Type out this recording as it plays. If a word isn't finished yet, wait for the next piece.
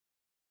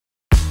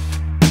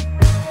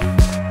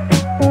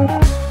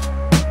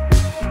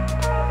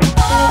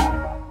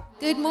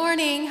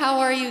How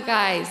are you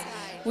guys?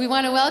 We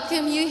want to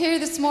welcome you here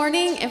this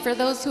morning, and for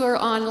those who are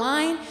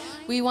online,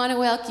 we want to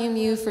welcome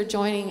you for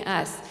joining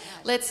us.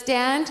 Let's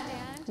stand.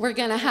 We're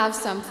going to have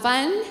some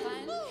fun,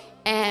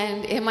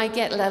 and it might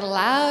get a little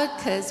loud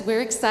because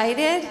we're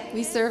excited.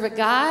 We serve a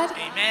God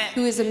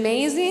who is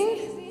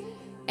amazing,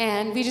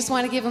 and we just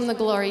want to give him the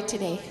glory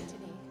today.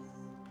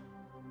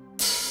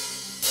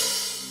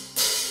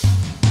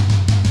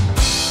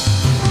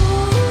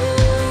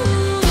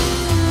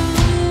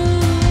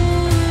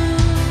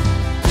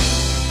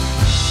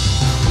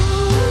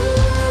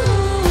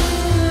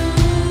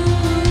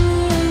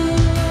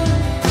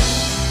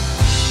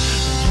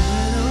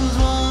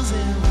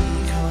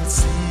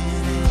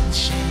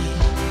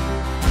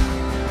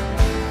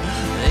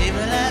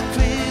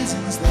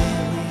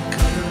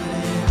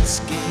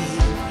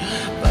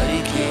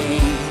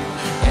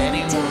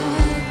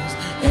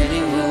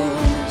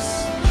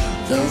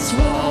 Those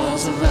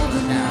walls are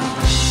rubber now.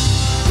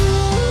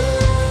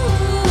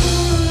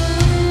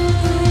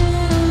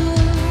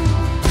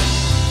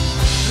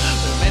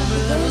 Remember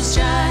those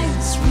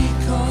giants we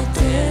called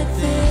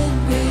death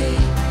and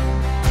grave.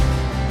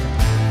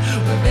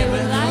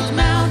 Remember like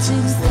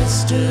mountains that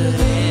stood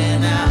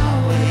in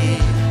our way.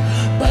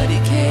 But he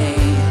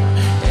came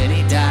and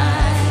he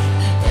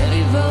died and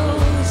he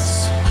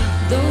rose.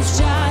 Those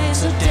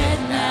giants are dead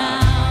now.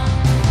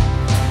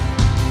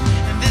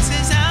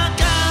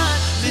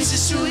 This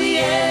is who he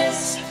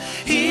is,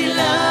 he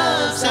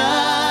loves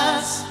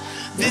us.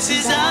 This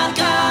is our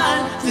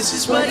God, this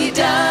is what he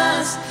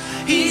does,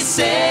 he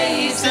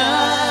saves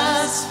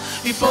us.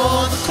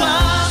 Before the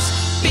cross,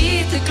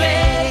 beat the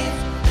grave,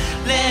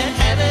 let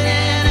heaven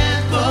and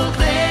earth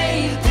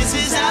proclaim. This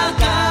is our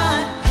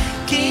God,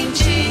 King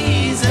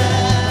Jesus.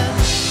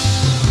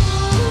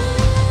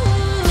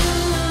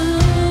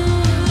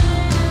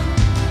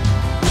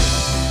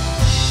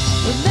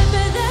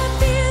 Remember that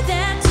fear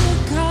that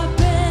took our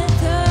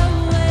breath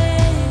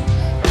away.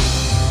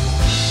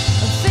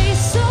 A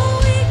face so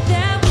weak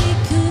that we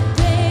could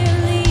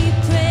barely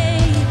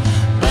pray.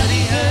 But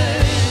he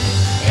heard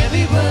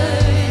every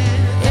word,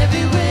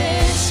 every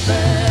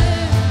whisper.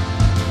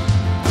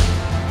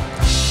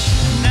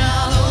 Now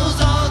those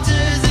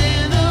altars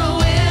in the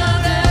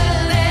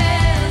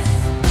wilderness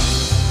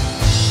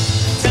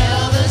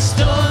tell the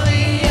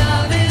story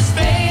of his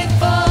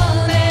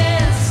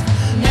faithfulness.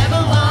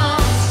 Never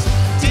once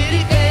did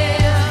he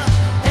fail,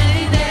 and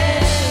he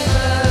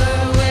never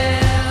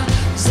will.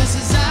 'Cause this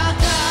is our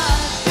God,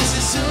 this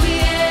is who he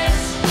is,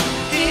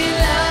 he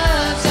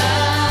loves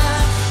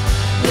us.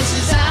 This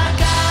is our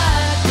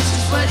God, this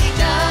is what he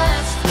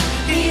does,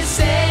 he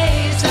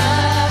saves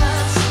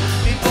us.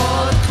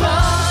 Before the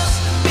cross,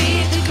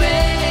 beat the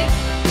grave,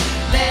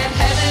 let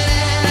heaven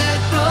and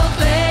earth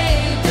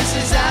proclaim. This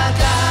is our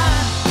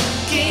God,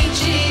 King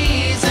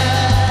Jesus.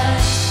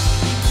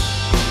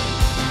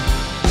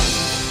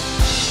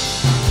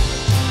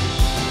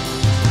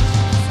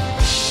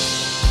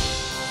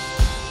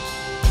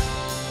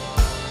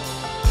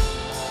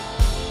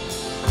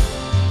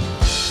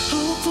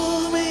 Who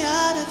pulled me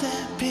out of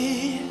that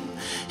pit?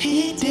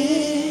 He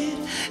did,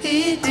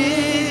 he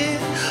did.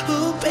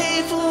 Who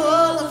paid for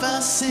all of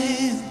our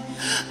sin?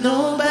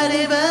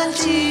 Nobody but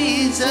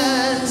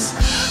Jesus.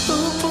 Who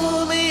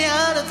pulled me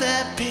out of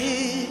that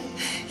pit?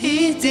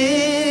 He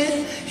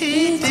did,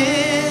 he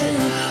did.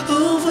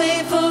 Who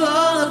paid for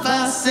all of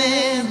our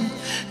sin?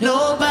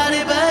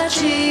 Nobody but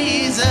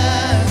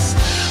Jesus.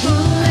 Who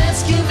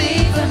rescued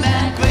me from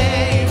that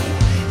grave?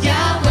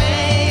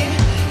 Yahweh,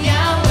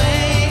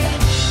 Yahweh.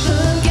 Who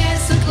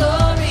gets the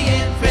glory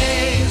and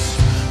praise?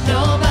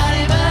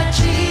 Nobody but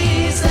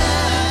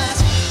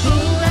Jesus. Who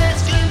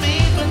rescued me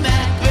from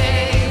that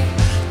grave?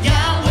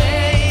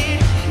 Yahweh,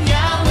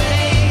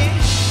 Yahweh.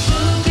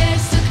 Who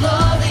gets the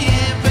glory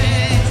and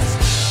praise?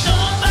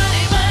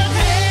 Nobody but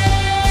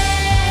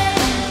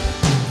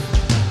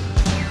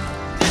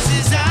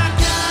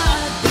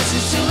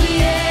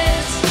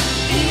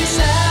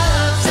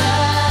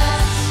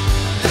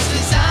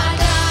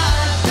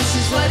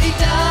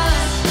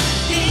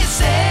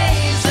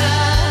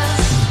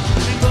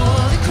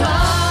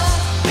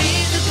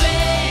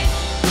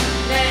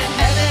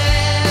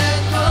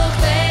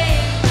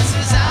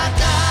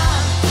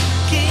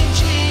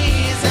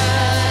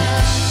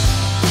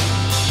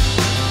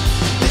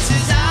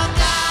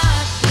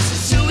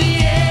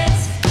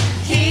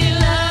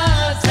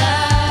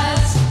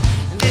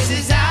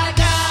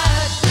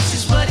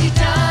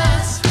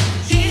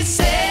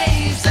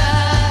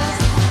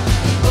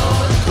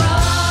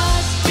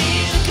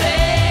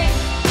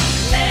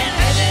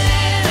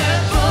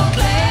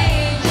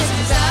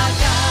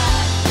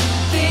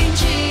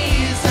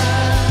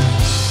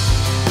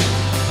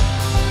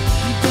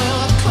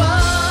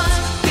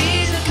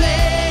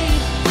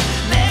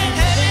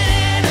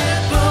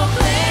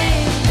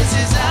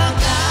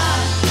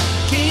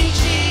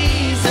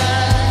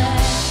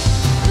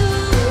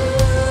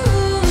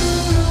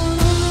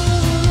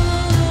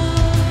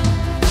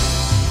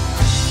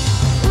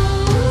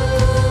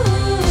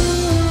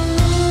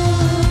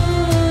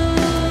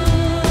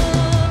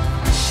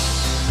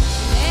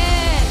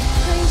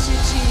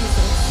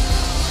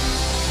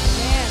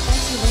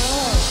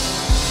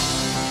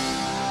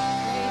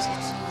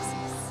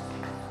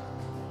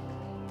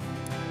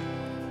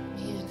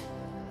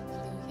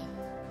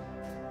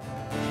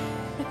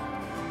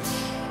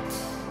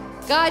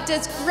God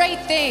does great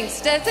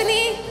things, doesn't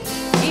He?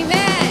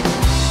 Amen.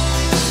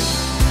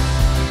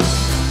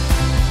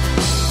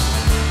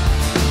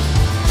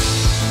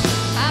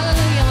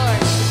 Hallelujah,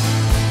 Lord.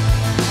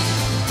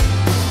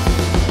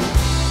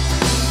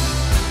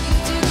 You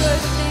do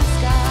good things,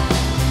 God.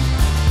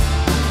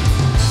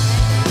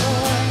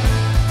 Lord.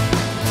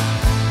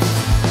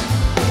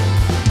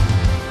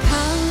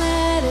 Come,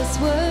 let us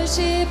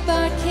worship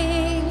our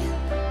King.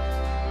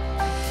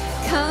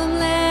 Come,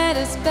 let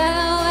us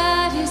bow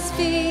at His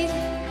feet.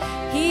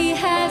 He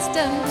has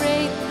done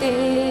great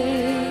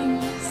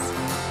things.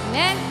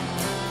 Amen.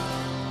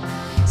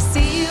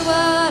 See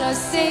what our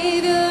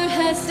Savior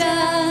has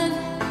done.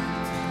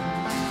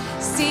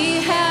 See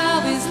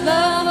how His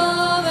love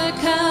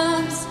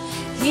overcomes.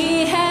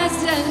 He has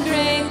done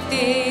great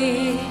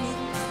things.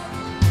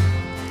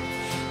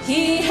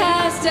 He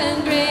has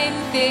done great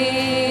things.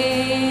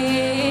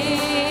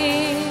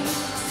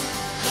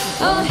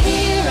 Oh,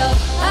 hero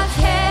of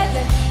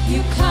heaven,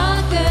 you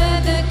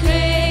conquer the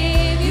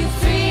grave. You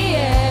free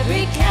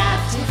every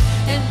captive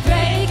and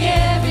break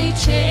every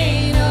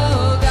chain.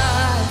 Oh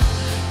God,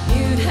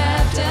 you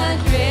have done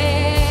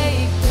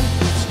great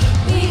things.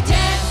 We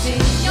dance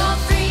in your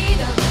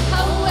freedom,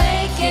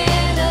 awake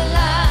and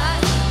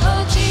alive.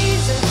 Oh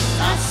Jesus,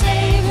 our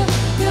Savior,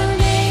 your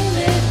name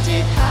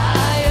lifted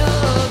high.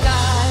 Oh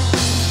God,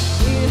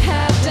 you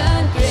have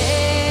done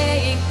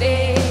great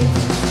things.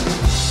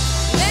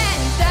 Man,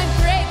 you've done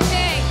great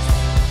things.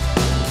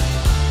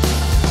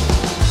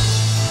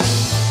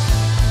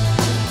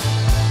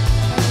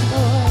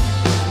 Lord,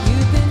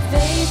 you've been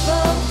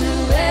faithful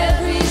through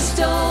every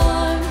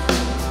storm.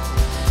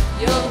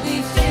 You'll be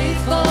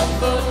faithful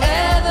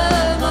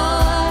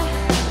forevermore.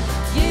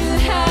 You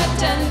have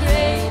done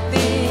great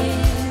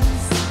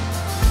things.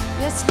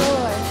 Yes,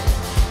 Lord.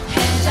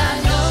 And I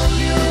know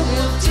you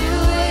will do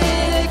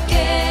it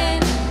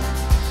again.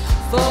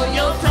 For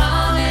your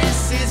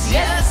promise is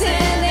yes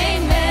and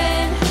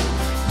amen.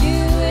 You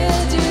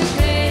will do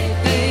great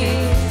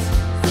things.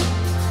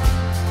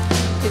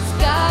 'Cause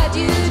God,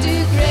 you do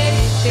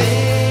great things.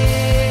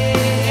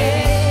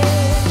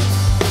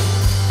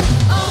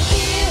 Oh,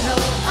 hero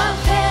of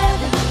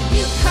heaven,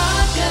 you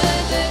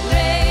conquered the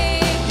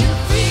grave. You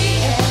free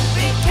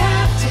every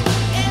captive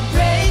and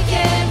break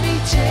every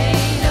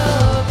chain.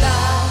 Oh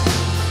God,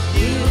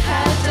 you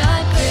have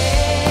done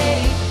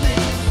great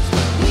things.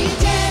 We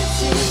dance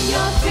in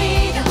your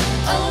freedom,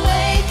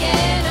 awake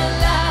and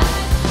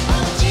alive.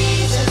 Oh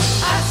Jesus,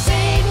 our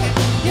Savior,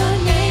 your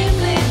name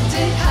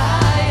lifted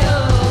high.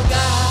 Oh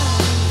God,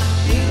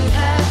 you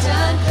have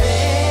done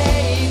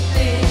great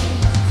things.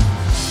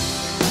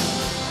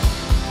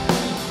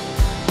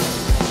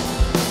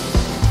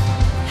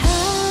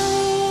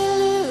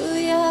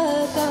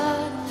 Hallelujah,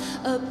 God,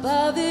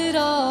 above it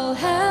all.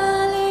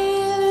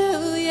 Hallelujah,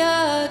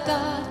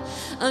 God,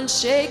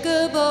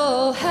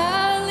 unshakable.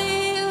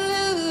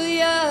 Hallelujah,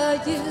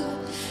 you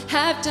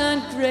have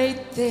done great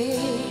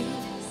things.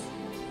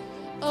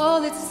 Oh,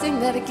 let's sing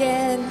that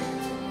again.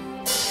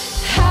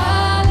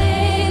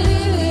 Hallelujah,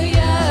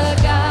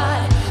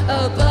 God,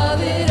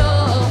 above it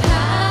all.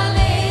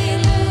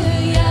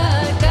 Hallelujah,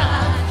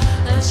 God,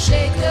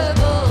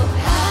 unshakable.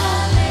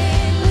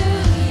 Hallelujah,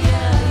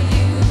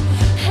 you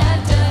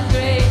have done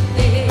great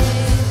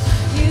things.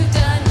 You've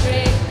done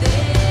great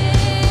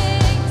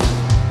things.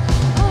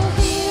 Oh,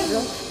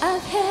 hero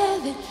of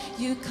heaven,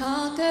 you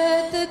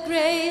conquered the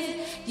grave.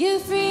 You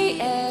free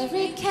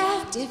every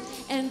captive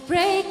and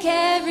break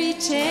every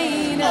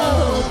chain.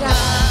 Oh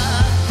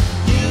God,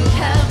 you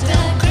have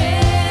done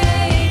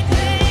great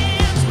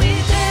things. We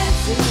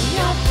dance in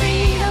your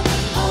freedom,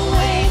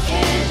 awake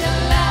and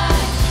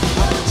alive.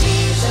 Oh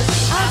Jesus,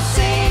 our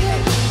Savior,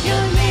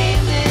 your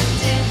name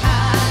lifted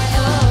high.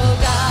 Oh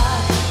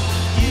God,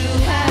 you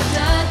have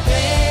done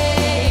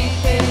great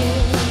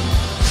things.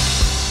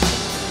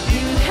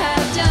 You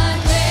have done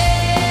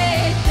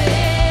great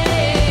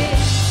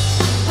things.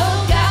 Oh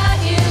God,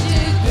 you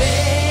do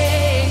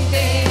great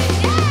things.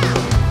 Yeah.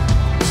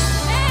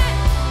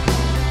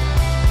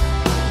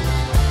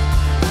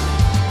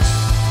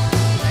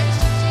 Praise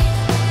you,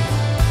 Jesus.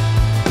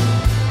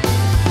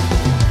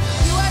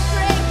 You are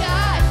great,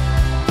 God.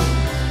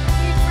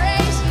 We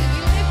praise you. We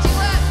lift you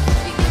up.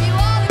 We give you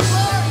all the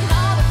glory and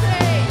all the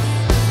praise.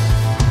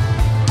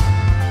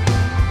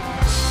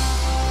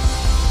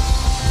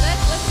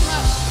 Let's lift him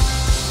up.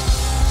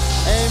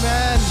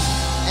 Amen.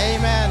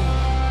 Amen.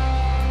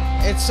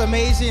 It's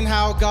amazing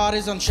how God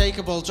is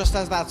unshakable, just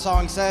as that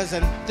song says.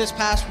 And this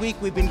past week,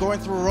 we've been going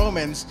through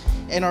Romans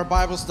in our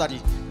Bible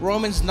study.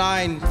 Romans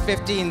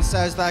 9:15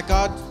 says that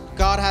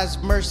God has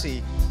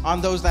mercy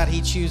on those that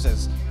He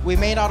chooses. We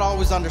may not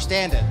always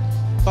understand it,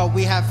 but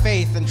we have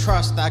faith and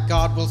trust that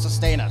God will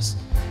sustain us.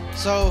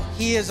 So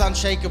He is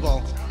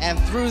unshakable, and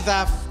through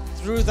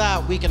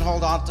that we can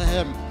hold on to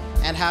Him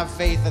and have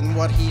faith in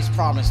what He's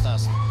promised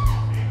us.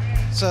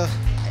 So,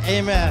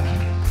 amen.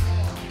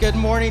 Good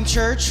morning,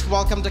 church.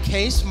 Welcome to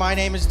Case. My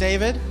name is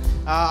David.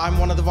 I'm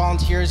one of the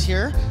volunteers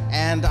here,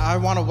 and I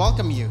want to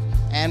welcome you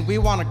And we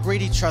want to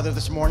greet each other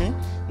this morning,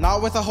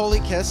 not with a holy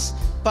kiss,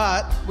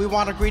 but we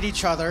want to greet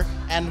each other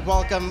and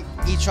welcome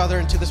each other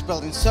into this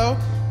building. So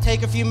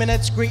take a few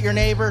minutes, greet your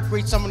neighbor,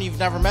 greet someone you've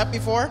never met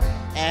before,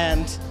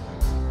 and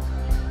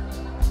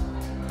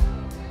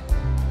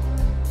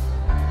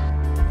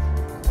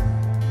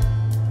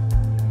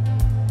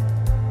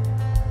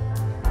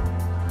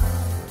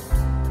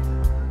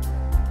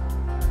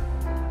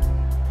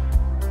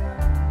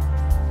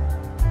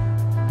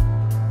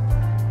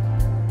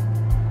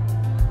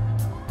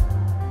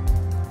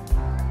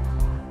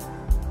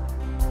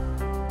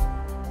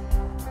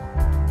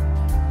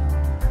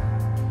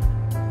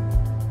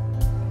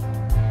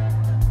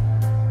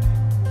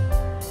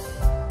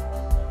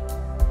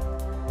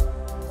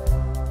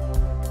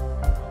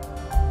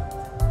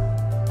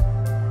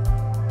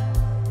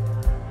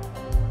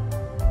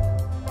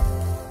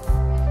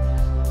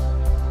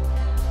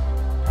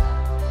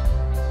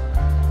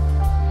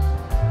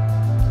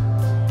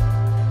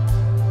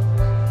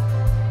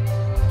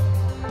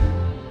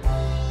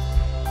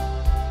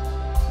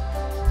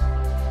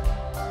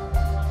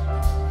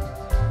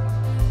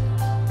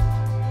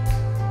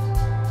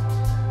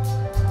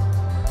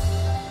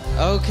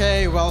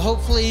okay, well,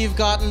 hopefully you've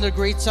gotten to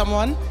greet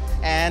someone,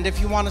 and if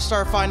you want to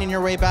start finding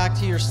your way back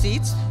to your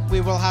seats,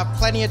 we will have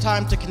plenty of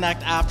time to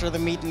connect after the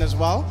meeting as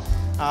well.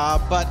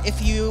 But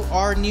if you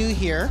are new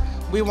here,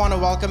 we want to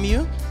welcome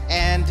you,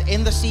 and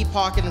in the seat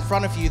pocket in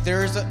front of you,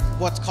 there's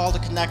what's called a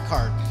Connect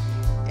card.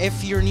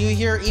 If you're new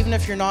here, even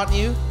if you're not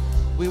new,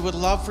 we would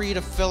love for you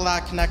to fill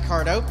that Connect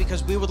card out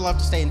because we would love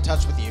to stay in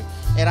touch with you.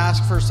 It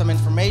asks for some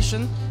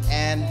information,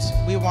 and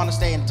we want to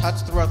stay in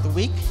touch throughout the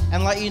week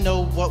and let you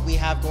know what we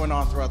have going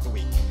on throughout the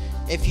week.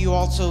 If you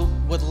also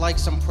would like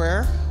some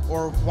prayer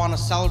or want to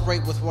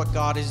celebrate with what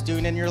God is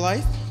doing in your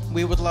life,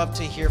 we would love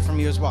to hear from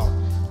you as well.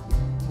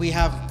 We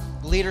have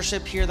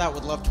leadership here that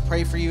would love to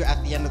pray for you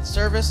at the end of the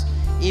service,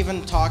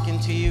 even talking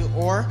to you,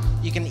 or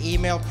you can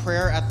email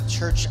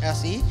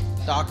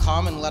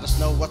prayer@thechurchse.com and let us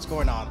know what's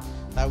going on,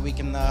 that we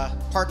can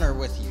partner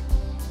with you.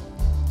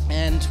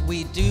 And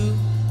we do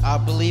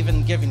believe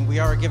in giving. We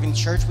are a giving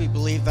church. We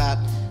believe that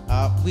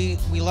we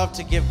love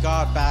to give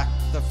God back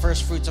the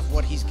first fruits of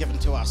what he's given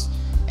to us.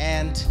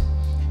 And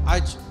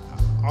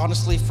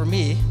honestly, for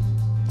me,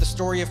 the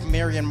story of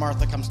Mary and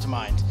Martha comes to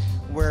mind,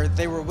 where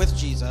they were with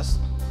Jesus,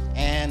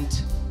 and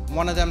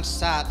one of them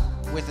sat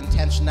with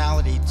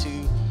intentionality to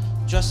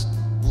just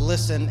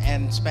listen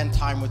and spend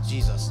time with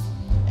Jesus.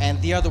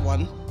 And the other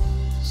one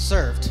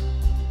served,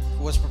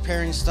 was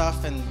preparing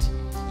stuff. And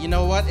you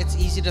know what? It's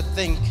easy to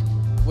think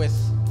with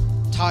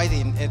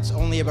tithing, it's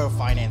only about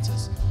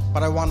finances.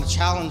 But I want to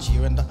challenge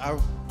you, and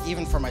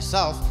even for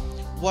myself,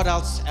 what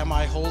else am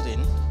I holding?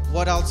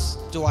 What else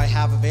do I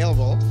have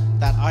available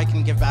that I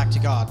can give back to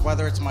God?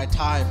 Whether it's my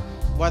time,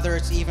 whether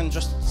it's even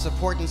just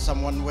supporting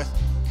someone with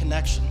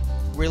connection.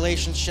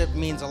 Relationship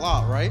means a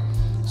lot, right?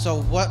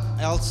 So what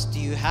else do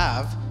you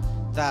have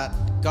that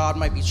God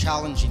might be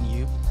challenging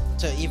you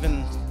to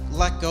even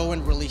let go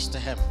and release to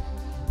him?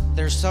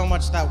 There's so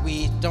much that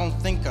we don't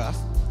think of,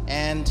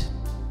 and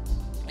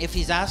if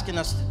he's asking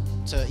us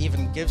to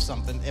even give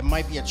something, it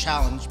might be a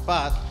challenge,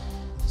 but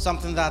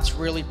something that's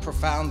really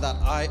profound that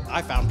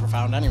I found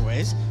profound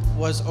anyways,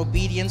 was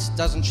obedience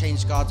doesn't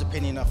change God's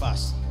opinion of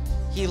us.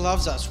 He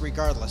loves us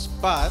regardless,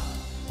 but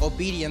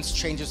obedience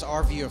changes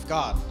our view of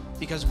God,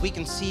 because we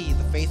can see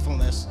the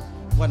faithfulness.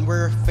 When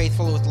we're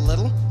faithful with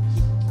little,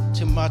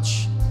 too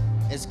much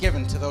is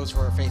given to those who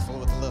are faithful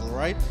with little,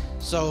 right?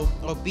 So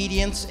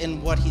obedience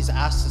in what he's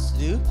asked us to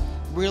do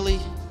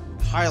really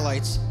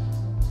highlights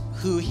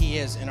who he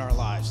is in our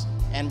lives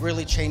and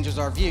really changes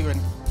our view and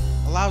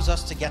allows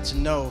us to get to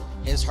know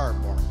his heart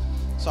more.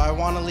 So I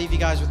want to leave you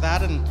guys with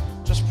that and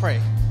just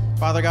pray.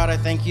 Father God, I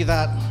thank you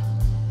that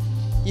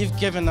you've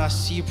given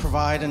us, you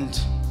provide, and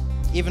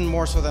even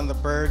more so than the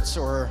birds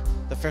or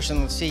the fish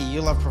in the sea,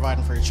 you love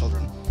providing for your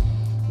children.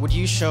 Would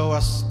you show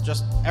us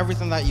just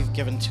everything that you've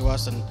given to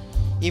us, and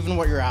even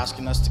what you're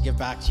asking us to give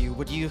back to you,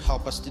 would you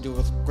help us to do it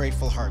with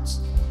grateful hearts?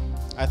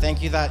 I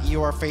thank you that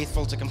you are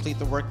faithful to complete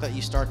the work that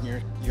you start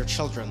in your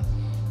children,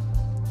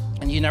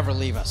 and you never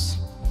leave us.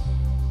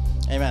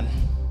 Amen.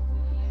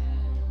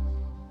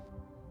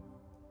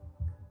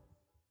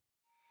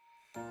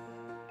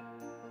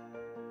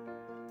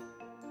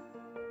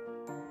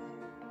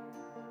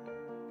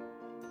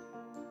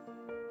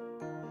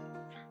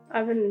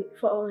 I've been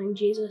following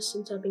Jesus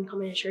since I've been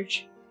coming to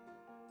church.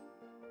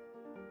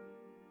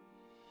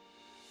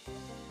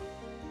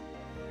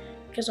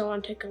 Because I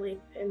want to take a leap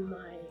in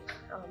my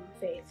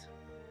faith.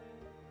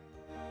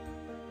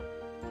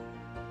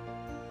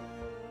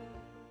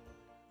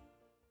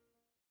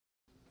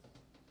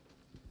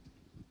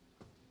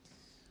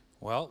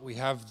 Well, we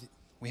have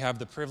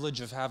the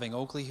privilege of having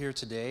Oakley here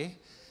today,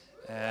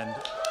 and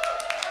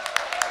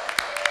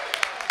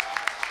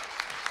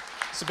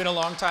it's been a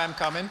long time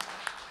coming.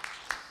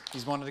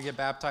 He's wanted to get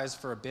baptized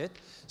for a bit.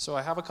 So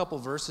I have a couple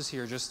verses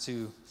here just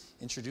to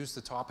introduce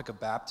the topic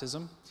of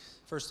baptism.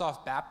 First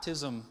off,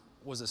 baptism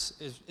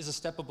is a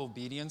step of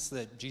obedience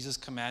that Jesus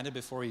commanded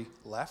before he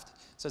left.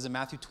 It says in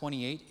Matthew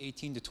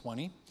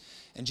 28:18-20,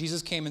 and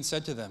Jesus came and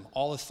said to them,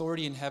 all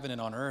authority in heaven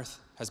and on earth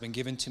has been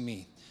given to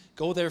me.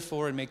 Go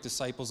therefore and make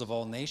disciples of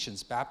all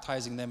nations,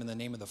 baptizing them in the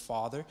name of the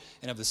Father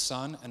and of the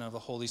Son and of the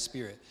Holy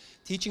Spirit,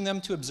 teaching them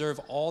to observe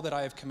all that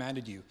I have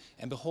commanded you.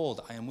 And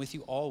behold, I am with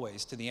you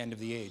always to the end of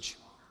the age.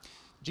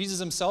 Jesus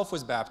himself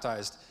was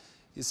baptized.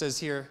 It says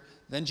here,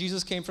 then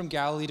Jesus came from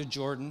Galilee to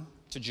Jordan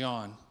to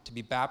John to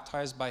be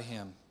baptized by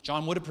him.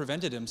 John would have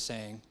prevented him,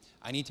 saying,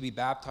 I need to be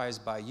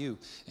baptized by you,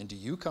 and do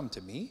you come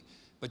to me?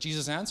 But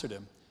Jesus answered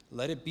him,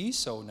 let it be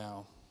so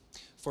now,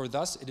 for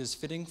thus it is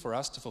fitting for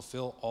us to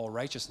fulfill all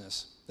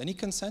righteousness. Then he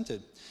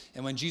consented.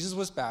 And when Jesus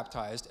was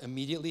baptized,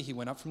 immediately he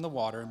went up from the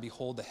water, and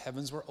behold, the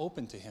heavens were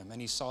opened to him, and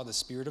he saw the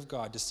Spirit of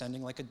God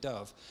descending like a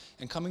dove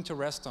and coming to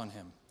rest on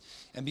him.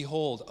 And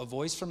behold, a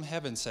voice from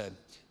heaven said,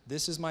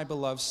 this is my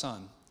beloved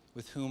Son,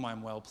 with whom I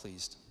am well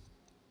pleased.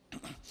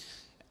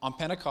 On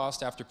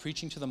Pentecost, after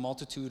preaching to the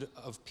multitude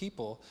of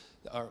people,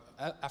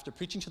 the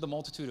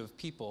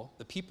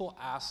people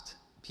asked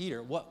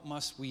Peter, what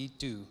must we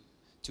do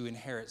to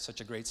inherit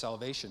such a great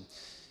salvation?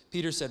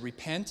 Peter said,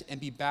 repent and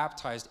be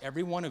baptized,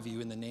 every one of you,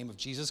 in the name of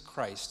Jesus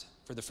Christ,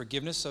 for the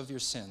forgiveness of your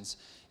sins,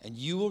 and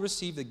you will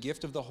receive the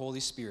gift of the Holy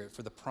Spirit,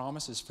 for the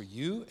promise is for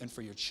you and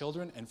for your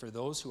children and for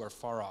those who are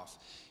far off,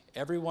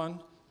 everyone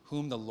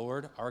whom the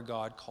Lord our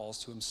God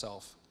calls to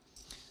himself.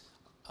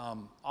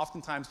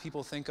 Oftentimes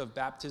people think of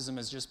baptism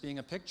as just being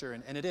a picture,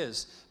 and it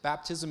is.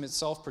 Baptism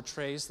itself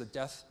portrays the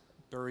death,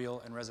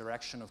 burial, and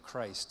resurrection of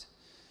Christ.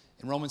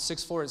 In Romans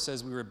 6:4 it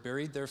says, we were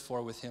buried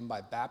therefore with him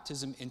by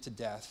baptism into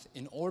death,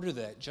 in order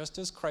that, just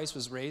as Christ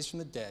was raised from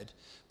the dead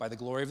by the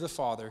glory of the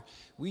Father,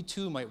 we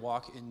too might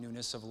walk in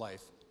newness of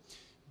life.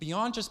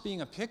 Beyond just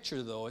being a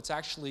picture, though, it's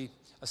actually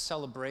a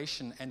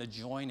celebration and a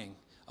joining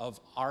of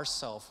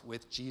ourself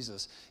with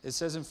Jesus. It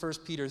says in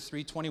 1 Peter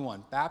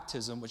 3:21,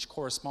 baptism, which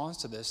corresponds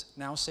to this,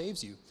 now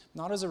saves you,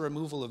 not as a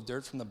removal of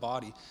dirt from the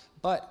body,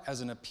 but as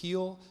an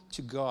appeal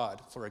to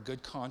God for a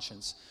good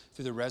conscience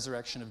through the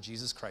resurrection of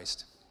Jesus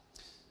Christ.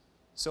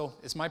 So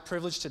it's my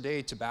privilege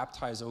today to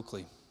baptize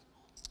Oakley.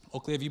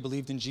 Oakley, have you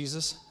believed in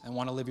Jesus and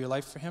want to live your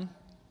life for him?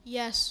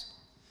 Yes.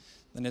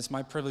 Then it's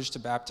my privilege to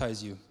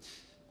baptize you.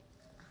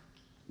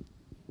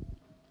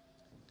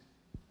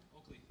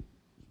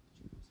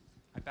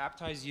 I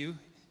baptize you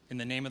in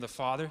the name of the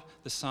Father,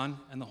 the Son,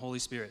 and the Holy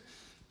Spirit.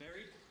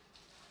 Buried.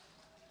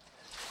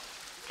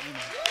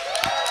 Amen.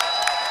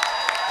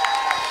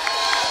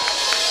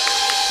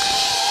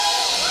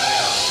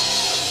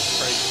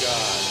 Praise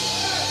God.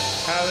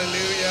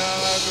 Hallelujah.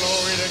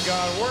 Glory to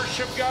God.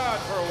 Worship God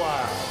for a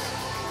while.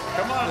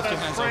 Come on,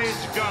 let's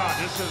praise God.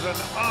 This is an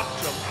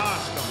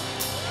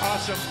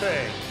awesome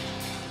thing.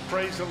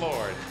 Praise the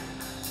Lord.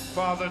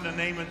 Father, in the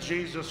name of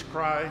Jesus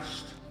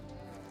Christ,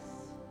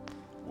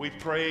 we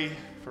pray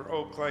for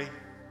Oakley.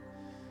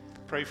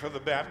 Pray for the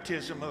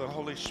baptism of the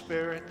Holy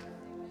Spirit.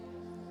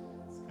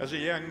 As a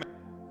young man,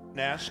 I'm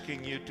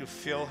asking you to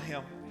fill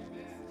him.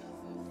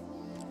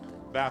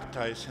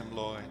 Baptize him,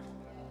 Lord.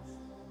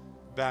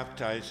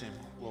 Baptize him,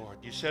 Lord.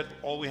 You said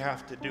all we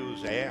have to do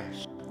is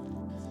ask.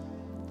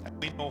 And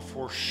we know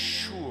for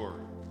sure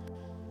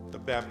the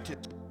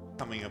baptism is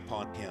coming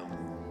upon him.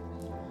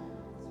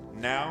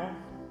 Now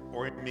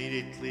or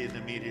immediately in the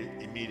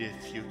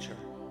immediate future.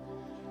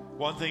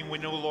 One thing we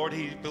know, Lord,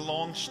 he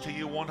belongs to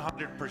you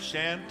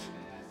 100%.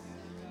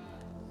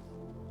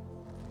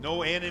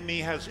 No enemy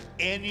has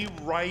any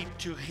right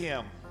to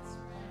him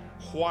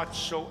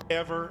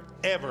whatsoever,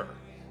 ever.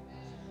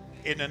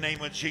 In the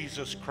name of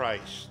Jesus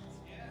Christ,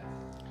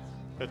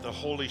 let the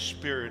Holy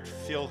Spirit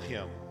fill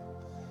him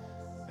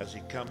as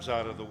he comes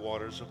out of the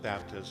waters of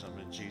baptism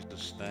in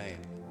Jesus' name.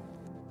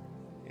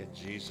 In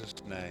Jesus'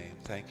 name.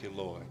 Thank you,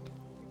 Lord.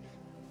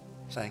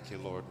 Thank you,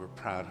 Lord. We're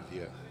proud of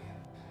you.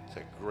 It's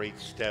a great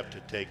step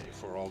to take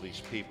for all these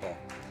people.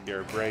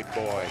 You're a brave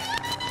boy.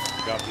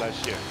 God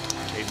bless you.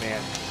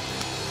 Amen.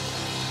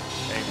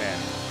 Amen.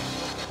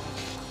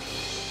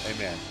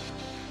 Amen.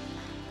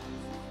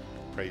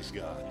 Praise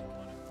God.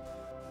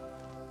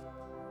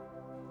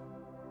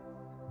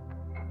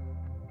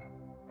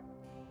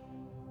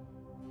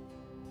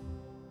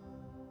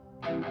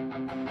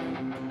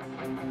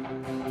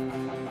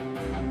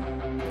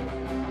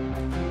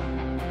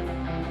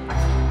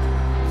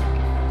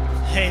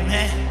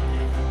 Amen.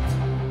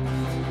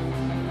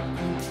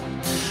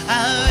 I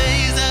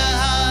raise a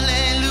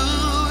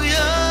hallelujah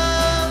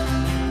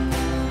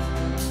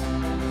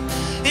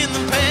in the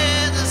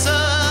presence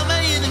of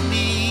my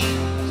enemies.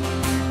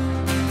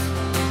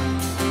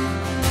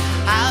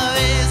 I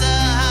raise a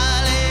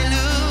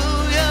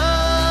hallelujah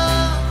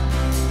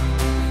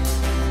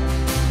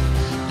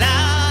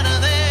louder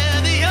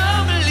than the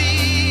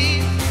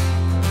unbelief.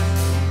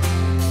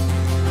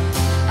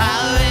 I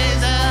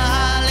raise a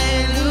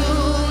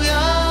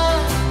hallelujah.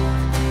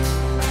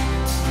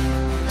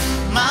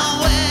 My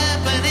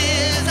weapon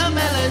is a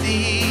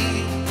melody.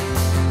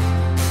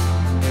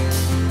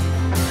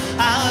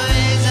 I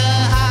raise a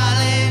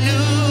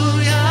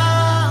hallelujah.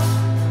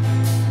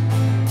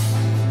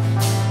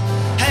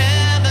 Hey.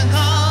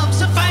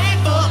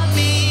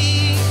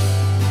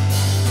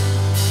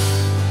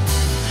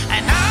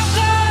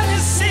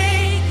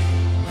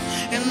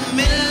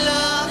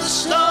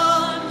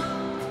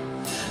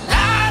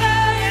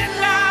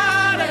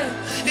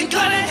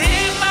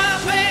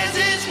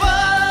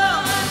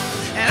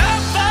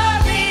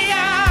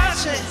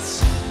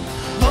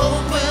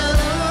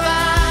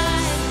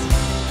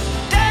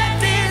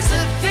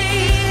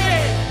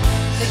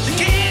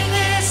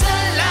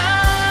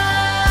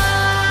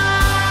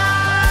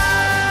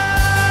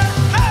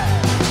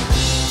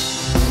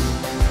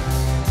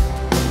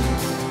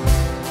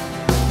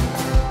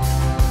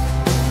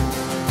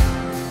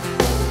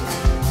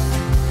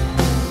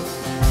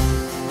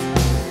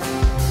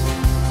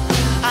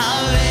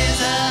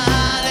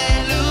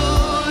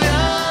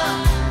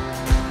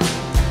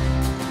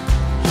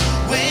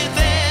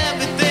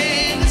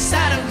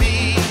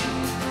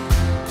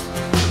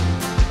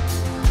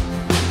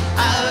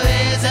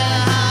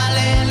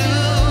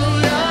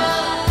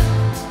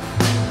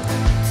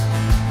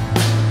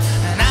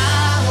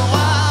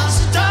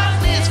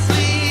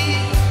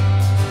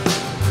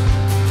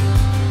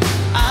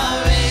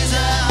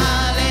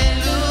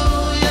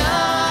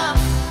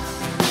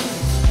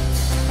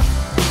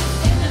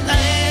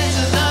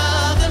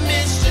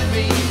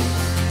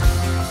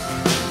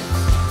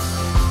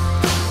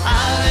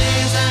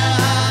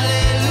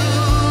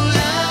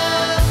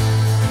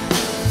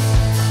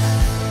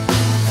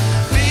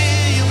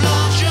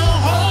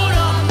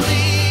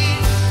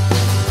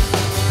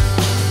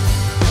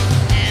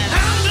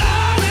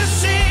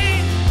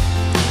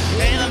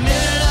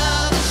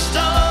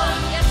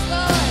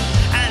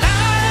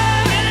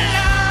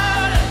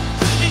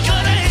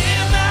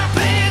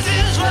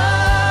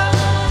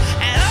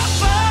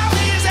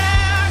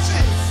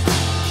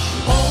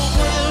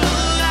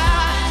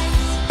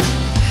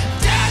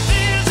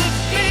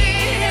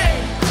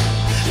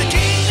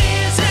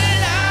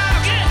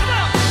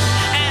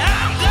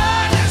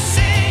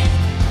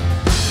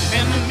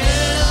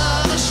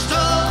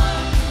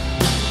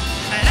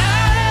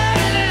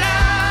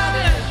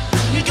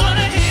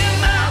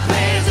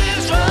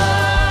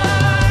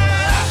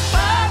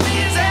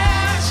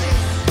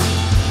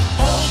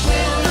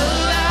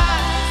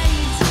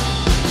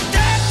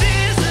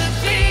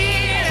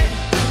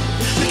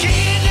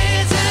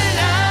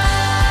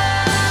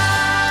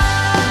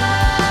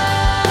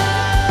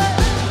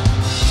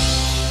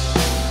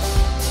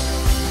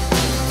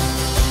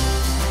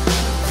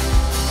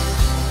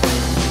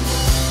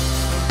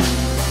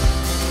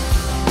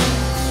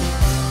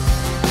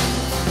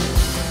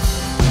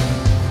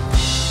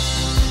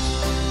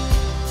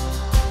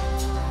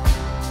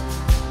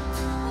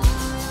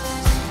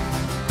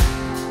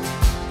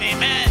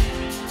 Amen.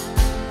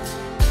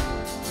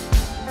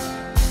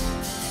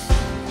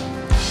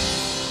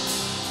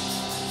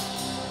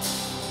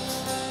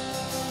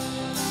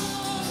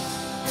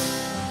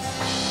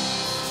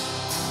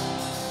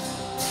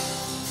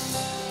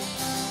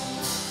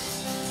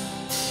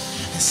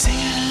 Sing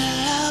it a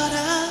little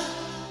louder.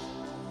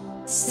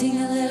 Sing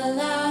a little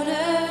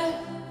louder.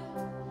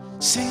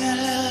 Sing a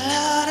little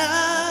louder.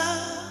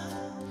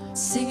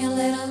 Sing a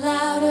little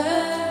louder.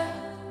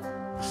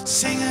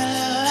 Sing a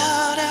little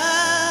louder.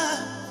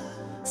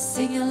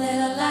 Sing a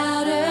little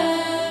louder.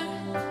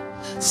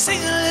 Sing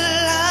a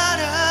little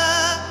louder.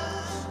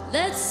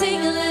 Let's sing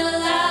a little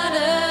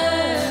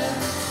louder.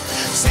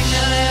 Sing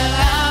a little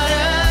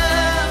louder.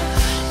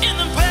 In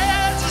the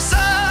presence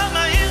of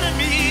my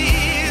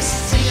enemies.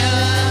 Sing a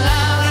little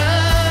louder.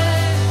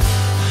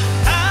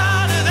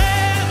 Louder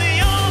than the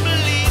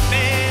unbelief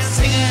is.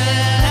 Sing a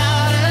little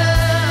louder.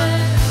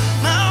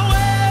 My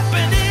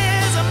weapon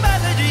is a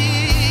melody.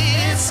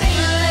 Sing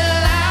a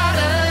little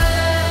louder.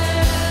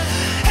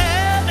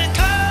 Heaven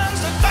comes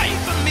to fight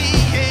for me.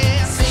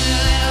 Yeah. Sing a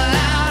little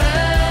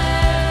louder.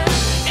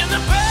 In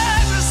the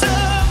presence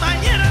of my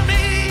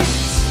enemies.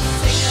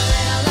 Sing a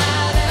little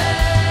louder.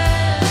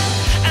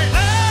 And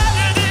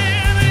louder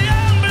than the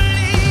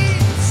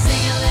unbelief.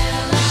 Sing a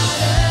little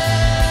louder.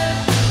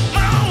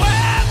 My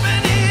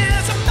weapon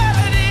is a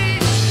melody.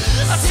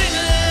 I sing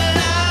a little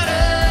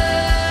louder.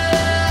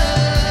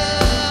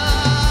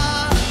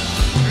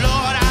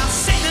 Lord, I'll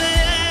sing a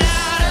little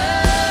louder.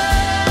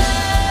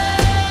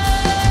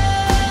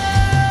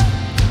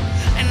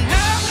 And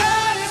I'm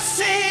gonna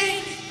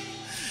sing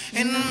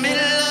in the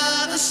middle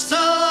of the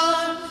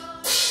storm.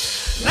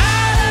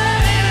 Louder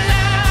and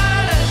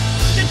louder.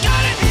 You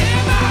gotta hear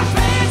my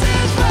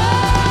praises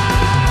roar.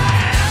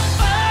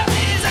 Above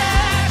these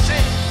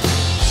ashes,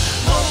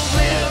 hope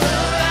will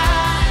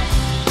arise.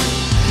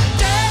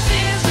 Death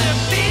is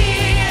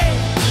defeated.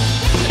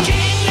 The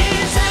King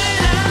is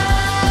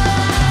alive.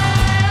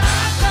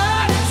 I'm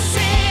gonna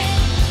sing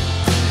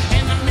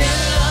in the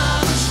middle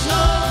of the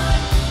storm.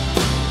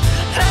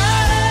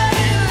 Louder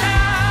and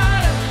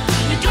louder.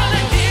 You're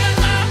gonna hear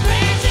my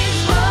praises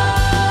roar.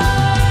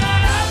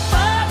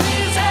 Above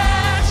these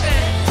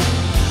ashes,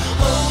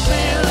 hope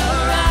will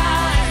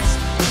arise.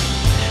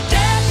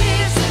 Death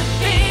is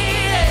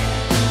defeated.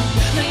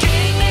 The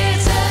King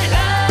is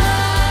alive.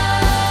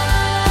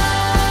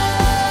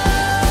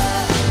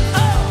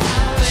 Oh,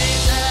 I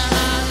raise a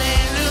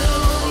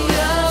hallelujah.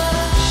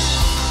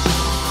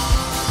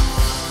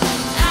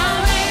 I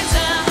raise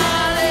a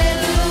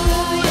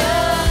hallelujah.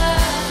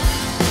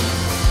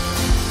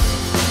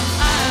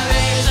 I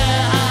raise a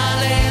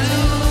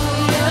hallelujah.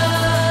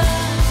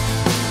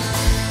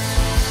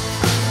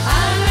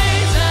 I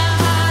raise a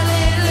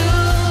hallelujah.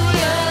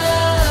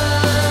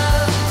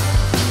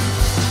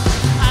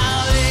 I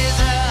raise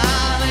a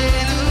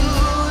hallelujah.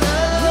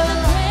 In the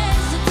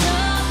presence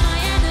of my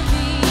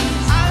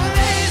enemies. I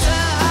raise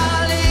a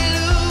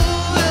hallelujah.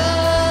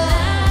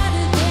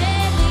 Louder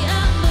than the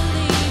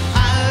unbelief.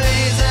 I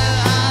raise a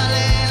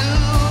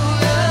hallelujah.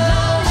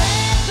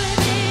 Weapon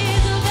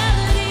is a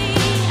melody.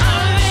 I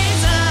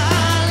raise a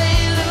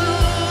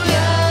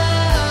hallelujah.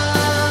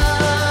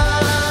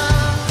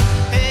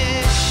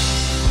 Hey.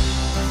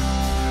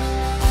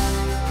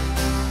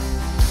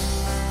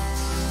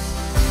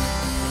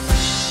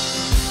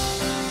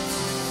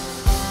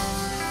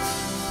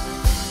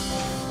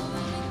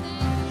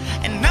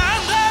 And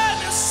I'm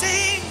gonna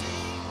sing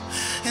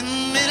in the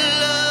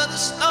middle of the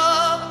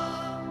storm.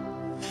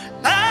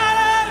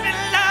 Louder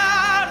and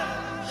louder,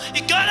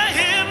 you're gonna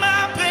hear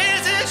my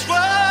praises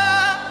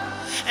roar.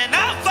 And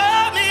out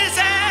from his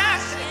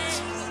ashes,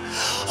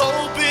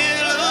 hope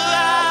will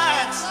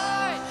arise.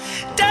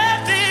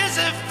 Death is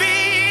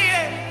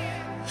defeated,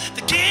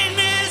 the King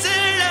is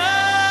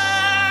alive.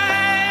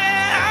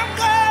 I'm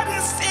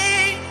gonna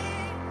sing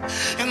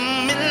in the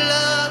middle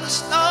of the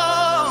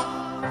storm.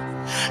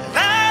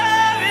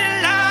 Louder and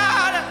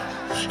louder,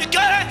 you're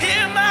gonna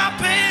hear my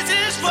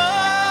praises roar.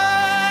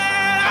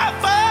 Out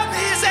from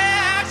his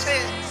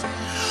ashes,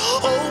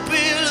 hope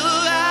will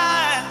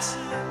arise.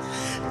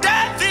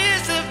 Death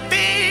is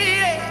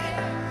defeated,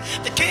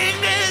 the King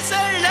is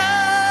alive.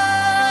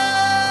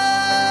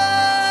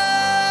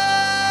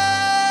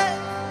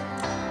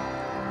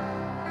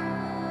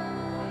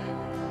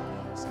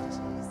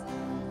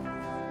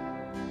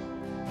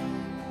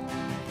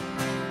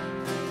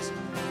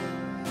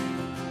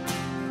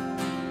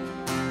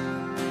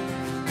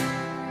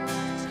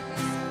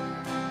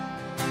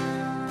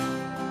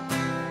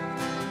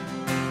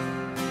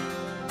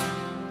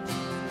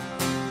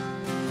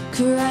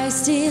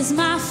 Christ is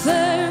my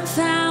firm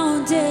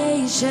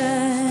foundation,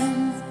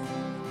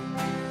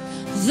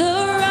 the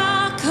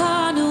rock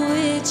on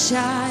which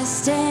I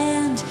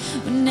stand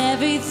when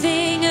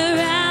everything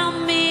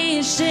around me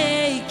is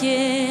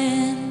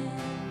shaking.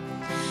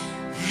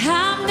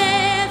 I've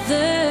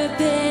never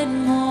been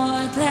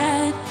more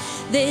glad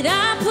that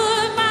I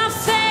put my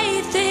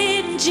faith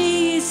in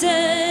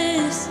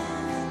Jesus,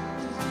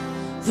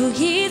 for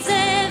He's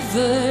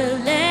never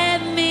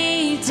let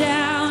me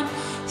down.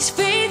 He's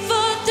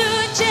faithful through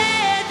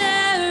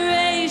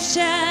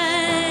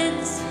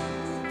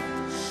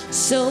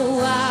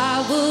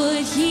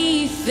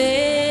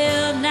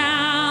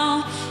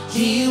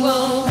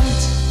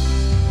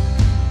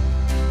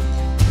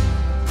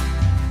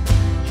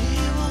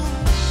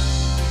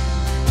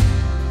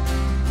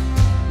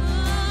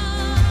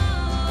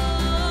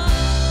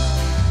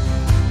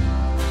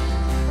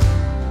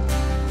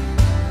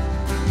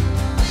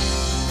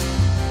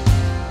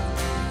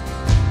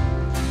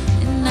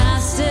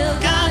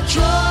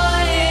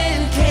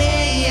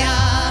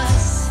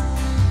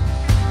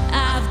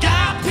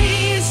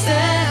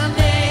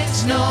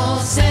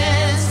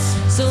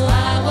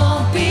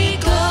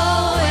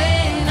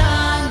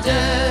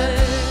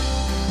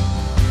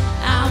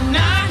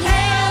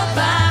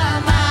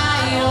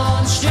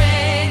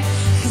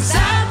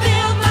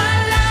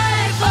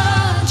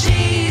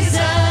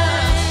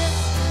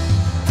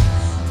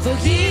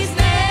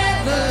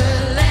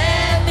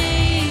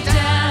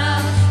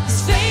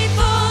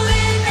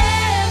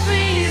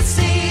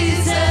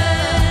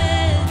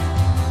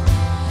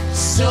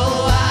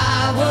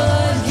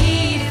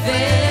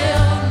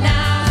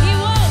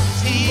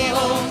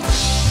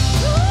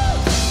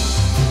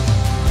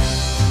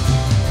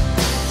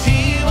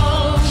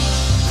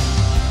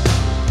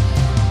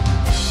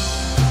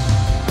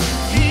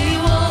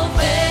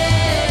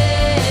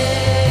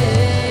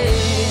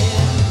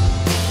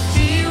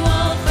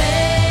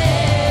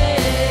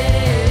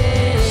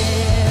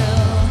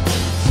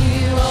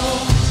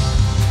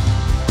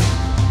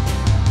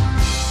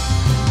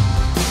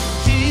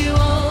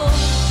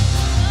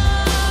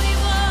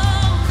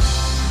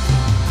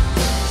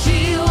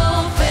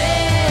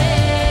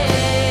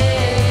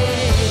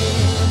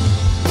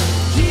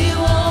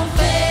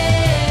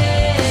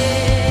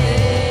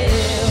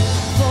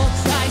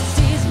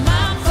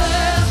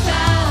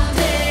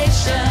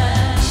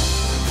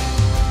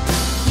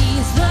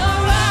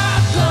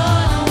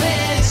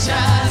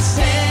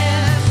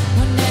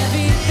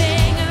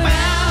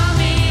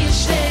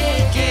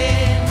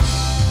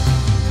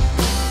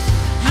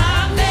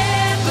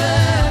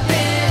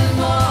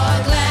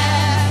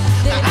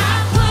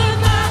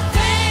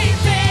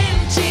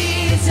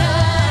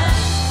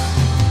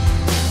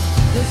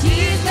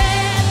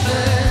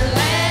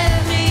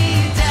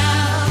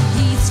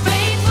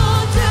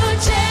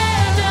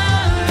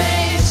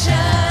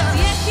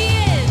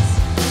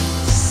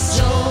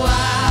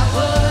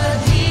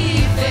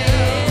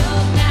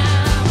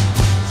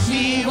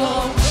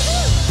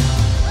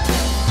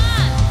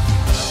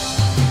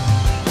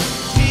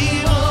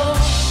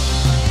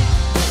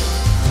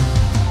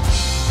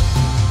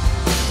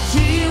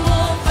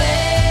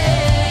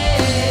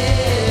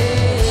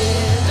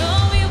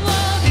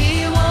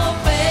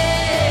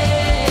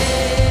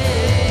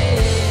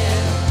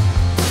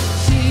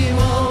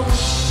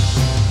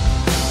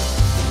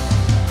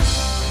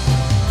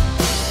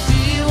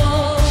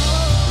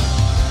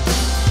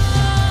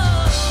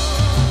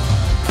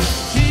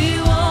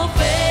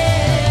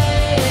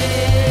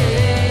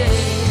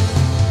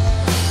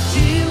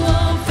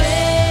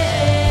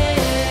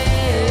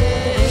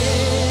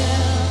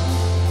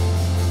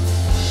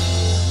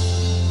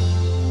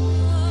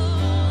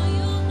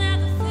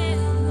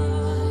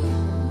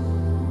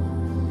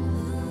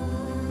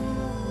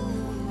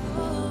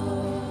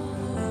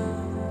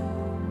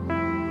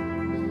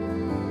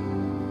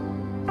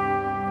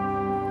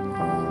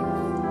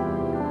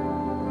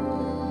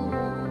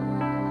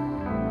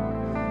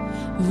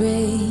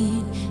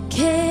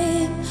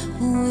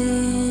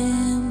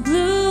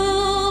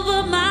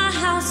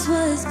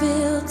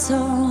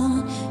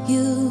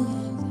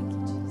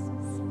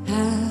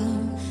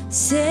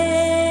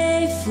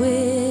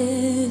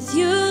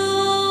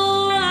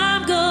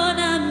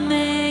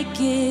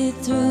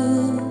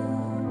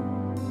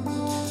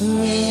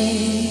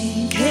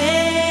Rain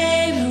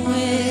came and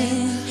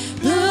wind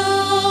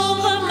blew,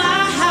 but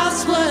my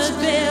house was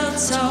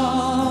built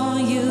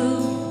on you.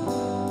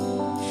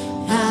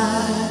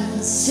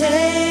 I'm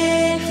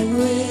safe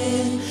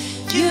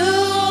with you.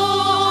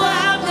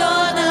 I'm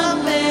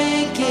gonna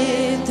make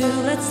it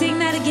through. Let's sing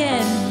that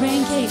again.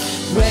 Rain came,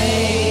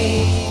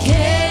 rain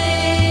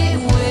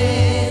came,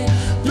 wind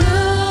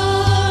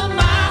blew.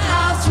 My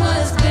house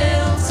was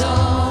built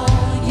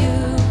on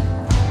you.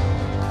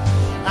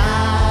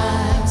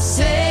 I'm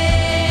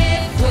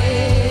safe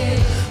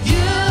with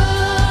you.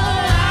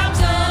 I'm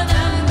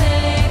gonna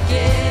make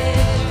it.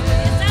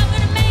 Yes, I'm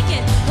gonna make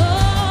it. Oh,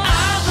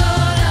 I'm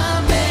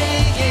gonna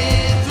make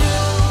it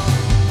through.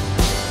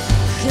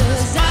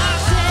 'Cause I'm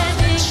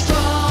standing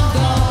strong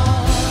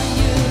on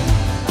you.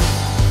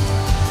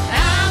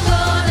 I'm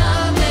gonna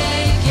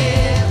make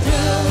it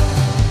through.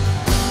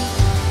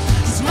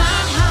 'Cause my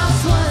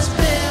house was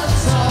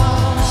built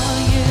on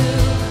you.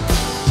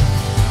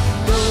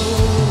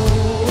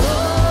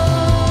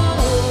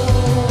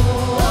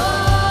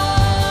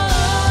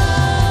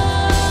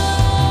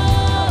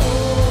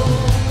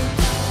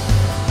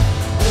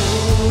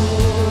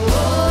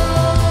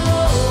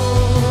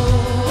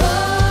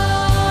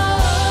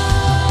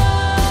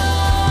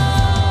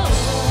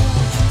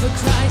 For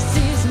Christ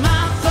is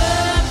my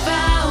firm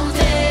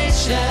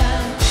foundation.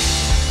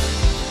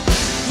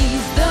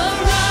 He's the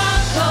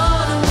rock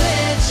on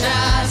which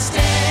I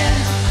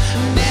stand.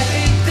 When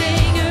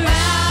everything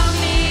around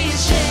me is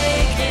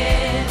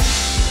shaking,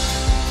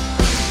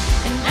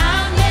 and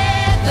I've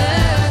never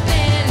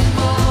been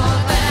more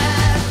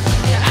glad.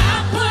 Yeah, I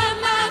put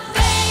my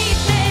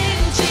faith in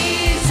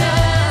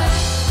Jesus.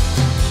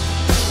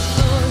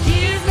 Oh,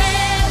 He's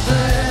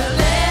never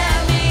let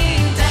me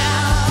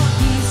down.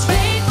 He's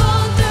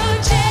faithful through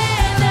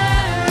generations.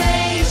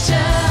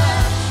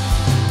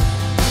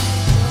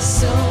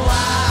 So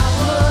why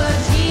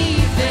would He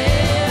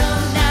fail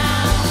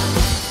now?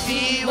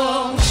 He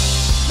won't.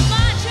 Come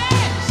on,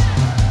 church.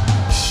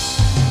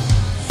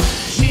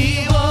 He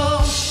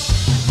won't.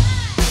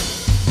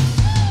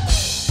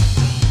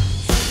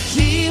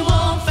 He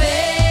won't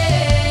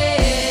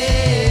fail.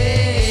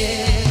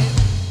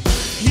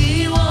 He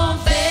won't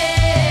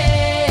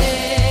fail.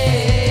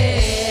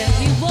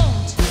 He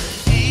won't.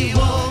 He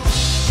won't.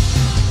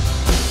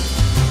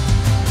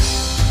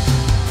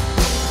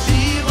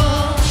 He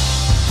won't.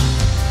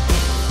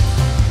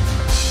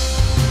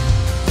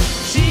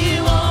 He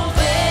won't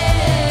fail.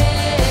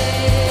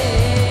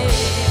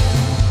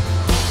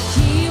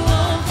 He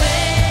won't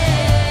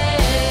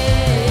fail.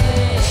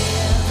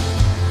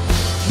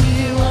 He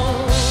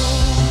won't.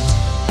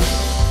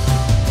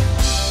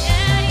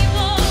 Yeah, He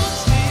won't.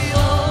 He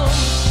won't.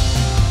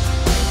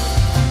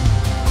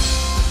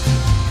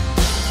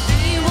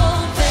 He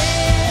won't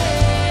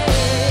fail.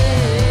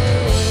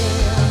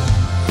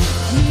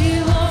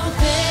 He won't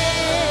fail.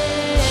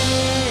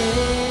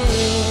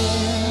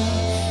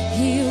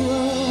 He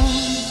won't.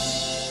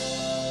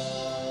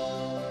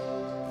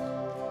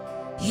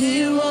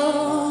 He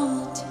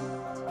won't.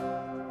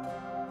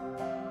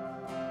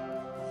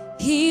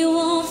 He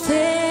won't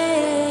fail.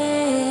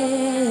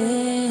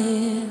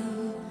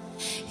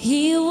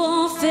 He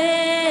won't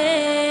fail.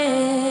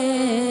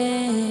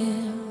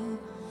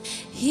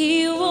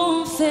 He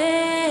won't fail.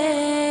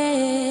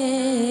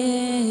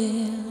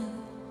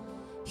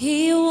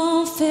 He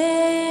won't fail.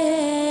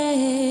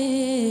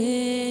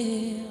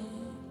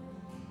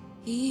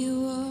 He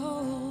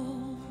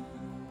won't.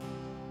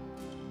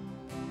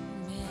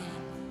 Amen.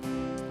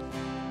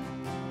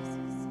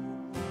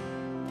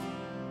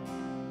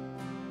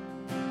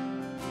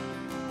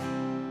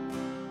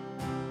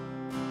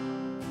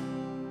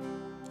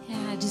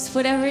 Yeah, just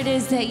whatever it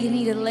is that you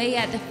need to lay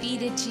at the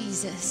feet of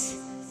Jesus,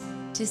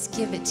 just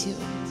give it to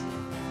Him.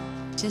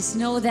 Just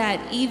know that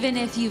even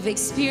if you've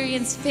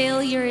experienced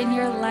failure in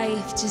your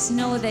life, just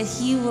know that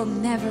He will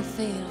never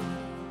fail.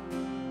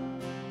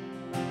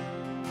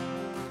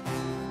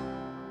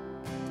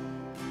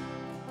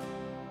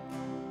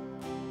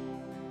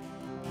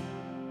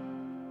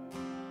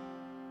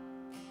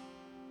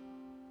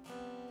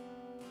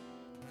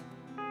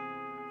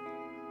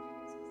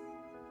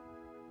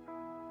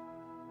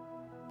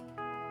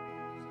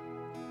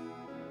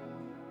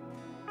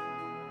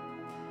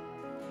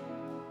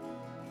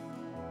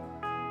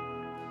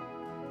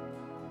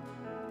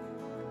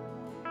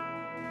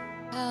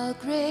 How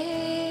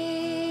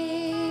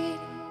great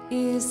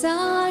is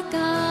our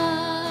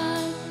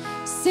God?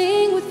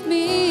 Sing with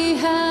me,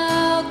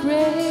 how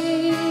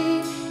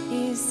great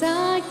is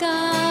our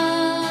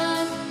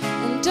God?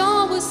 And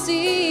all will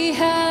see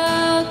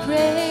how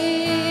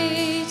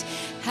great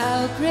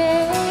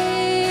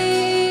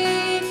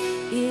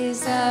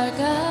is our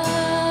God.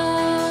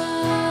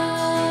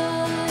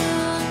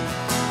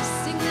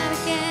 Sing that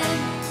again.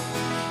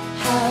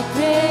 How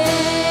great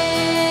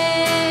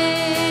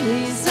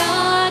is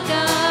our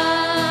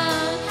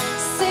God?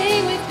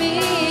 Sing with me,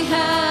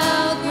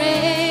 how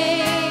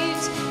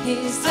great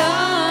is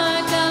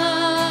our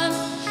God?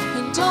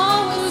 And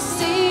all will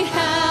see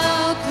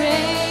how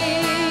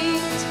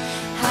great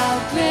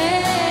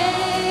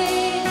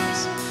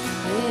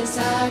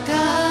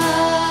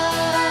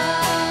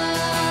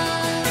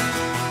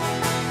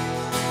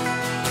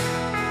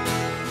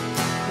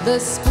the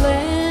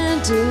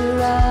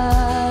splendor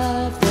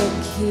of the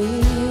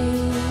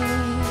King,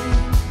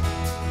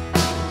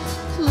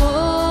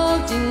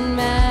 clothed in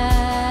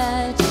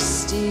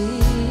majesty.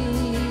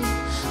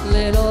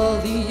 Let all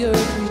the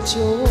earth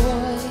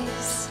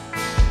rejoice,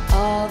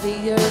 all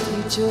the earth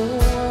rejoice.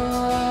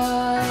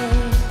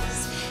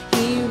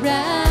 He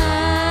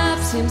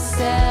wraps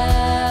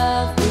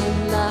himself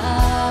in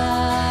light,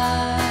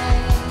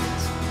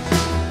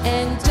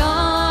 and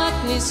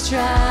darkness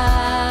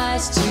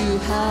tries to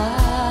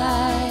hide,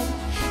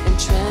 and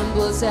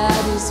trembles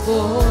at his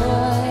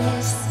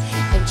voice,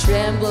 and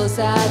trembles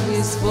at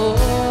his voice.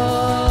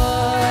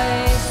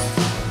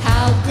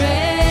 How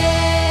great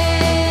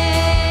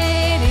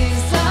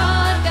is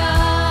our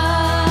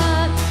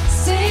God?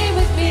 Sing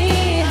with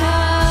me,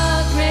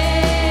 how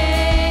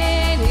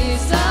great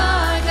is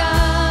our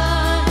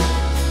God?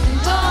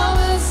 And all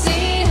will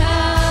see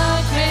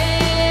how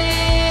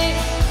great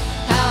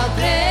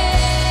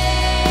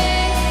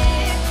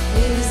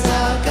is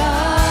our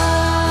God.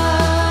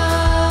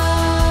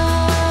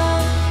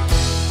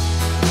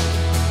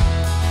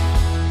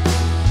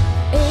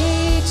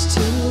 Age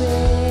to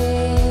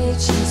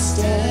age he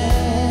stands,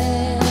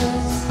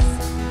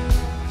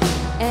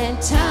 and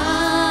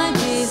time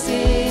is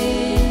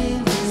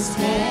in his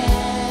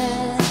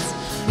hands,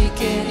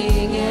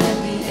 beginning and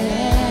the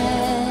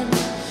end,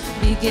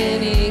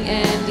 beginning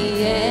and the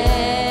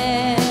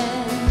end.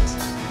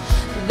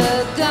 The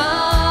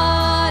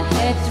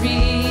Godhead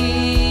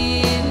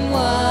three in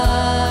one,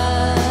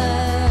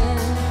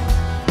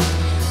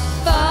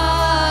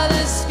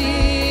 Father,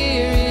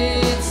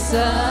 Spirit,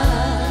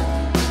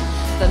 Son,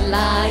 the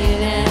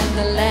Lion and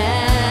the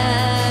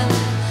Lamb,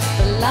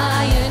 the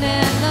Lion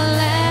and the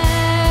Lamb.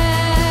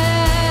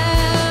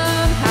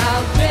 How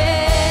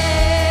great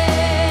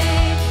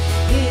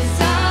is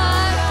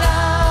our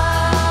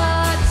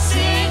God?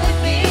 Sing with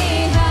me,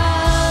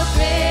 how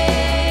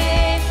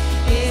great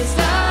is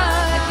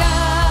our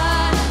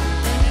God?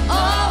 And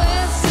all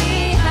will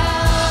see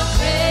how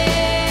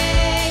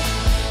great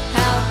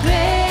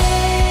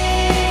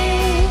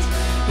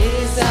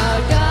is our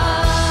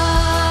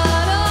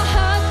God. Oh,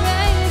 how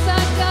great is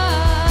our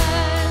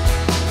God?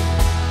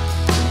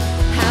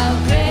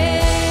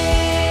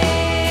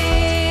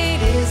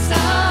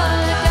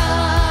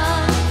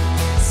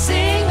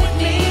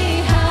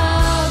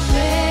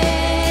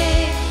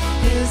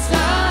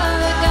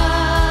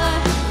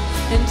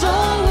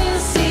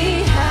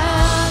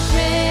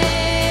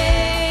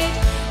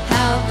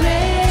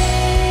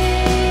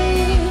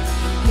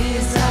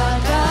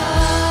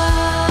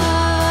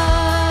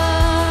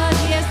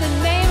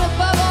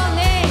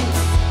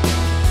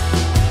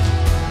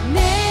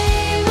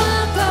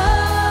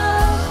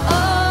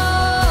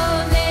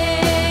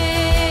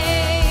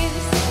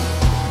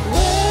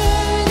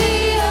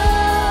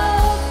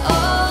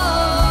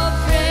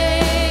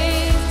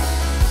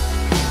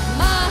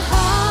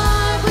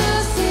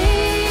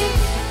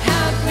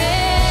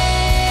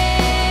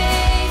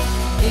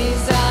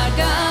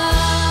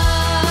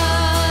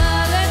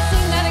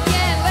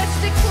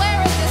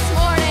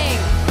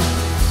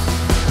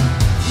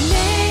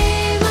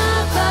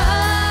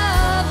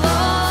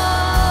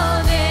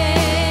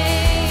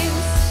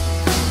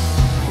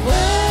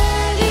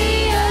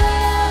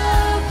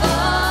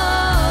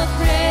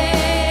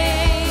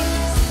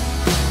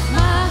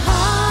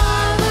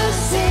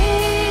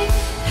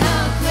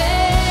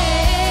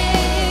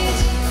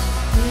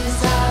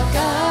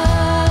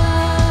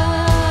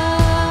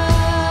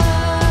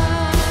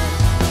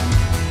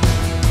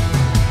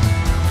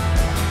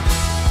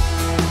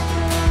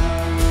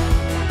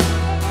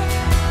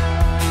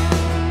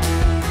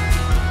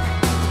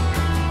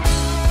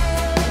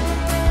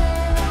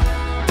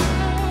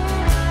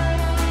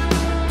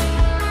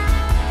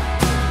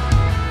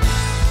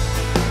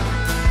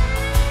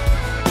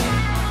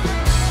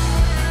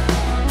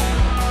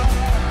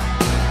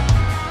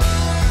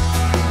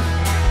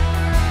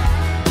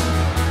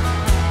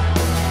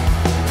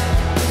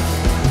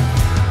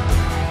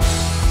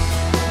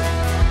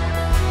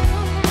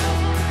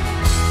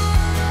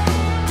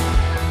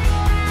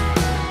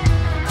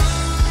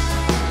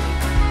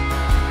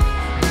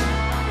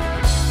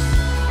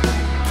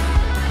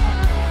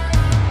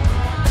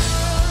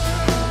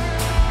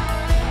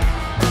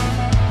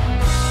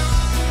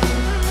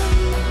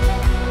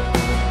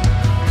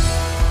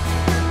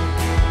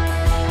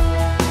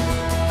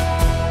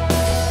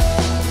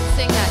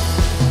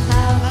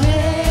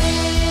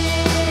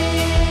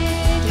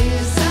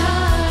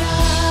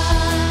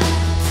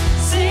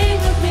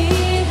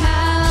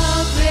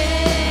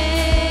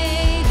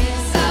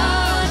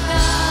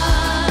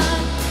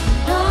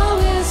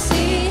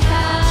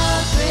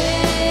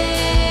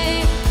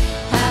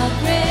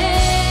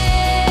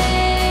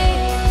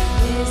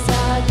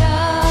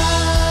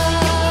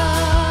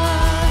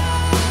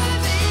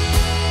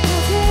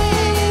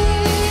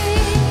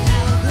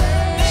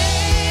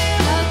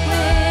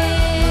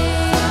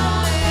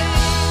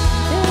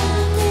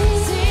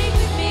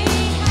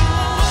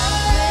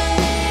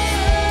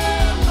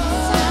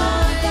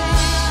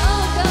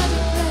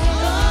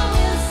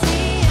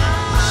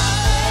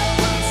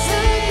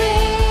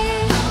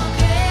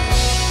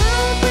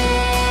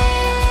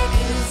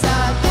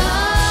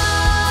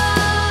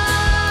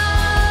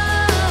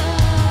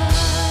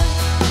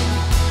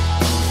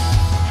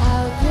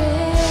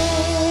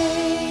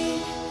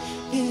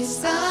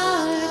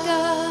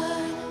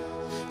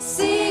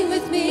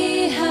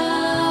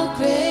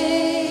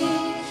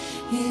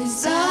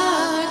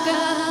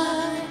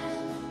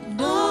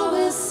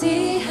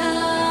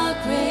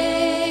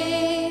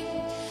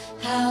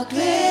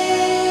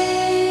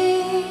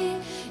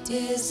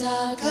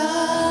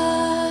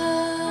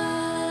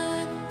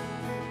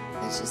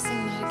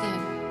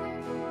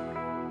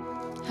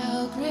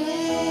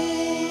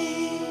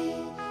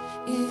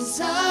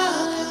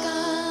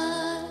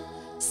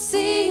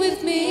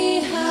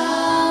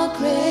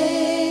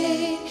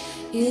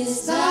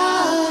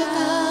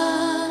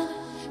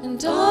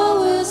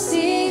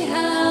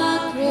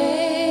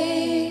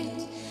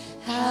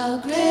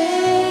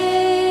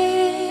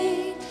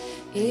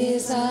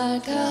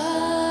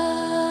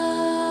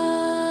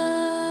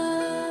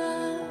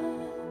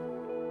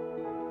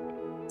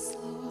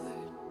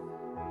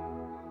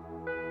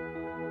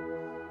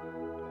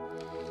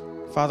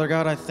 Father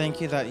God, I thank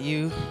you that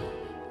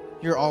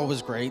you're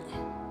always great.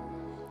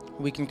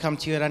 We can come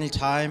to you at any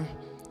time,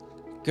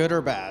 good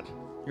or bad.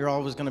 You're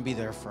always going to be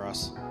there for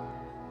us.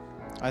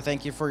 I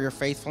thank you for your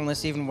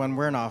faithfulness, even when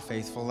we're not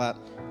faithful, that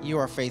you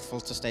are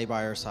faithful to stay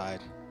by our side.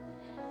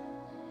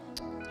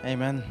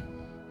 Amen.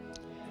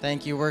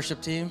 Thank you,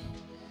 worship team.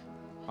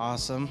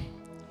 Awesome.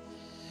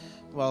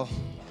 Well,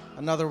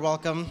 another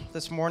welcome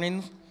this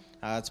morning.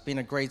 It's been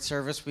a great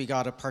service. We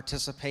got to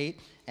participate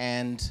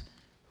and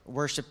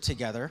worship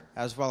together,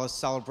 as well as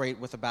celebrate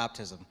with a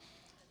baptism.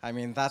 I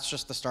mean, that's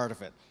just the start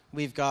of it.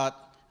 We've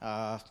got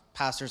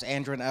Pastors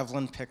Andrew and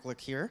Evelyn Picklick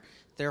here.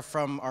 They're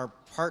from our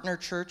partner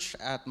church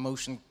at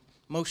Motion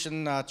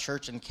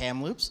Church in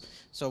Kamloops.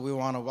 So we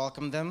want to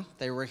welcome them.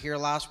 They were here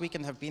last week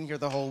and have been here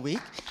the whole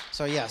week.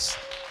 So yes.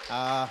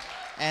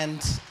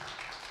 And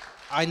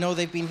I know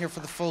they've been here for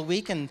the full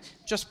week and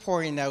just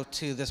pouring out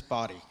to this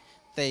body.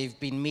 They've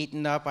been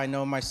meeting up. I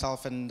know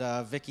myself and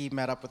Vicky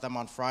met up with them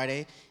on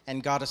Friday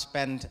and got to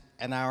spend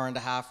an hour and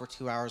a half or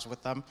 2 hours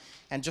with them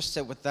and just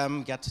sit with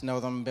them, get to know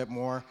them a bit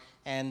more.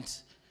 And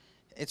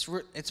it's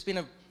been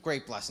a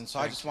great blessing. So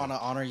I just want to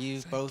honor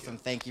you both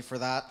and thank you for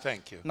that.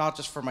 Thank you. Not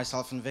just for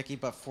myself and Vicky,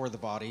 but for the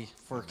body,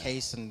 for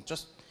Case, and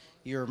just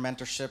your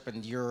mentorship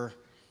and your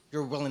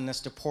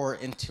willingness to pour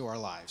into our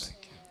lives.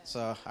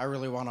 So I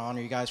really want to honor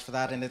you guys for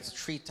that, and it's a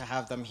treat to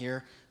have them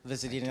here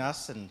visiting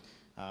us. And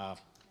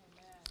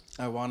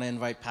I want to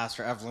invite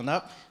Pastor Evelyn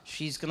up.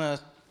 She's going to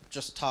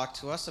just talk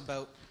to us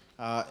about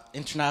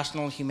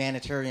International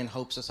Humanitarian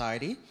Hope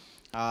Society.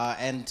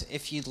 And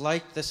if you'd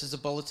like, this is a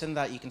bulletin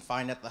that you can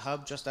find at the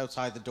hub just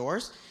outside the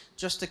doors,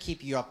 just to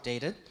keep you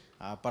updated.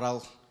 But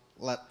I'll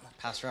let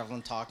Pastor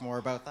Evelyn talk more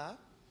about that.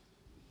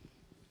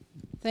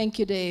 Thank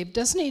you, Dave.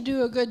 Doesn't he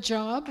do a good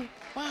job?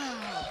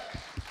 Wow.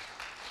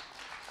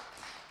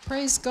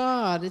 Praise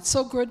God. It's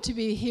so good to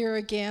be here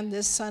again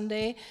this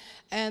Sunday.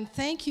 And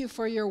thank you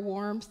for your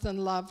warmth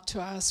and love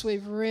to us. We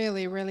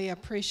really, really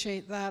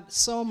appreciate that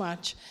so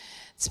much.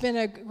 It's been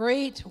a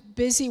great,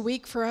 busy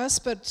week for us,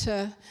 but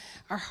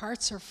our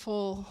hearts are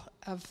full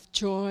of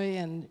joy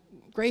and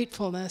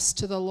gratefulness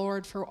to the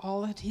Lord for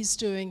all that he's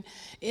doing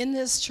in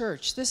this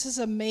church. This is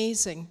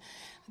amazing.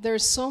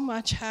 There's so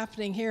much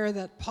happening here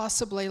that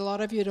possibly a lot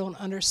of you don't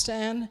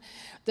understand.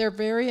 They're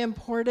very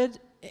important,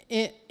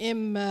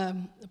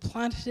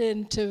 planted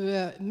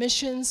into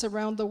missions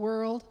around the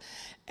world.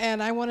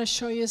 And I want to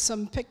show you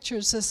some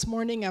pictures this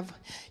morning of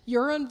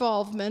your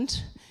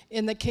involvement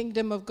in the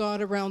kingdom of God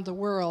around the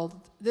world.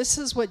 This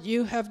is what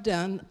you have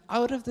done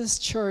out of this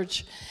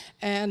church.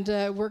 And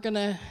we're going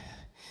to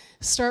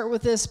start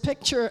with this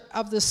picture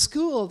of the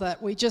school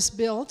that we just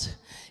built.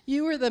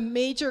 You were the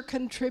major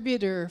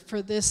contributor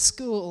for this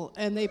school,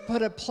 and they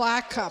put a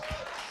plaque up.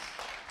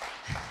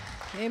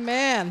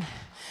 Amen.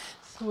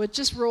 So we'll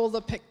just roll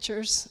the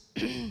pictures.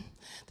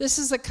 This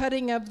is the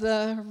cutting of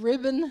the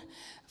ribbon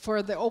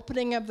for the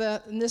opening of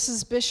and this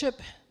is Bishop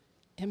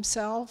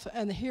himself,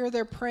 and here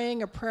they're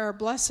praying a prayer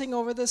blessing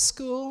over the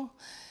school.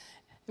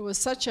 It was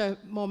such a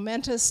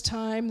momentous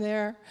time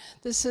there.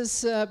 This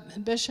is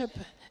Bishop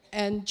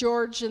and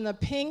George in the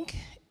pink.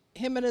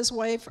 Him and his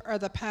wife are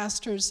the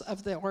pastors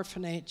of the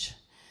orphanage.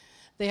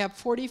 They have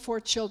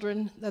 44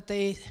 children that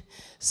they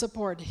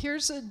support.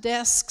 Here's the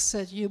desks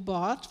that you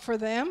bought for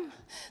them.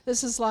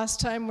 This is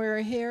last time we were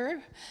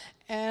here.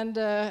 And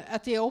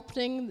at the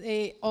opening,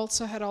 they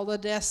also had all the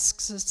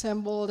desks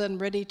assembled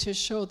and ready to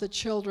show the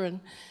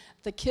children.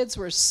 The kids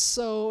were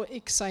so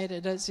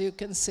excited, as you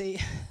can see.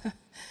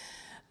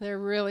 They're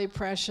really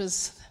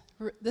precious.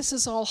 This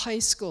is all high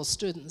school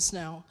students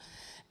now.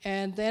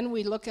 And then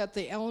we look at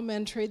the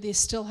elementary. They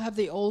still have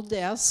the old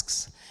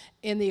desks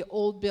in the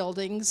old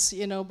buildings,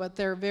 you know, but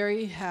they're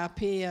very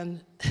happy.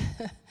 And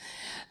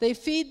they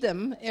feed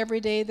them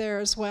every day there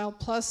as well,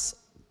 plus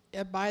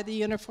buy the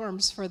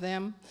uniforms for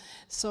them.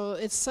 So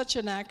it's such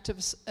an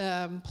active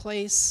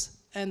place.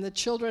 And the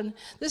children,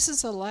 this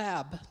is a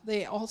lab.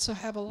 They also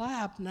have a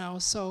lab now.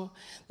 So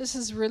this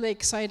is really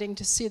exciting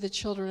to see the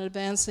children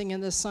advancing in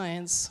the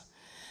science.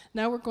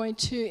 Now we're going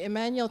to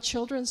Emmanuel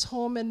Children's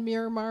Home in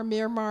Myanmar.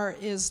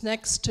 Myanmar is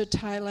next to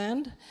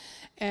Thailand.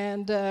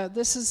 And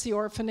this is the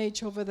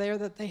orphanage over there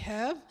that they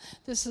have.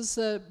 This is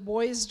the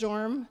boys'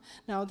 dorm.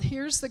 Now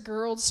here's the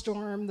girls'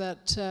 dorm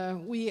that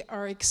we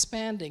are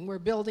expanding. We're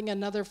building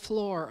another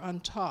floor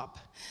on top.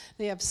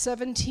 They have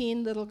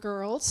 17 little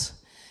girls.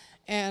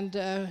 And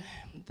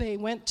they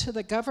went to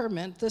the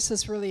government. This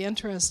is really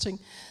interesting.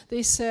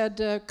 They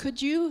said, could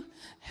you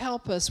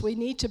help us? We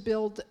need to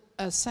build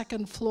a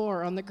second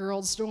floor on the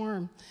girls'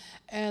 dorm.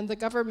 And the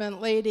government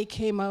lady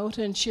came out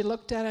and she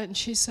looked at it and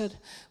she said,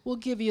 we'll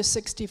give you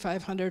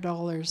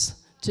 $6,500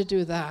 to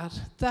do that.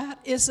 That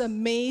is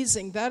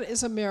amazing. That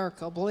is a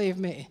miracle, believe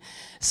me.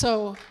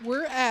 So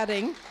we're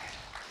adding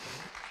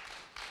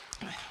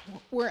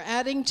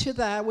to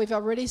that. We've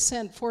already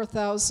sent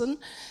 4,000.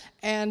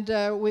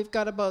 And we've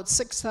got about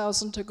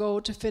 6,000 to go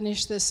to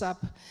finish this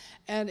up.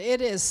 And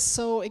it is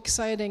so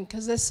exciting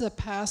because this is a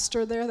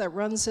pastor there that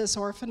runs this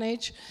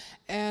orphanage.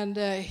 And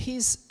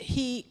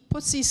he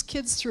puts these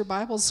kids through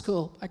Bible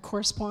school, a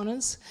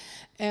correspondence.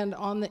 And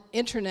on the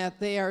internet,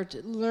 they are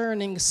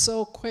learning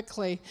so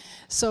quickly.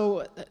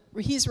 So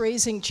he's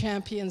raising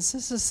champions.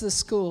 This is the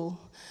school,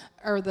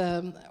 or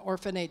the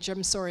orphanage,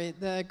 I'm sorry,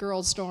 the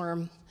girls'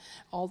 dorm.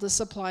 All the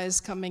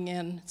supplies coming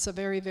in. It's a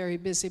very, very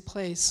busy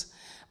place.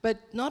 But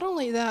not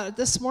only that,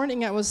 this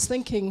morning I was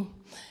thinking,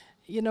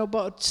 you know,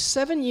 about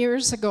 7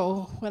 years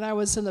ago when I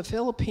was in the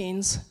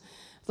Philippines,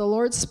 the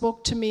Lord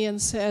spoke to me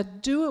and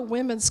said, do a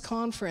women's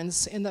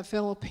conference in the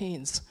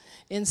Philippines,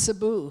 in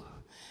Cebu.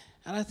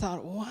 And I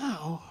thought,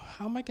 wow,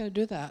 how am I going to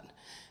do that?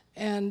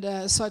 And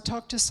so I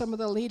talked to some of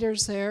the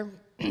leaders there.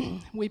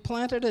 We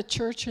planted a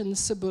church in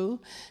Cebu.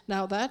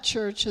 Now that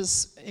church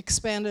has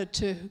expanded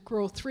to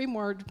grow 3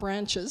 more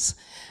branches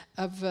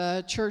of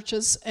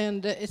churches,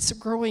 and it's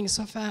growing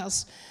so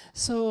fast.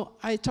 So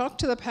I talked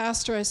to the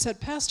pastor. I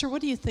said, Pastor, what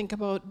do you think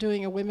about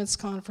doing a women's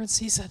conference?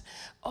 He said,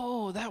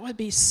 oh, that would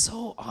be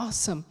so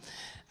awesome.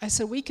 I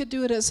said, we could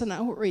do it as an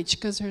outreach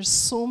because there's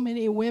so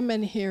many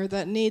women here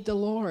that need the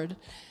Lord.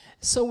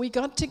 So we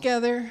got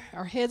together,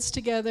 our heads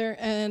together,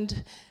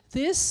 and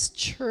this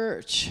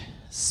church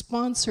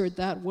sponsored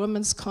that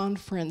women's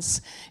conference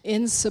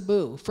in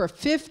Cebu for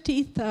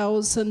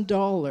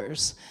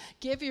 $50,000.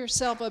 Give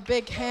yourself a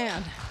big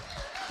hand.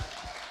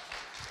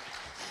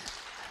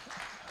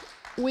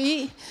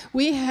 We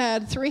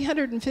had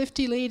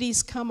 350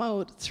 ladies come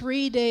out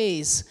 3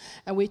 days,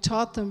 and we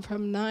taught them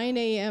from 9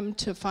 a.m.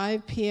 to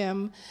 5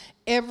 p.m.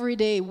 every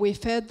day. We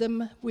fed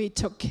them, we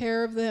took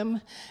care of them,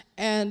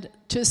 and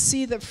to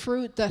see the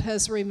fruit that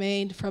has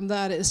remained from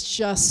that is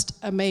just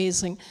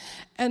amazing.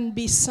 And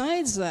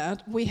besides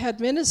that, we had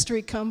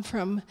ministry come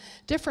from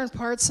different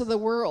parts of the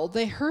world.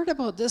 They heard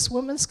about this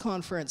women's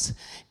conference.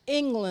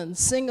 England,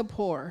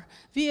 Singapore,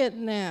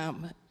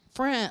 Vietnam,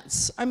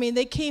 France. I mean,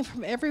 they came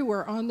from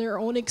everywhere on their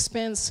own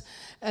expense,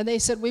 and they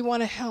said, we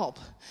want to help.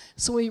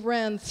 So we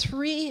ran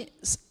 3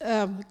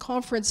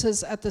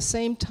 conferences at the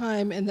same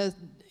time in the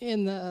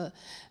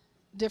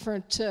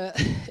different,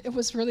 it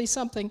was really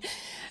something.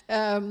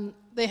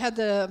 They had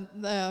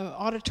the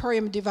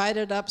auditorium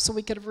divided up so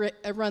we could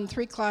run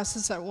 3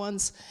 classes at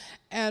once.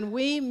 And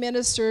we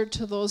ministered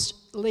to those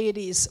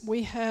ladies.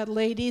 We had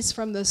ladies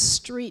from the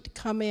street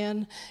come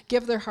in,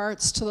 give their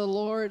hearts to the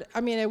Lord.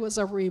 I mean, it was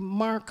a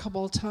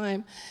remarkable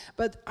time.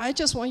 But I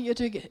just want you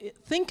to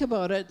think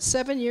about it.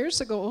 7 years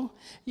ago,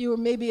 you were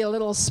maybe a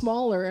little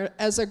smaller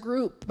as a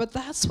group, but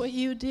that's what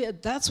you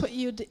did. That's what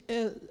you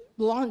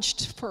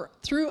launched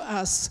through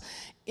us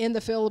in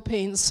the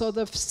Philippines. So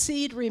the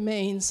seed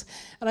remains.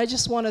 And I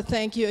just want to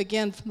thank you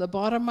again from the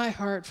bottom of my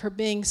heart for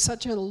being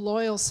such a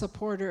loyal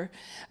supporter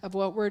of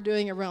what we're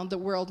doing around the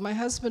world. My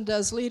husband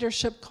does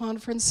leadership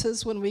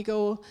conferences when we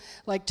go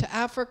like to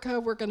Africa.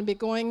 We're going to be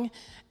going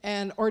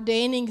and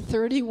ordaining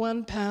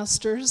 31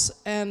 pastors,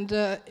 and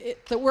the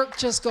work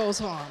just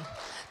goes on.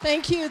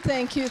 Thank you,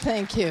 thank you,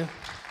 thank you.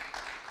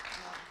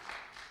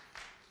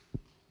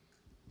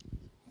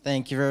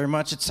 Thank you very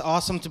much. It's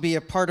awesome to be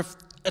a part of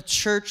a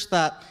church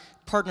that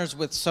partners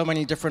with so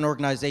many different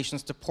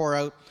organizations to pour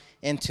out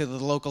into the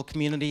local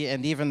community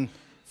and even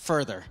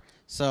further.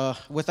 So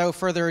without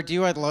further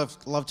ado, I'd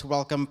love to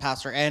welcome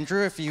Pastor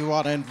Andrew, if you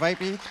want to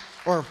invite me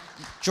or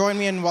join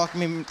me in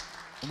welcoming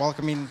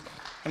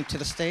him to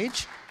the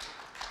stage.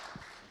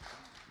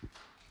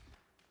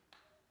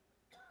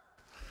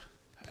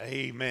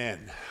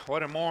 Amen.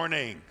 What a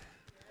morning.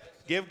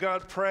 Give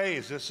God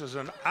praise. This is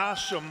an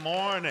awesome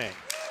morning.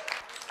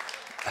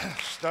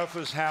 Stuff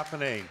is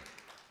happening.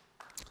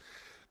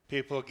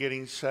 People are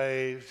getting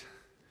saved.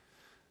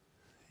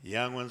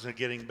 Young ones are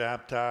getting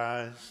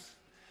baptized.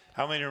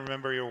 How many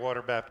remember your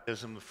water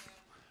baptism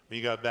when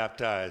you got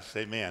baptized?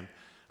 Amen.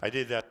 I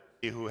did that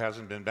for you who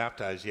hasn't been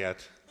baptized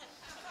yet.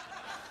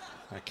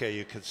 Okay,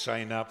 you could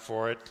sign up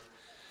for it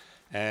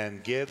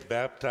and get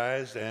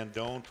baptized and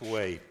don't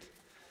wait.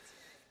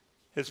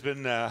 It's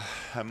been a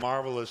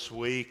marvelous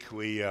week.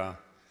 Wow,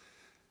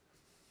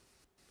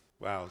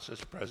 it's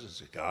just the presence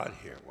of God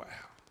here. Wow.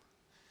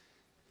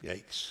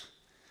 Yikes.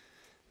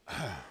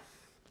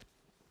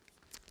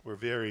 We're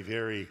very,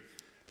 very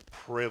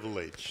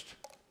privileged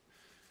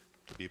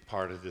to be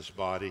part of this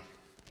body.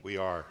 We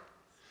are.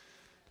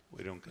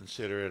 We don't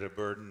consider it a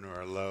burden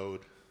or a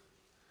load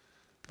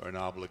or an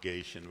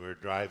obligation. We're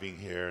driving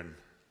here, and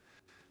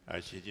I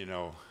said, you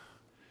know,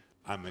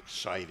 I'm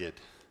excited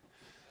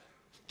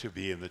to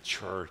be in the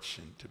church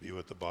and to be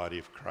with the body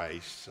of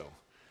Christ. So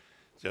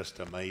just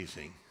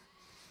amazing.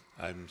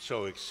 I'm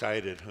so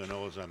excited. Who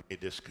knows, I may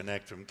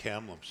disconnect from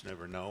Kamloops,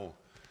 never know.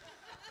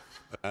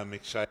 But I'm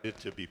excited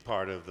to be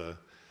part of the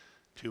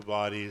 2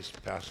 bodies,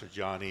 Pastor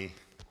Johnny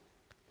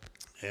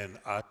and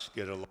us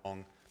get along.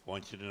 I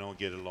want you to know,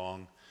 get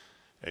along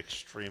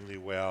extremely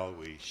well.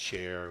 We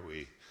share,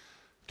 we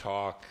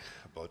talk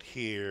about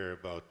here,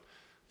 about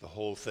the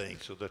whole thing.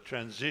 So the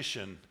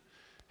transition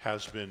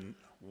has been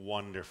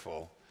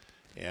wonderful.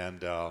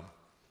 And,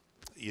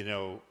 you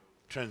know,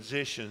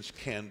 transitions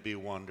can be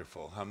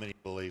wonderful. How many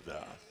believe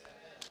that?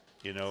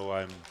 You know,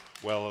 I'm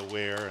well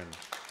aware and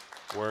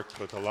worked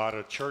with a lot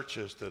of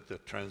churches that the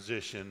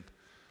transition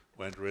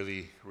went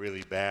really,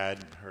 really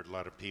bad, and heard a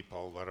lot of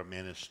people, a lot of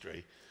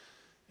ministry.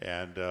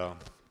 And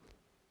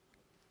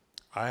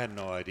I had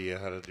no idea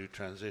how to do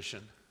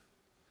transition.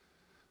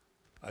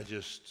 I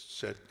just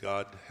said,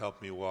 God,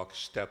 help me walk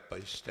step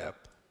by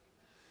step.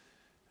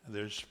 And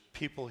there's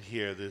people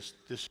here, this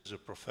is a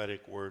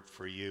prophetic word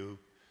for you.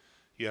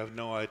 You have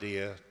no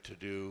idea to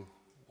do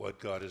what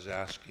God is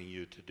asking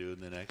you to do in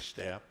the next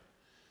step.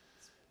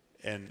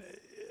 And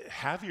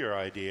have your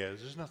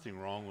ideas, there's nothing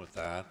wrong with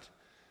that,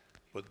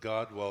 but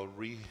God will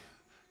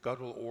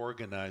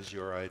organize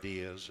your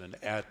ideas and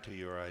add to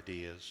your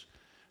ideas.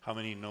 How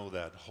many know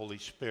that? Holy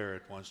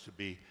Spirit wants to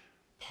be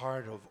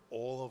part of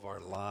all of our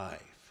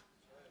life,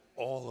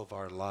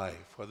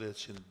 whether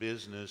it's in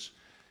business.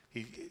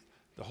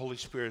 The Holy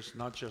Spirit's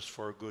not just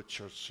for a good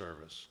church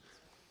service.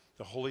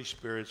 The Holy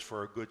Spirit's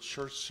for a good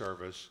church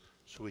service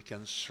so we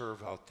can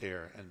serve out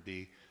there and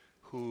be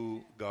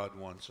who God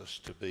wants us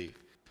to be.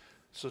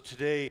 So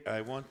today I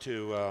want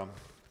to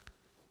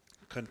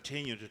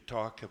continue to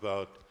talk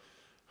about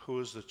who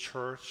is the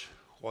church,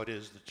 what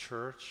is the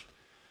church,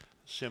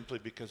 simply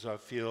because I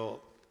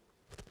feel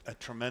a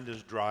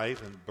tremendous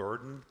drive and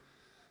burden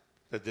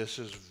that this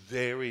is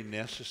very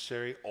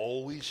necessary,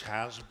 always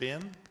has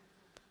been,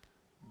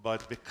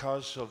 but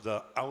because of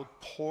the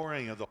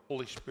outpouring of the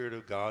Holy Spirit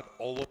of God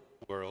all over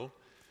the world,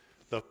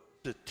 the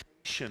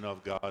visitation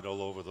of God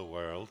all over the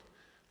world,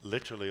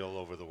 literally all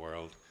over the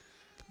world,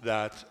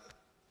 that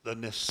the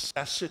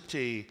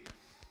necessity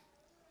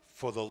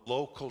for the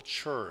local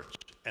church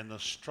and the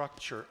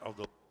structure of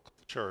the local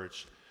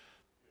church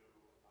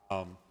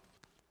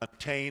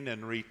attain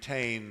and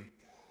retain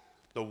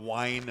the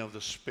wine of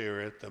the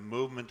Spirit, the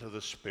movement of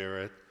the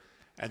Spirit,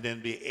 and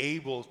then be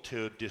able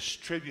to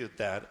distribute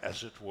that,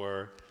 as it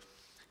were,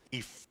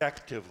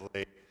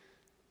 effectively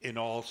in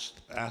all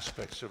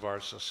aspects of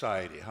our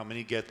society. How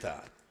many get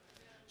that?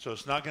 So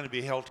it's not going to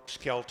be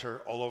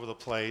helter-skelter all over the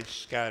place,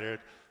 scattered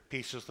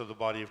pieces of the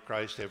body of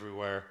Christ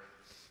everywhere.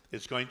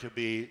 It's going to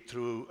be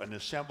through an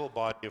assembled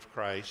body of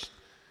Christ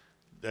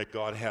that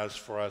God has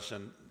for us,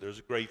 and there's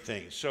great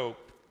things. So I'm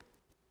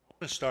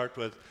going to start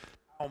with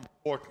how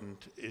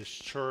important is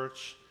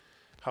church,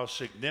 how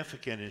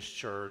significant is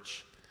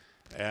church,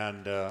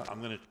 and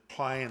I'm going to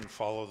try and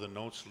follow the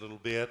notes a little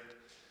bit.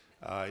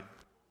 I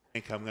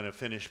think I'm going to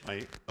finish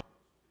my...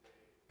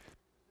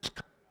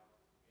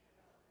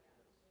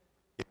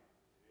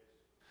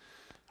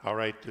 All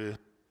right,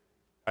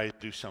 I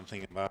do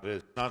something about it.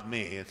 It's not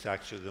me, it's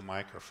actually the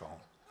microphone.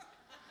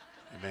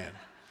 Amen.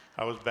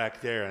 I was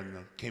back there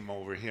and came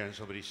over here and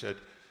somebody said,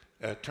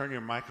 turn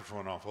your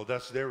microphone off. Well,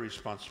 that's their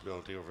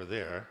responsibility over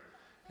there,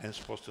 and it's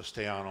supposed to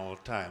stay on all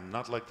the time.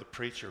 Not like the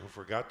preacher who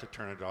forgot to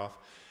turn it off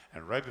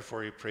and right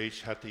before he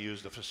preached had to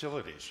use the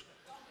facilities.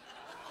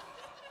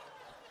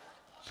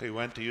 So he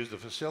went to use the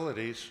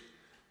facilities,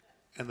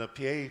 and the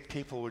PA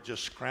people were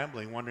just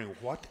scrambling, wondering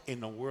what in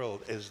the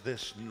world is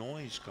this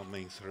noise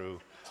coming through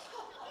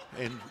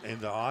in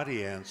the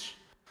audience.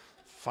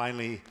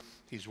 Finally,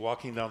 he's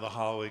walking down the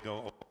hallway,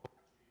 going, "Oh,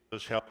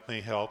 just help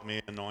me,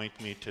 anoint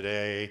me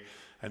today.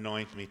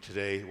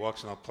 He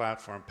walks on the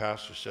platform.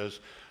 Pastor says,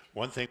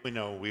 "One thing we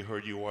know, we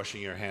heard you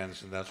washing your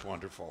hands, and that's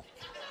wonderful."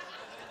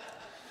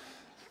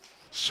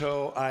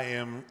 So I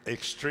am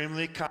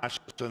extremely cautious,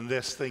 and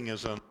this thing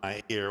is on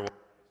my ear.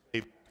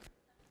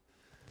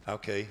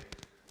 Okay.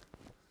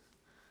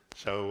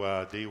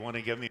 So do you want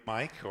to give me a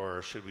mic,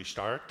 or should we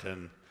start?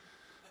 And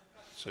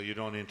so you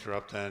don't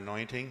interrupt the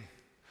anointing.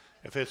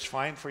 If it's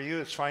fine for you,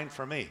 it's fine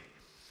for me.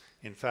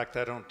 In fact,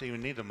 I don't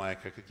even need a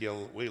mic. I could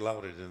yell way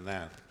louder than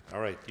that.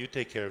 All right, you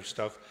take care of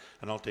stuff,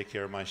 and I'll take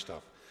care of my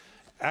stuff.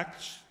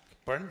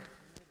 Pardon?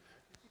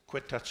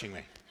 Quit touching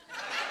me.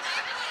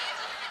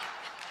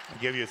 I'll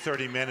give you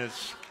 30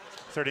 minutes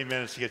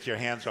to get your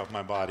hands off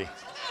my body.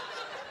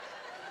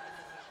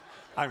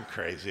 I'm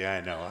crazy, I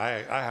know.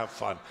 I have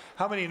fun.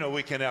 How many know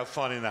we can have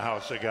fun in the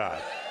house of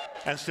God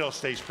and still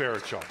stay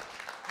spiritual?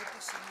 Put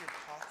this in your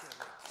pocket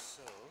like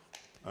so.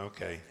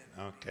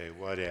 Okay,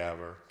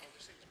 whatever.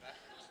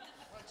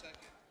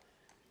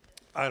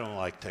 I don't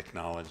like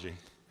technology.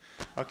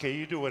 Okay,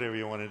 you do whatever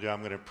you want to do.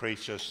 I'm going to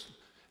preach. Just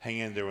hang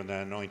in there when the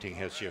anointing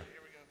hits you.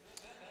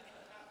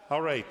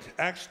 All right,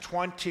 Acts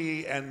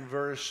 20 and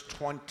verse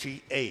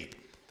 28.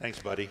 Thanks,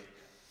 buddy.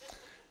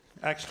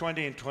 Acts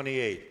 20 and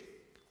 28.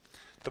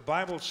 The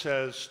Bible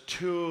says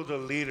to the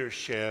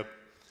leadership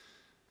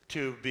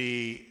to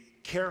be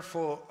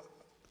careful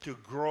to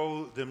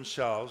grow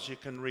themselves. You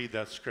can read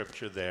that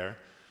scripture there.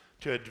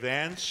 To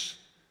advance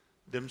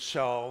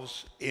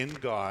themselves in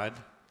God,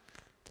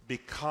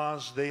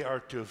 because they are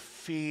to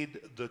feed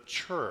the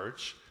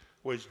church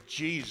which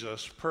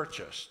Jesus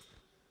purchased.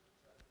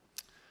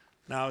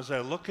 Now, as I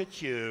look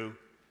at you,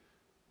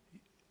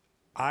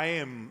 I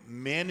am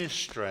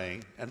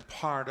ministering and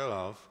part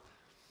of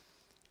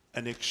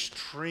an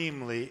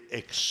extremely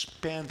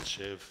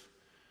expensive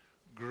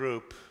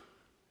group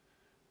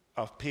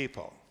of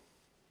people.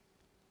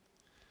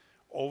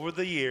 Over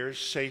the years,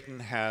 Satan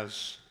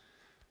has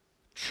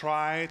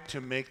try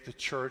to make the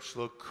church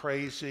look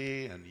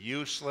crazy and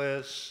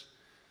useless,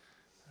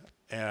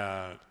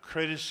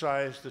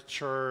 criticize the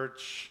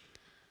church.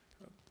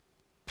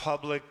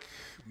 Public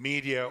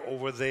media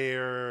over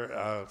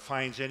there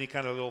finds any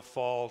kind of little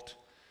fault.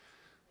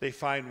 They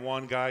find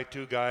one guy,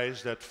 two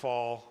guys that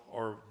fall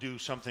or do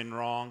something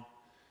wrong,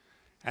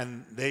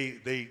 and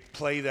they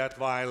play that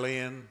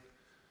violin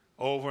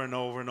over and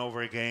over and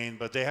over again,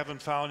 but they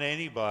haven't found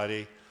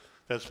anybody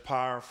that's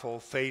powerful,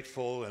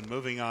 faithful, and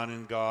moving on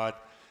in God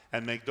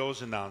and make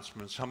those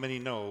announcements. How many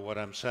know what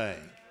I'm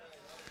saying?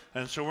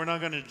 And so we're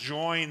not going to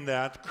join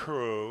that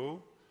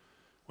crew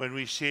when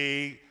we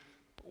see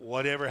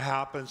whatever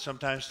happens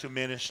sometimes to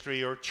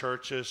ministry or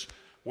churches.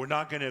 We're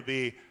not going to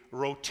be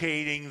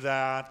rotating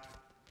that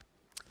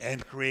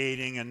and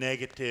creating a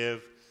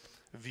negative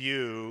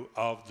view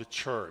of the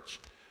church.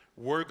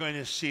 We're going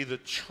to see the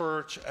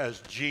church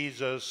as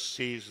Jesus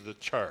sees the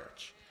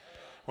church.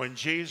 When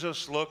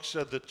Jesus looks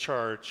at the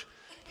church,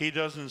 he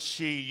doesn't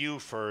see you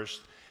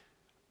first.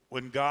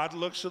 When God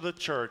looks at the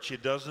church, he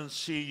doesn't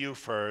see you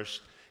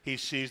first. He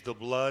sees the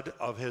blood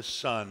of his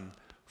Son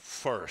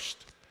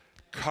first,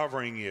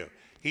 covering you.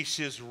 He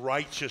sees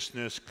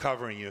righteousness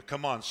covering you.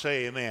 Come on,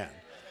 say amen.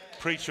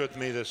 Preach with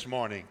me this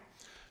morning.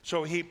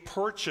 So he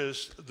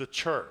purchased the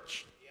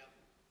church.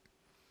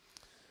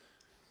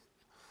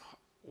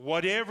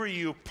 Whatever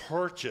you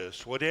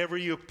purchase, whatever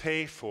you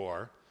pay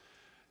for,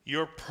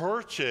 your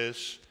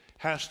purchase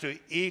has to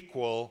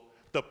equal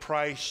the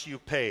price you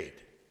paid.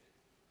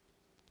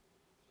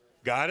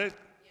 Got it?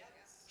 Yes.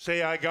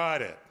 Say, I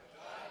got it.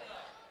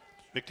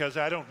 Because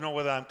I don't know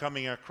whether I'm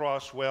coming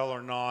across well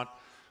or not.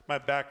 My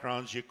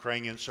background's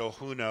Ukrainian, so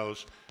who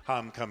knows how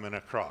I'm coming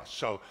across.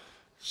 So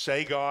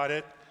say got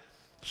it.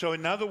 So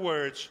in other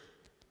words,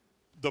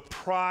 the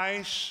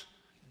price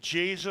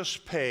Jesus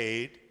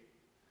paid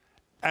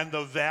and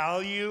the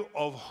value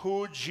of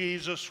who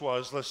Jesus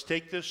was. Let's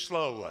take this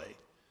slowly.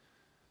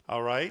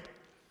 All right?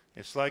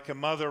 It's like a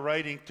mother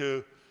writing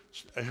to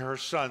her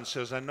son,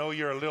 says, I know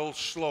you're a little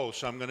slow,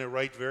 so I'm going to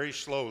write very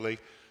slowly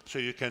so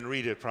you can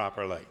read it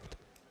properly.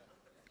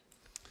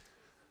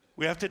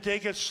 We have to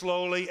take it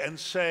slowly and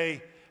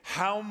say,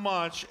 how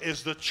much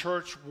is the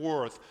church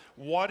worth?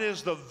 What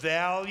is the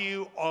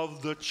value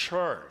of the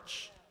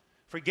church?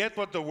 Forget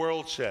what the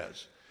world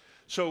says.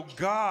 So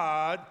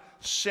God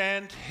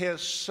sent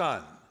his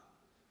Son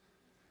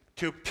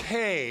to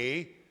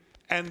pay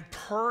and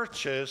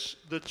purchase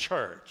the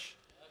church.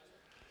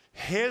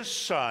 His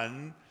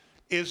Son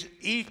is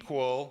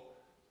equal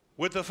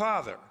with the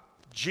Father.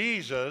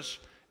 Jesus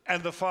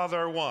and the Father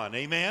are one.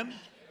 Amen? Amen.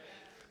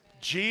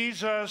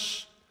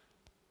 Jesus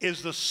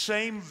is the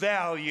same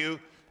value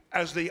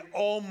as the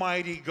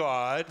Almighty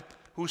God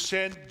who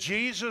sent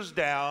Jesus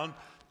down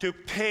to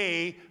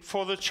pay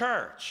for the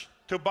church,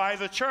 to buy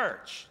the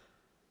church.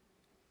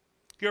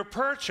 You're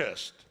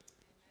purchased.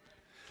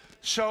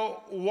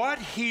 So what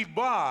he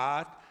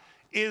bought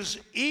is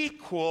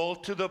equal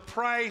to the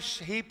price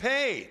he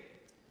paid.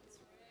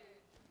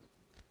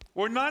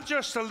 We're not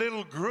just a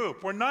little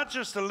group. We're not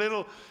just a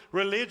little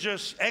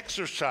religious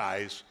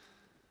exercise.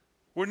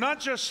 We're not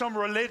just some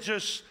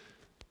religious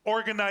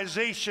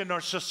organization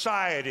or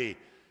society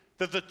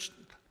that the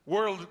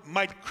world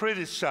might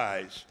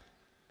criticize.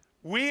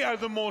 We are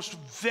the most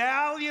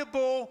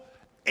valuable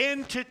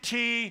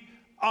entity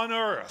on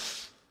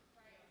earth.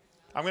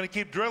 I'm going to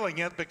keep drilling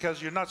it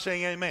because you're not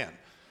saying amen.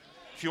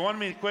 If you want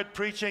me to quit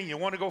preaching, you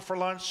want to go for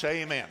lunch,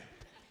 say amen.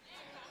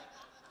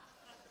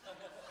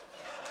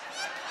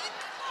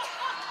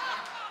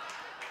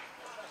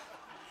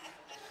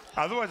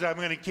 Otherwise, I'm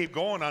going to keep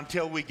going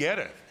until we get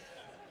it.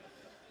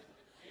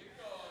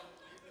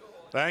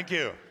 Thank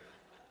you.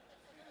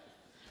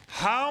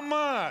 How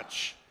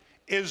much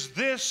is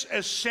this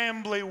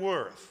assembly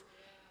worth?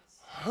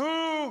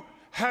 Who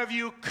have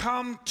you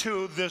come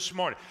to this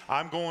morning?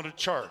 I'm going to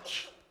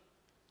church.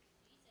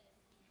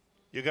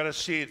 You got to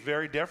see it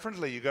very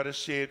differently. You got to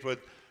see it with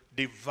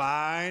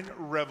divine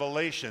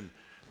revelation.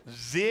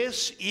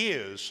 This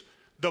is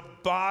the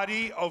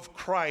body of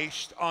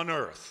Christ on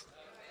earth.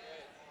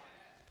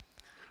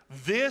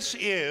 This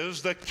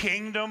is the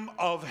kingdom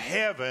of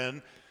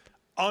heaven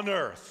on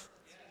earth.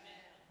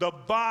 The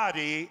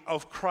body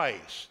of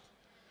Christ.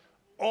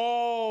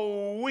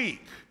 All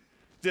week,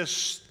 this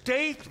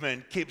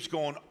statement keeps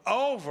going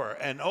over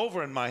and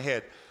over in my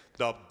head.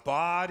 The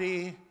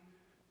body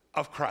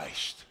of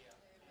Christ.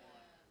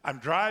 I'm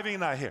driving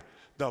and I hear,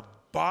 the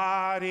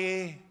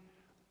body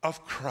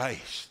of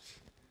Christ.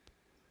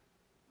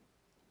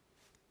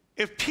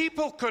 If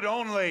people could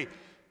only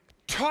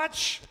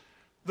touch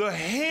the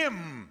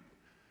hem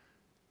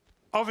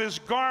of his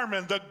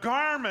garment, the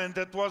garment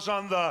that was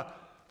on the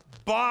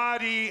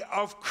body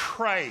of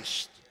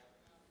Christ,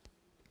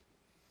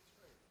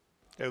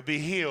 they would be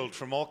healed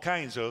from all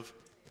kinds of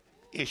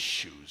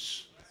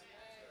issues.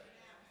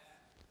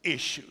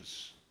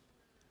 Issues.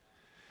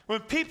 When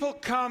people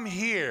come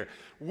here,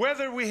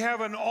 whether we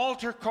have an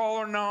altar call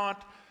or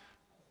not,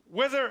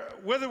 whether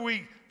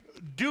we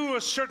do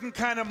a certain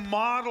kind of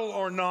model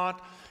or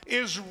not,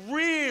 is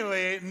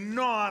really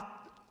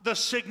not the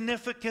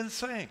significant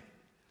thing.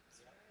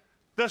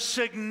 The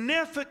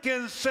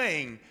significant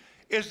thing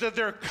is that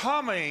they're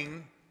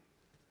coming,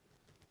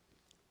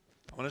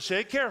 I want to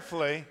say it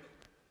carefully,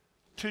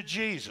 to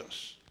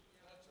Jesus,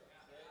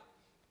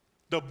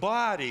 the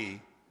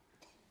body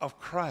of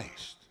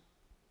Christ.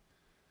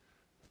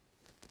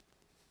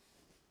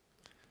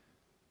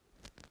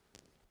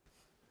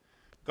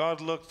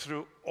 God looked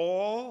through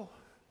all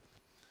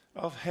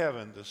of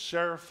heaven, the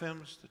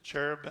seraphims, the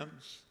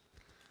cherubims,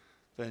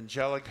 the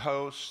angelic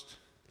host,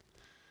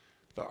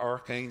 the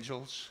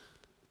archangels,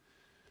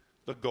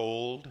 the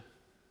gold,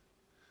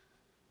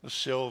 the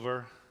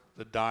silver,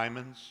 the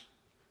diamonds.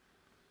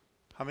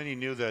 How many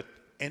knew that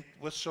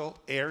Entwistle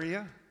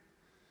area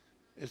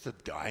is the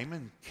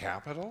diamond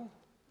capital?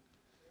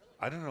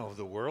 I don't know, of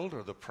the world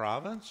or the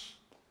province.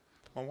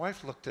 My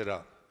wife looked it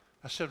up.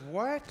 I said,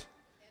 what?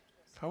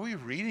 Are we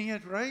reading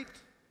it right?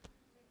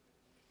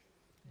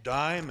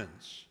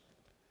 Diamonds.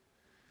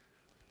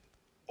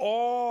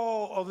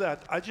 All of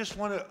that. I just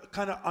want to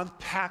kind of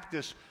unpack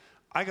this.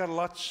 I got a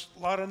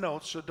lot of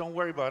notes, so don't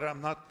worry about it.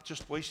 I'm not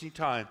just wasting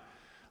time.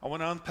 I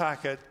want to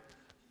unpack it.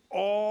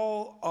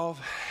 All of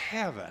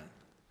heaven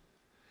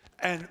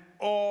and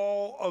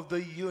all of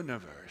the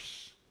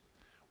universe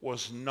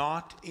was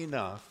not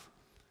enough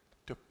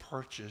to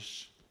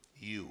purchase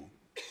you,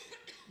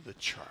 the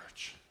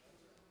church.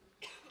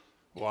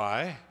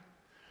 Why?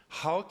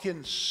 How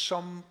can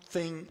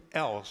something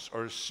else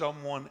or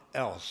someone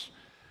else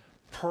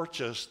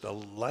purchase the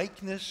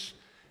likeness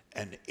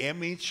and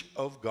image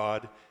of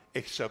God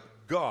except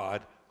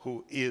God,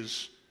 who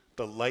is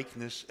the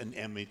likeness and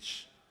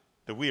image,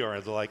 that we are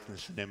the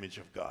likeness and image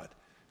of God?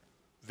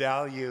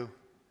 Value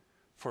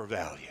for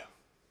value.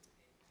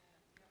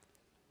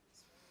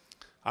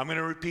 I'm going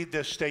to repeat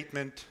this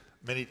statement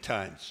many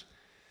times.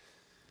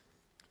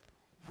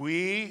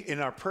 We,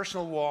 in our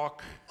personal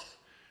walk,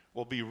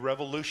 will be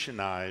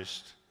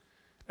revolutionized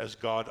as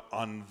God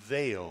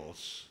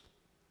unveils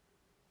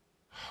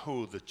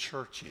who the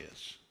church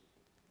is.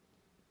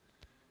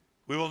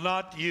 We will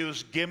not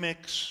use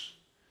gimmicks.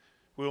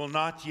 We will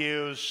not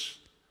use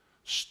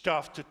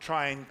stuff to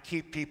try and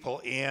keep people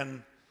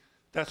in.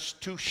 That's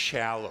too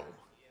shallow.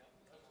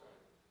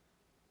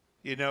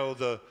 You know,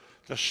 the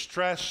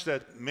stress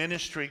that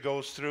ministry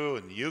goes through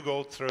and you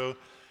go through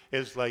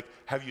is like,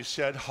 have you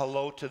said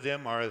hello to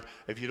them? Or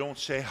if you don't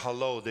say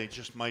hello, they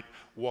just might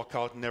walk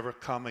out and never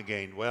come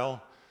again.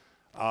 Well,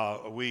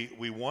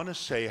 we want to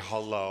say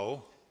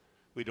hello.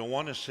 We don't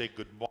want to say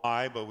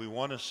goodbye, but we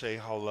want to say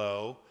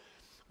hello.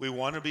 We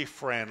want to be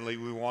friendly.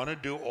 We want to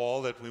do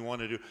all that we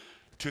want to do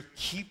to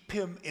keep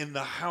him in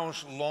the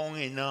house long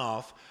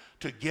enough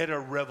to get a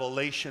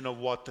revelation of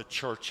what the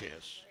church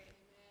is.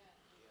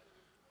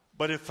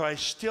 But if I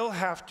still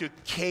have to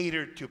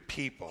cater to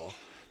people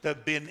that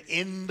have been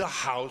in the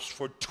house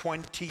for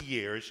 20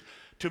 years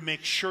to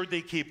make sure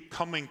they keep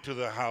coming to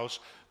the house,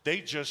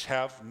 they just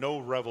have no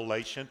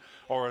revelation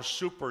or a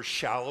super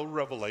shallow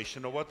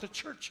revelation of what the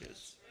church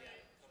is.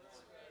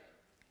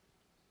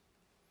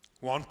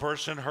 One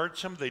person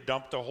hurts him, they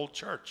dump the whole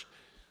church.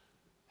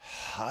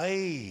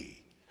 Hi,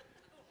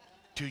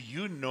 do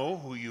you know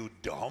who you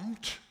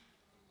dumped?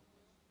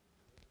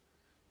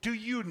 Do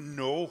you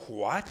know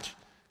what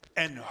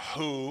and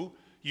who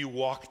you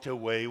walked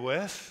away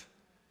with?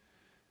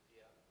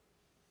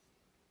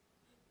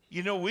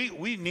 You know,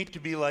 we need to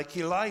be like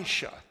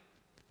Elisha.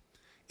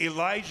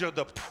 Elijah,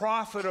 the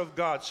prophet of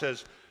God,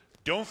 says,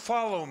 don't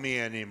follow me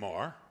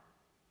anymore.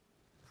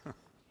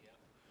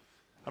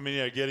 I mean,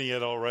 you're getting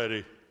it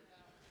already.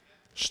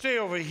 Stay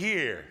over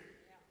here.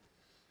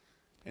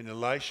 And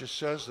Elisha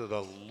says, that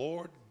the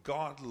Lord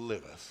God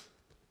liveth,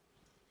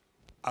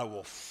 I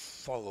will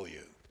follow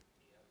you.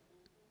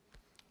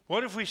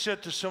 What if we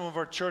said to some of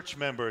our church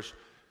members,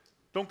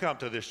 don't come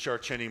to this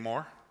church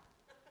anymore?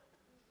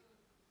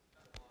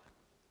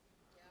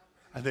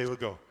 And they would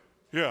go,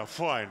 yeah,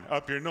 fine,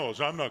 up your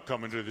nose. I'm not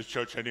coming to this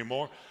church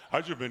anymore.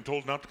 I've just been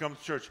told not to come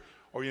to church.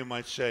 Or you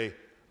might say,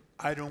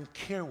 I don't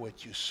care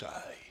what you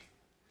say.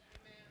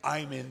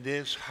 I'm in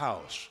this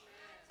house.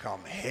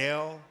 Come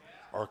hell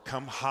or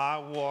come high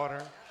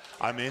water,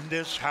 I'm in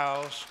this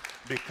house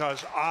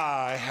because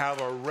I have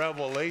a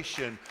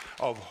revelation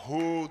of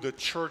who the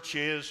church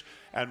is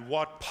and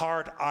what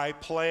part I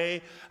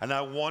play, and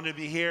I want to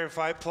be here. If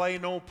I play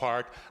no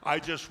part, I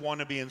just want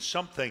to be in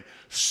something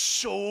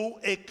so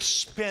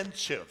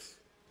expensive,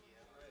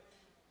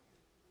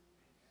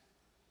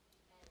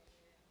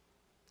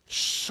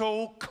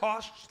 so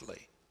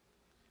costly,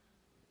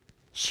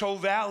 so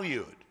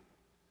valued.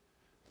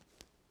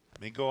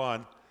 Let me go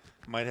on.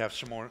 I might have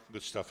some more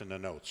good stuff in the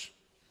notes.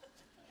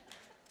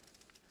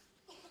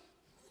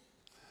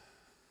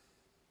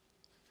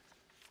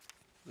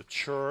 The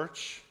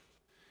church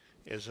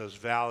is as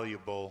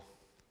valuable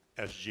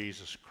as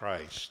Jesus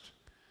Christ,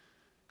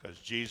 because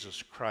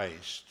Jesus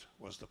Christ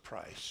was the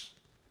price.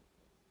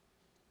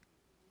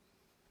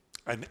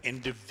 And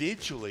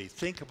individually,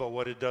 think about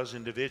what it does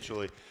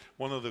individually.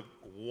 One of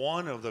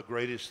the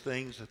greatest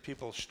things that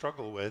people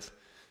struggle with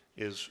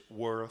is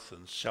worth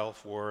and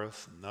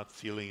self-worth and not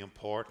feeling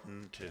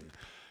important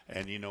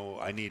and, you know,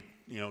 I need,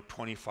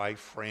 25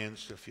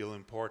 friends to feel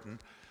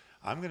important.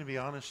 I'm going to be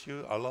honest with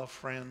you, I love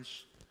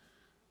friends,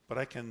 but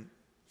I can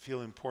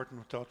feel important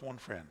without one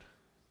friend,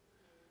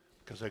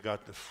 because I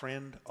got the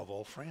friend of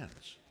all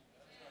friends,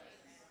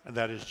 and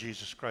that is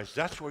Jesus Christ.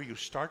 That's where you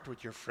start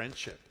with your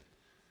friendship.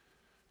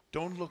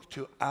 Don't look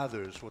to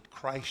others what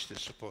Christ is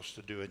supposed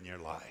to do in your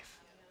life.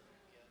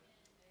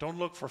 Don't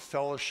look for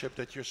fellowship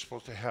that you're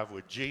supposed to have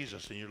with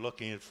Jesus and you're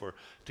looking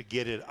to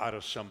get it out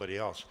of somebody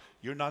else.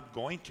 You're not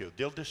going to.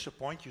 They'll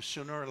disappoint you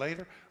sooner or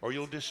later, or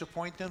you'll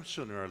disappoint them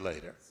sooner or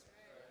later.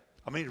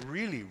 I mean,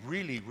 really,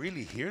 really,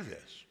 really hear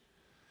this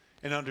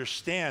and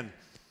understand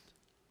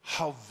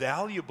how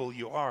valuable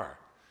you are.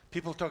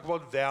 People talk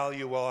about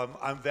value. Well,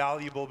 I'm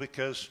valuable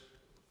because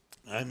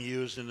I'm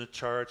used in the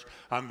church.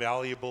 I'm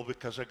valuable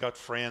because I got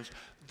friends.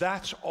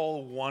 That's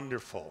all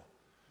wonderful.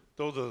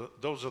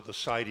 Those are the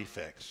side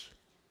effects.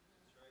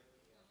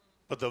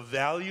 But the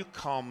value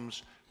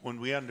comes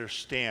when we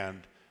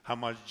understand how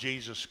much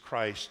Jesus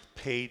Christ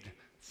paid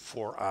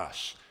for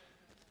us.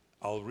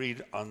 I'll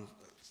read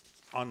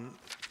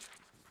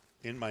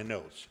in my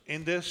notes.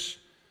 In this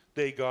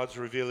day, God's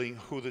revealing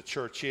who the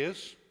church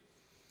is.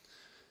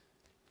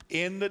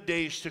 In the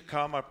days to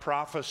come, I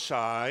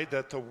prophesy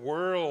that the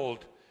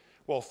world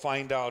will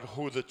find out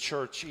who the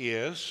church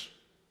is.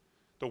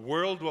 The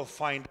world will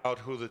find out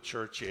who the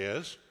church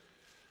is,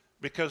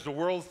 because the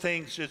world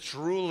thinks it's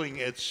ruling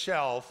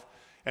itself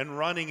and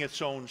running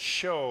its own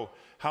show.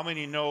 How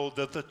many know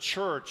that the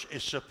church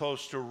is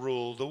supposed to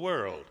rule the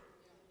world?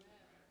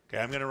 Okay,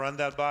 I'm going to run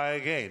that by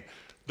again.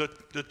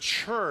 The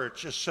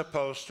church is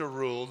supposed to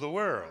rule the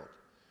world.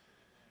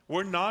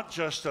 We're not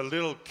just a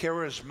little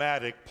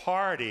charismatic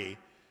party.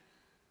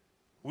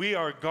 We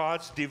are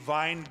God's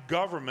divine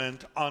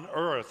government on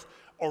earth,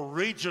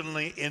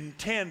 originally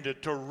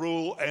intended to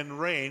rule and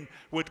reign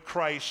with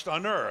Christ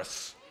on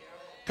earth.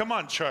 Come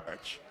on,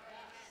 church.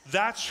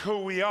 That's who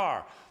we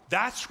are.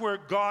 That's where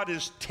God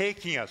is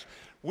taking us.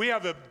 We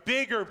have a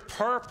bigger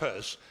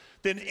purpose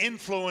than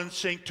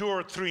influencing 2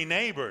 or 3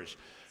 neighbors.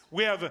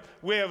 We have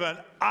an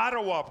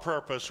Ottawa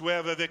purpose. We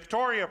have a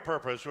Victoria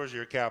purpose. Where's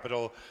your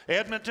capital?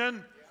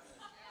 Edmonton?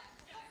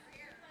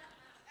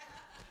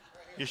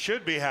 You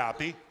should be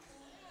happy.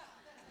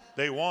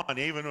 They won,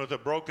 even with a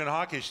broken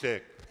hockey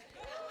stick.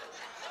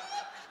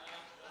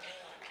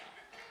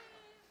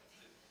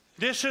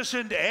 This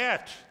isn't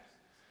it.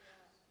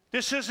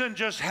 This isn't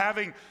just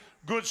having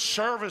good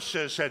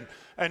services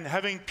and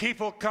having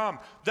people come.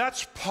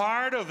 That's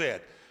part of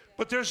it.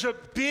 But there's a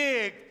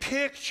big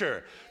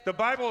picture. The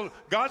Bible,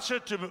 God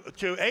said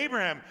to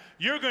Abraham,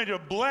 you're going to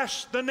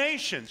bless the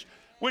nations,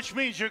 which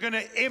means you're going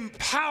to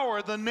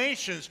empower the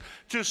nations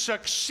to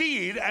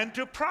succeed and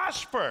to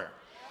prosper.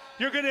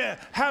 You're going to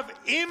have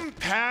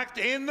impact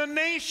in the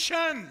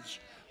nations,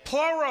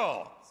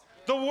 plural,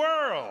 the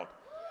world.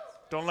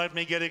 Don't let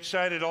me get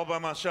excited all by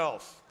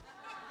myself.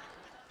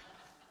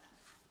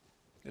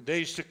 In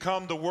days to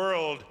come, the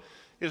world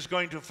is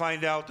going to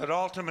find out that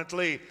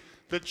ultimately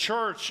the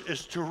church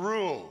is to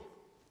rule.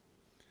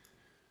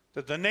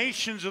 That the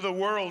nations of the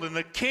world and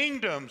the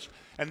kingdoms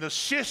and the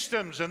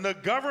systems and the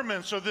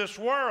governments of this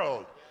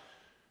world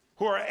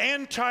who are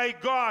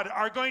anti-God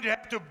are going to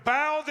have to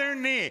bow their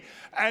knee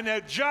and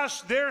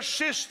adjust their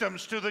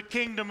systems to the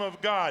kingdom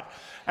of God.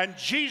 And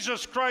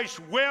Jesus Christ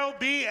will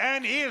be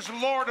and is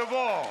Lord of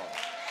all.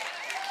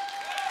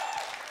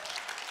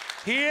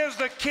 He is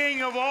the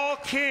King of all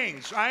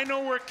kings. I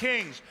know we're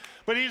kings,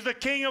 but He's the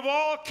King of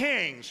all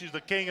kings. He's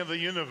the King of the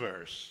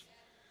universe.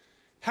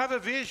 Have a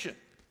vision.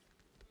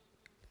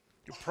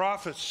 The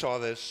prophets saw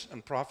this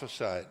and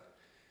prophesied.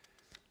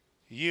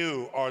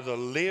 You are the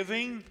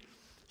living,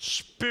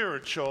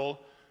 spiritual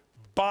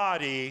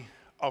body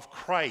of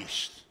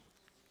Christ.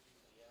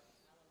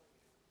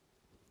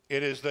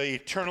 It is the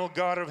eternal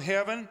God of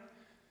heaven,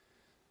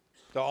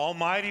 the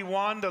Almighty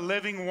One, the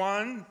living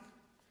One,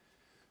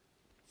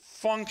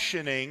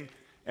 functioning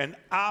and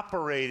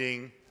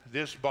operating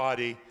this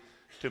body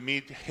to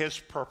meet His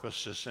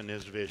purposes and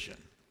His vision.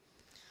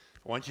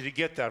 I want you to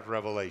get that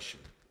revelation.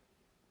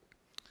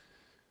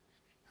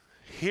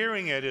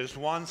 Hearing it is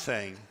one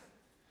thing.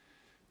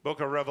 Book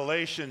of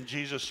Revelation,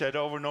 Jesus said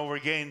over and over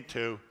again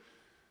to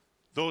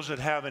those that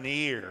have an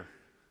ear,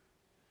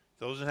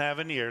 those that have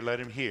an ear, let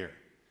him hear.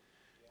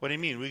 What do you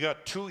mean? We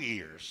got 2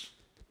 ears.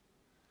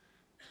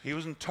 He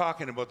wasn't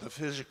talking about the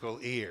physical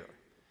ear.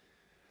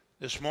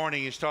 This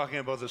morning he's talking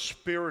about the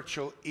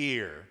spiritual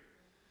ear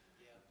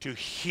to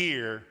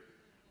hear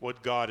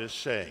what God is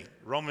saying.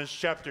 Romans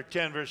chapter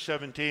 10, verse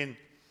 17,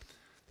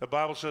 the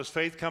Bible says,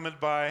 faith cometh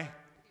by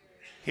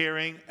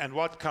hearing, and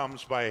what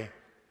comes by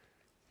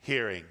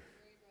hearing?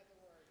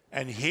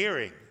 And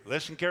hearing,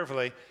 listen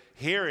carefully,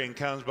 hearing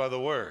comes by the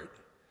Word.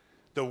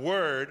 The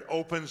Word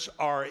opens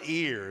our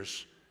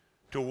ears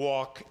to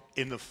walk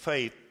in the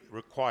faith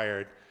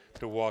required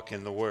to walk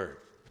in the Word.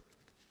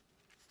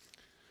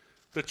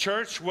 The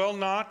church will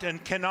not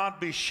and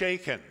cannot be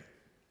shaken.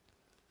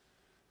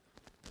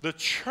 The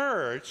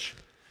church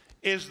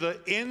is the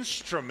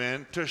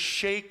instrument to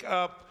shake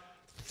up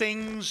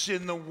things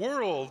in the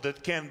world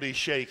that can be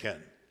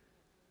shaken.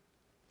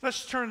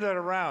 Let's turn that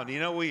around. You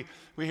know, we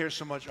hear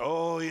so much,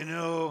 oh, you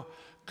know,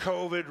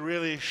 COVID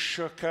really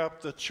shook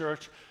up the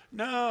church.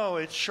 No,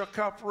 it shook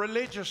up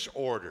religious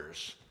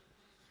orders.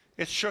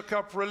 It shook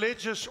up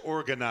religious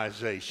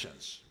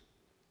organizations.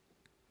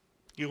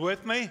 You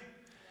with me?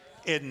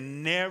 It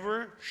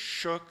never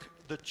shook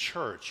the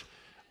church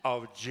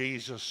of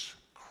Jesus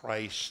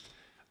Christ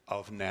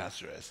of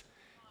Nazareth.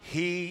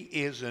 He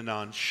is an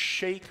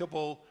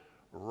unshakable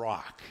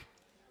rock.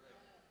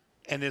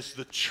 And as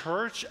the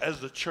church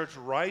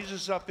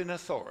rises up in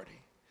authority,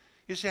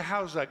 you say,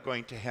 how's that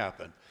going to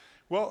happen?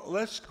 Well,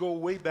 let's go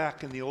way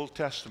back in the Old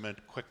Testament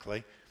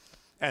quickly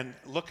and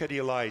look at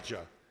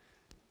Elijah.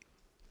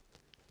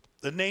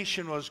 The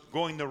nation was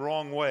going the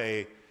wrong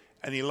way,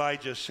 and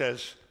Elijah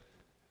says,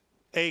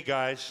 hey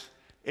guys,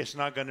 it's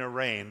not going to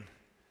rain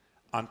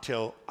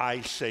until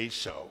I say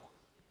so.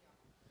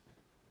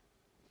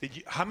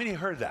 How many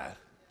heard that?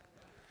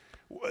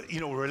 You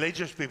know,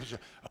 religious people say,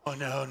 oh,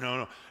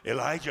 no.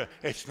 Elijah,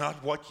 it's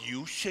not what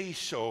you say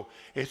so.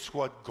 It's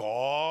what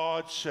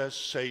God says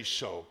say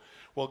so.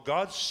 Well,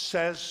 God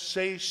says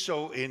say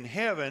so in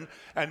heaven,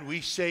 and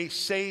we say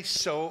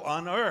so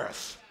on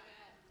earth.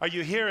 Are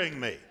you hearing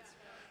me?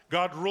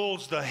 God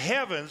rules the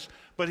heavens,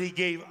 but he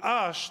gave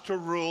us to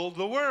rule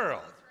the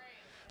world.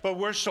 But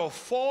we're so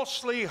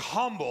falsely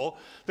humble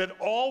that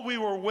all we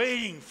were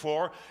waiting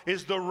for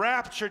is the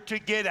rapture to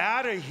get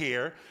out of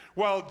here,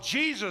 while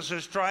Jesus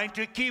is trying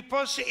to keep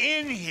us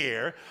in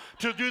here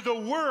to do the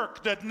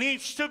work that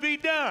needs to be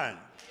done.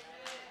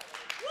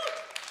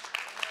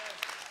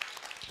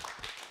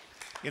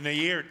 In the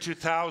year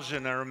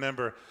 2000, I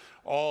remember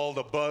all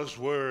the buzz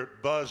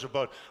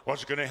about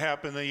what's going to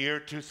happen in the year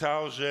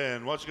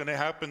 2000, what's going to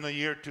happen in the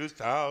year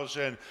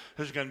 2000,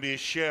 there's going to be a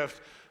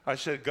shift. I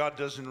said, God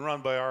doesn't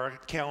run by our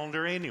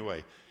calendar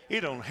anyway. He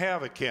don't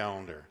have a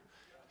calendar.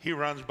 He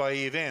runs by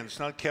events,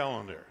 not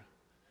calendar.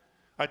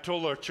 I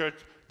told our church,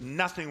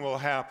 nothing will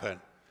happen.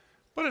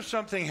 But if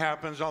something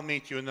happens, I'll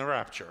meet you in the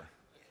rapture.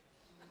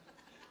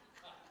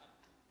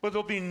 But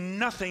there'll be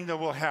nothing that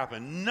will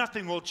happen.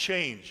 Nothing will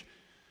change.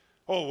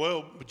 Oh,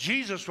 well,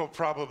 Jesus will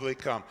probably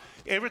come.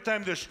 Every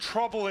time there's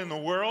trouble in the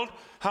world,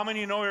 how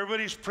many know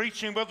everybody's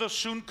preaching about the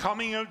soon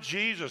coming of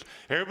Jesus?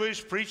 Everybody's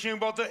preaching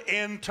about the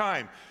end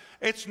time.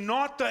 It's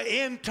not the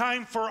end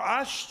time for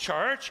us,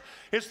 church.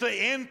 It's the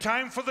end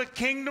time for the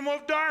kingdom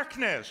of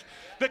darkness.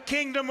 The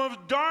kingdom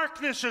of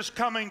darkness is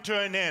coming to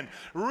an end.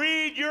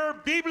 Read your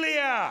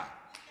Biblia.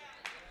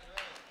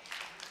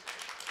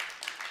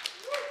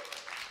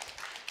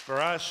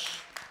 For us,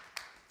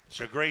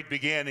 it's a great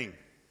beginning.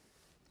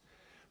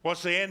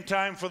 What's the end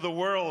time for the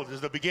world is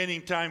the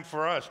beginning time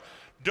for us.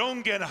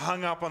 Don't get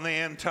hung up on the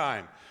end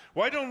time.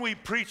 Why don't we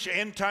preach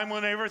end time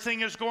when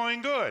everything is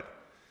going good?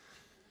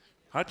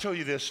 I told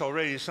you this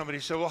already. Somebody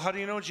said, well, how do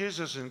you know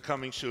Jesus isn't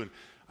coming soon?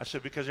 I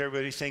said, because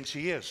everybody thinks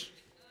he is.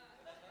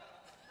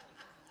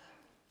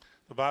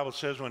 The Bible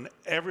says when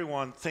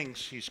everyone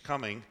thinks he's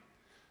coming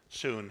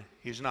soon,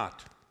 he's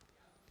not.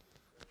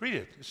 Read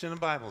it. It's in the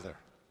Bible there.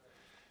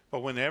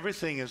 But when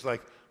everything is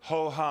like,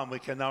 ho-hum, we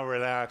can now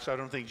relax. I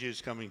don't think Jesus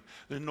is coming.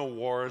 There's no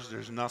wars.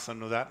 There's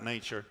nothing of that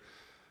nature.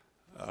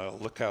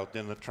 Look out,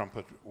 then the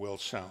trumpet will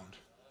sound.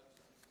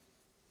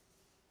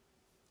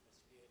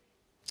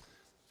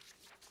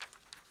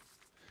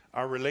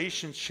 Our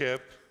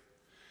relationship,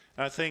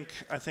 I think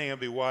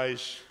it'd be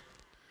wise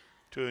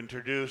to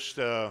introduce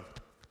the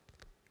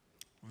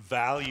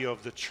value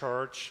of the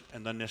church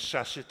and the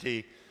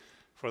necessity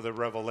for the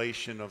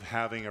revelation of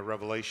having a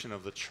revelation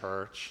of the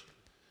church.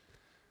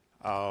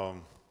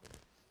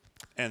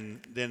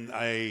 And then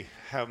I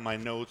have my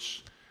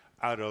notes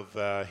out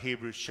of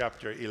Hebrews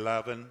chapter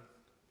 11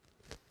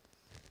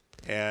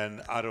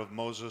 and out of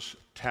Moses'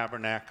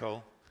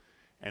 tabernacle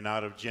and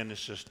out of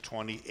Genesis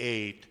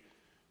 28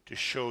 to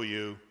show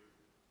you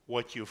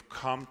what you've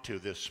come to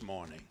this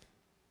morning.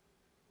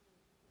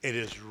 It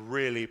is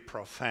really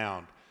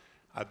profound.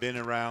 I've been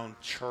around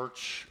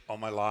church all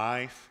my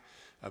life.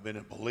 I've been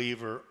a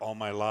believer all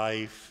my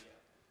life.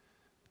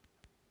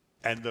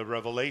 And the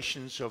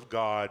revelations of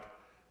God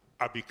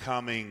are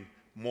becoming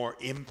more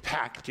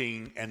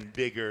impacting and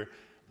bigger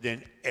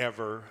than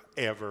ever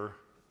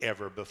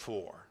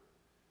before.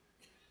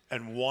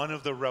 And one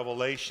of the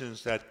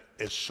revelations that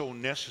is so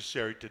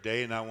necessary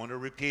today, and I want to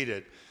repeat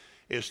it,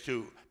 is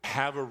to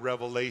have a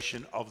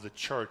revelation of the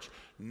church,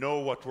 know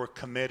what we're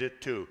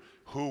committed to,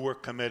 who we're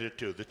committed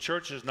to. The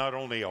church is not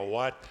only a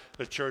what,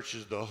 the church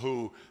is the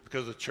who,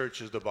 because the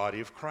church is the body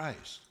of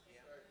Christ.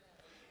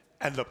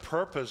 And the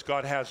purpose,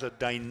 God has a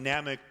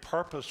dynamic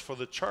purpose for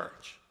the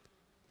church.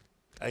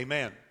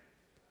 Amen.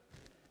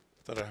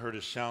 Thought I heard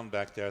a sound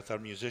back there. I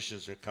thought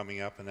musicians are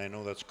coming up, and I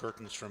know that's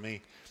curtains for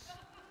me.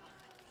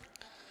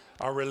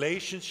 Our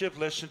relationship,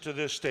 listen to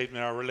this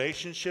statement, our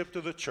relationship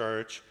to the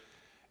church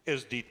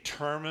is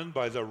determined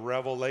by the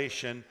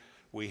revelation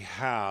we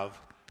have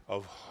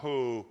of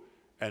who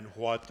and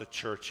what the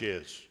church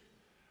is.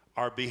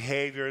 Our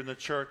behavior in the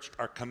church,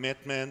 our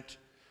commitment,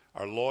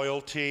 our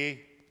loyalty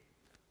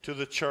to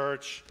the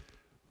church,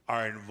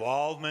 our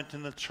involvement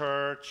in the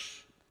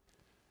church,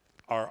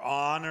 our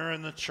honor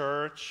in the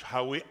church,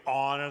 how we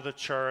honor the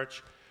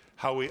church,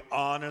 how we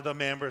honor the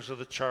members of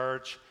the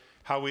church,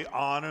 how we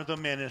honor the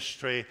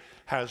ministry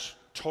has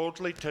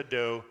totally to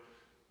do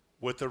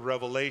with the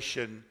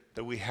revelation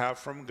that we have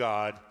from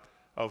God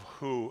of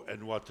who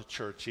and what the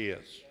church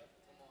is.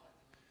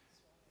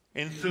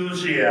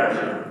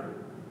 Enthusiasm.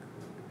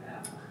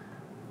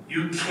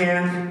 You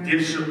can't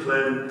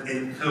discipline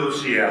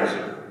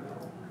enthusiasm.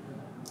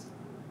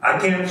 I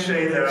can't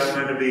say that I'm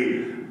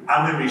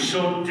going to be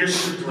so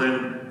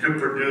disciplined to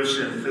produce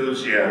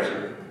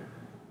enthusiasm.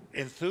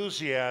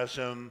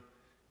 Enthusiasm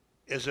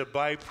is a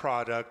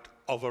byproduct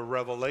of a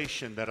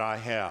revelation that I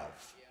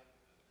have.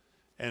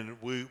 And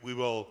we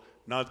will,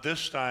 not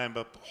this time,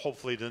 but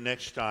hopefully the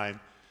next time,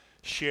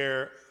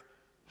 share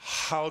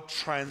how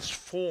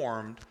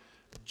transformed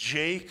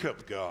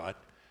Jacob got,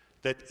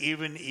 that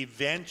even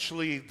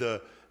eventually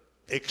the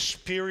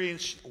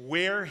experience,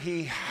 where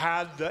he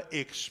had the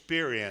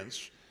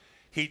experience,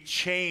 he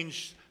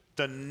changed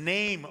the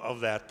name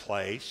of that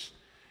place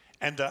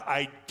and the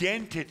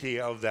identity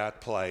of that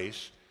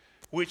place,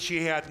 which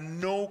he had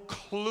no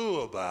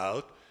clue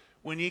about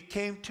when he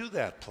came to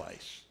that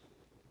place.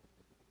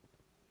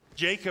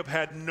 Jacob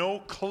had no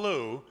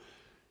clue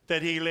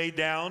that he lay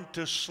down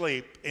to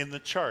sleep in the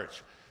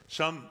church.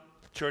 Some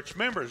church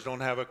members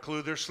don't have a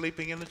clue they're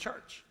sleeping in the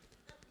church.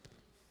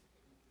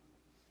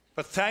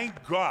 But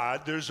thank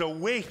God there's a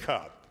wake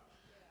up.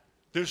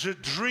 There's a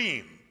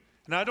dream.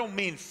 And I don't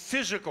mean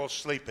physical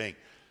sleeping,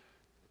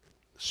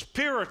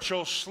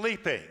 spiritual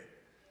sleeping.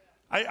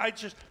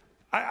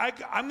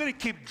 I'm going to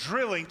keep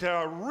drilling till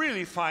I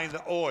really find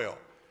the oil.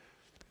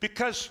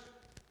 Because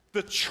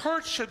the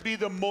church should be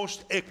the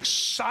most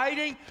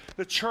exciting,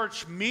 the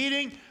church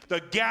meeting,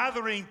 the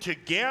gathering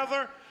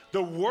together,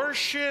 the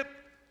worship,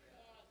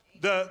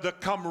 the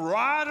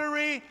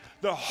camaraderie,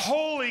 the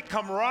holy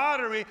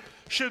camaraderie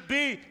should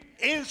be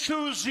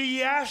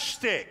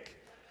enthusiastic.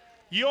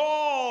 You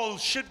all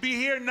should be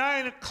here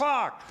 9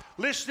 o'clock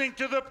listening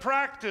to the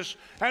practice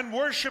and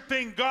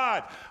worshiping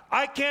God.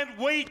 I can't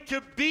wait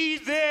to be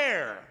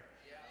there.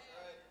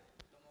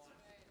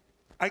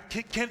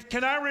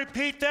 Can I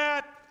repeat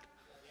that?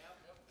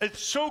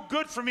 It's so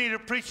good for me to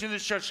preach in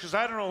this church because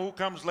I don't know who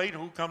comes late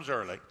and who comes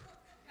early.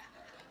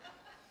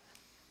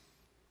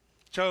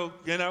 So,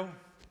 you know,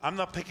 I'm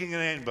not picking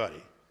on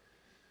anybody.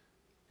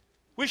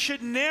 We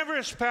should never,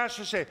 as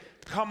pastors, say,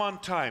 come on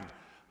time.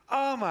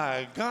 Oh,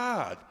 my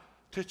God.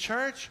 To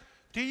church?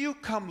 Do you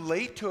come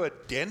late to a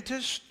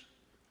dentist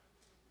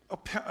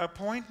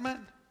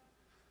appointment?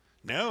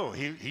 No,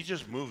 he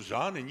just moves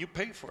on and you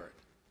pay for it.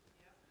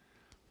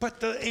 But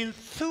the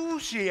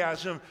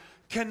enthusiasm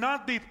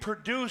cannot be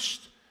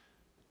produced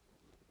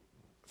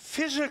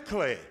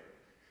physically.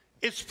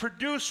 It's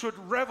produced with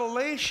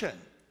revelation.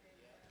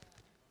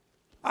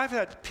 I've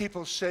had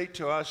people say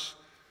to us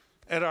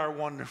at our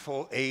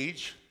wonderful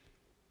age,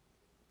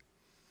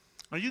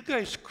 are you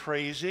guys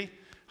crazy?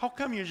 How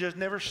come you just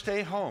never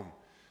stay home?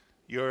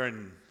 You're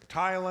in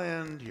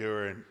Thailand,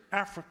 you're in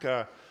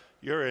Africa,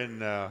 you're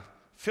in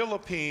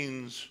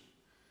Philippines.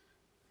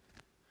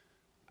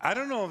 I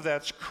don't know if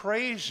that's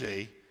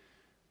crazy,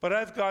 but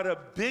I've got a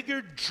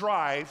bigger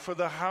drive for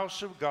the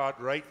house of God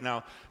right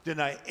now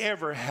than I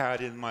ever had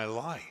in my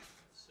life.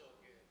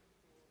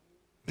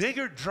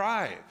 Bigger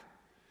drive.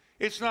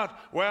 It's not,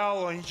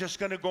 well, he's just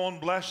going to go and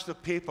bless the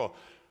people.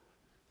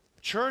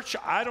 Church,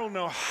 I don't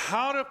know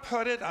how to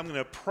put it. I'm going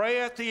to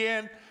pray at the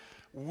end.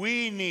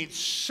 We need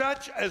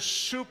such a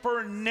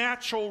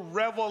supernatural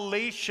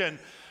revelation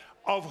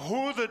of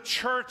who the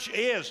church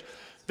is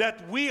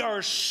that we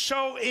are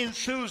so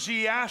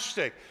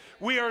enthusiastic.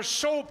 We are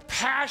so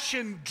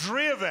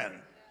passion-driven.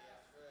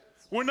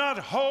 We're not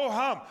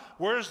ho-hum.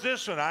 Where's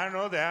this one? I don't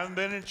know. They haven't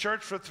been in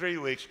church for 3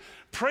 weeks.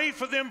 Pray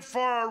for them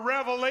for a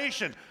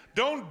revelation.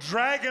 Don't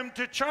drag them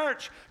to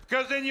church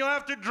because then you'll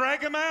have to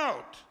drag them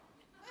out.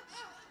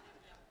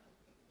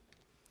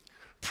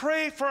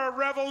 Pray for a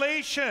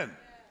revelation.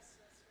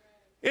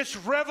 It's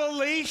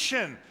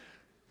revelation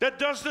that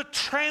does the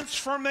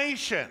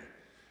transformation.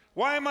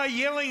 Why am I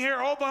yelling here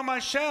all by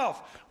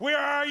myself? Where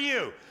are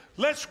you?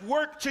 Let's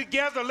work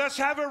together. Let's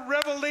have a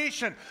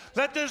revelation.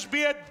 Let this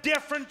be a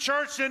different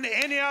church than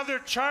any other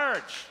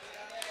church.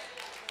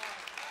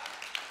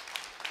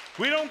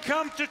 We don't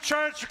come to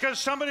church because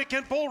somebody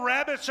can pull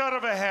rabbits out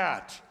of a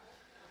hat.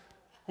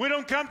 We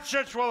don't come to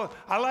church, well,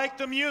 I like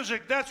the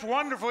music. That's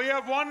wonderful. You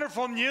have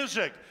wonderful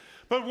music.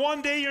 But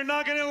one day you're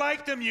not going to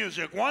like the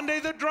music. One day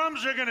the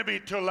drums are going to be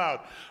too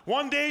loud.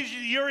 One day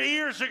your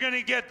ears are going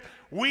to get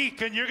weak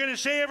and you're going to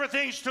say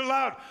everything's too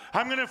loud.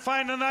 I'm going to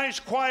find a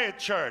nice quiet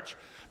church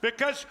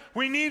because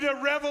we need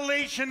a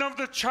revelation of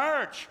the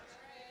church.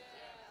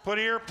 Put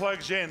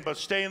earplugs in, but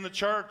stay in the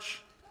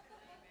church.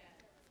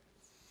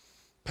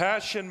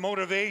 Passion,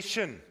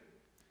 motivation,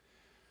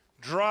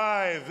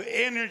 drive,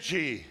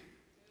 energy,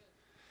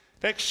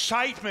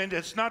 excitement.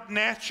 It's not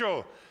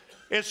natural.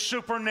 It's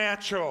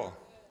supernatural.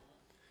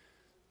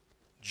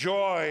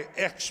 Joy,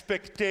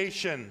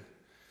 expectation,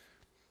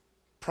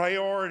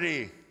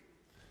 priority,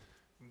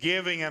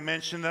 giving. I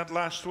mentioned that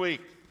last week.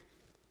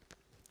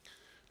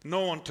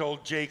 No one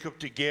told Jacob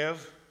to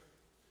give.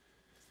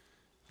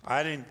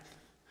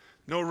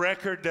 No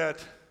record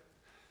that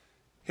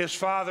his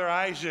father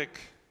Isaac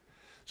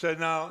said,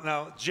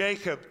 now,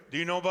 Jacob, do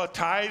you know about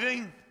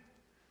tithing?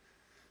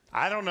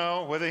 I don't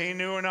know whether he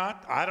knew or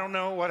not. I don't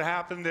know what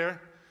happened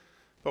there.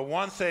 But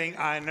one thing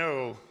I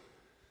know,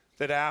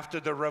 that after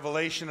the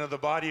revelation of the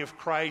body of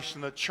Christ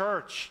in the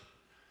church,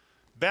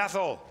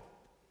 Bethel,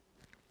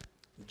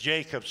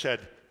 Jacob said,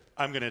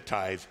 I'm going to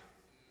tithe.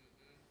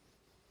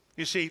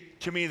 You see,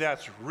 to me,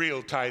 that's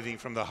real tithing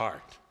from the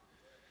heart.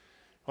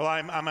 Well,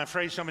 I'm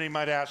afraid somebody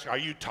might ask, are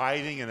you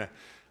tithing? And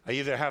I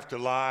either have to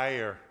lie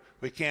or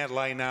we can't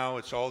lie now.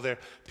 It's all there.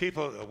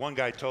 One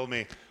guy told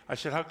me, I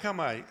said, how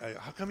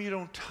come you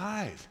don't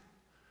tithe?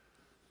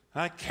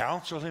 I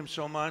counseled him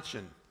so much,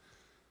 and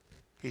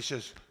he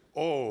says,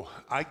 oh,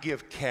 I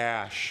give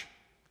cash.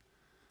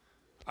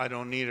 I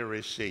don't need a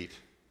receipt.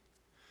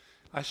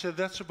 I said,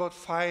 that's about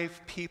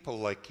 5 people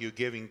like you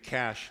giving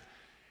cash,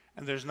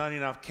 and there's not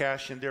enough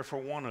cash in there for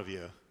one of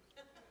you.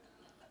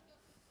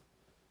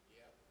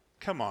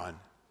 Come on.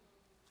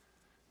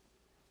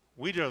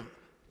 We don't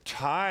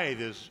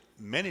tithe is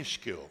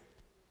minuscule.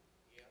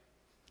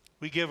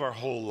 We give our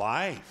whole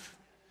life.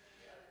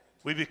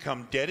 We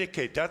become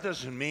dedicated. That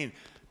doesn't mean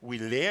we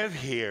live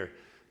here.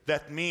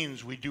 That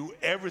means we do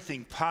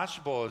everything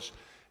possible,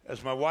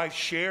 as my wife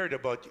shared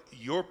about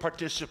your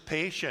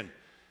participation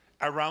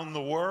around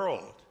the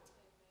world.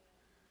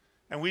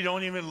 And we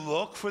don't even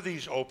look for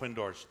these open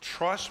doors.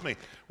 Trust me,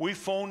 we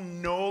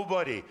phone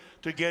nobody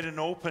to get an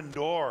open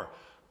door.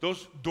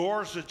 Those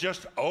doors are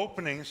just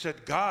opening and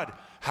said, God,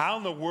 how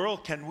in the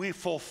world can we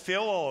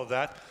fulfill all of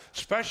that,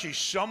 especially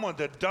someone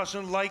that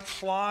doesn't like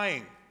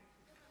flying?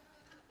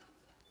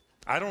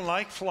 I don't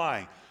like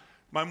flying.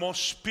 My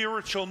most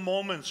spiritual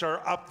moments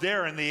are up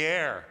there in the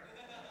air.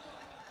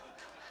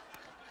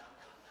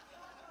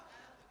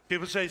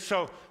 People say,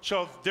 so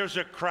if there's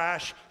a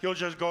crash, you'll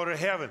just go to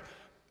heaven.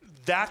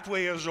 That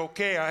way is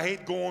okay. I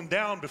hate going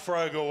down before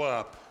I go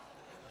up.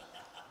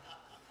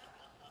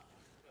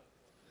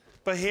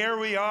 But here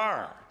we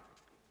are.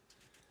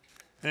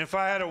 And if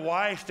I had a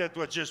wife that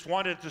just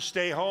wanted to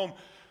stay home,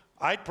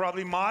 I'd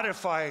probably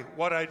modify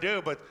what I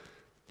do. But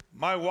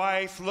my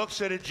wife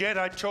looks at a jet.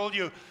 I told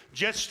you,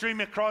 jet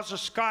streaming across the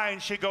sky,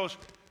 and she goes,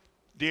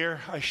 dear,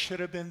 I should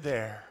have been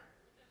there.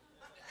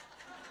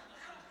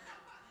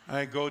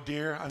 I go,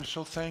 dear, I'm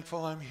so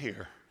thankful I'm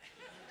here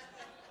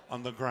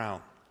on the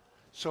ground.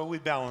 So we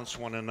balance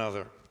one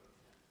another.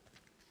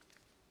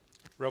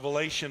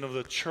 Revelation of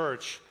the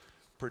church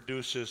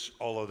produces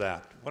all of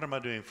that. What am I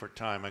doing for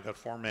time? I got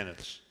 4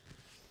 minutes.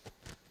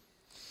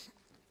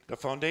 The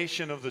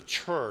foundation of the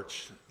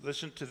church,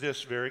 listen to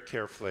this very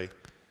carefully.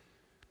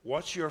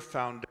 What's your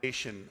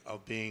foundation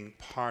of being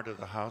part of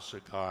the house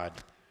of God?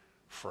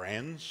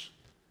 Friends,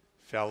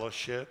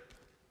 fellowship,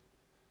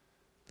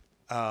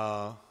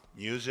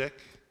 music,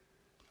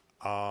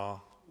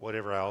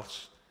 whatever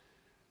else.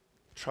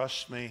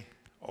 Trust me,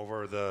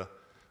 over the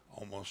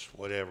almost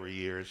whatever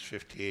years,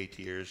 58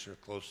 years or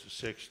close to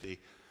 60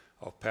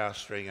 of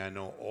pastoring, I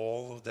know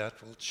all of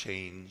that will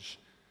change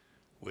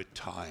with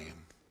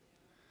time.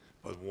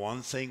 But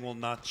one thing will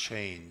not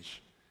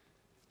change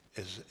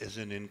is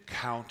an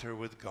encounter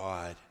with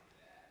God,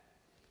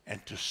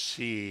 and to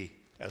see,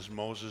 as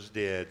Moses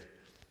did,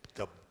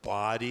 the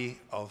body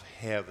of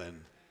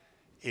heaven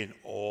in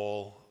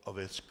all of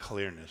its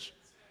clearness.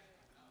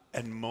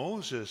 And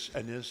Moses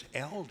and his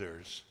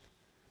elders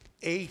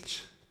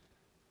ate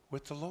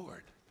with the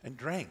Lord and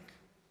drank.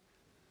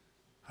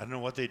 I don't know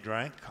what they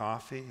drank,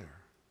 coffee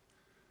or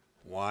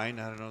wine.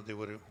 I don't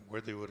know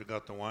where they would have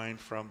got the wine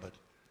from, but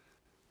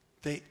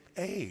they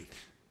ate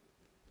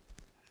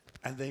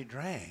and they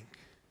drank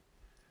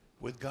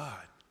with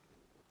God.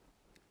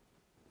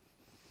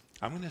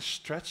 I'm going to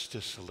stretch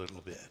this a little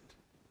bit.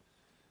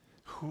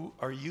 Who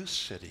are you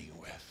sitting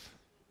with?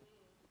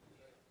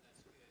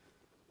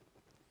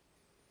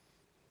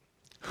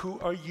 Who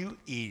are you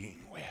eating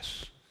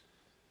with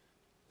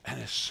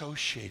and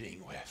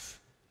associating with?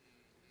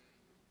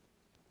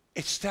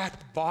 It's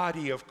that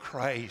body of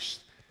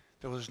Christ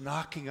that was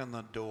knocking on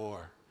the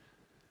door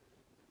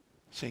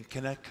saying,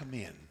 can I come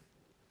in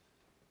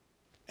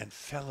and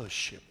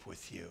fellowship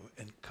with you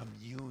and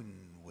commune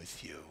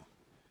with you?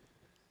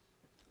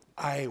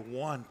 I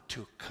want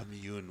to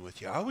commune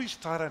with you. I always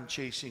thought I'm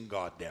chasing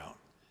God down.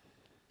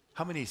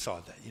 How many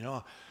thought that? You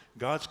know,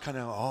 God's kind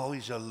of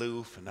always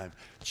aloof and I'm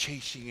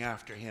chasing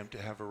after him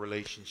to have a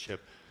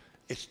relationship.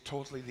 It's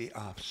totally the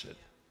opposite.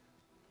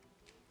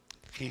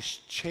 He's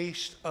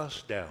chased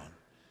us down,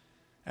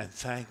 and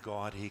thank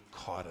God he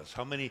caught us.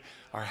 How many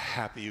are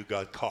happy you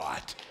got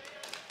caught?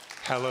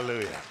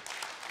 Hallelujah.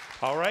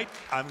 All right,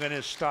 I'm going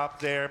to stop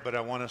there, but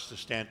I want us to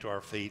stand to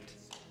our feet.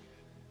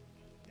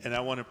 And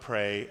I want to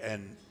pray,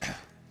 and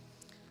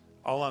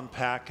I'll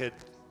unpack it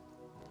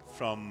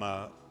from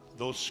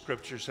those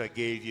scriptures I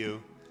gave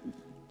you,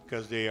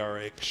 because they are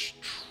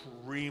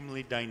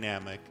extremely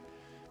dynamic.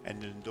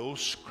 And in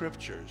those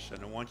scriptures,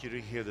 and I want you to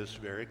hear this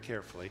very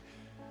carefully,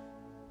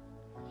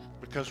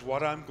 Because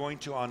what I'm going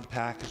to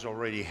unpack is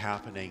already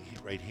happening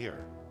right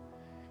here.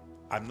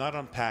 I'm not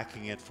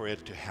unpacking it for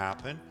it to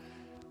happen.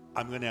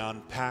 I'm going to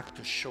unpack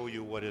to show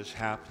you what is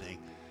happening.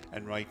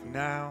 And right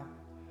now,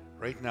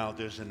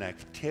 there's an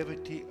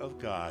activity of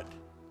God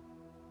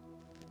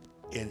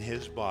in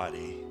his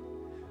body.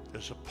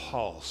 There's a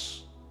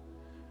pulse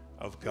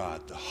of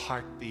God, the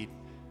heartbeat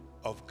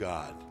of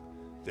God.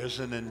 There's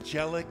an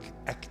angelic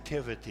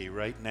activity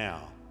right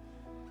now.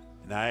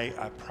 And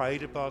I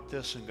prayed about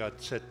this, and God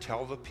said,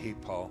 tell the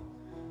people,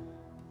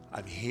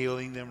 I'm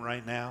healing them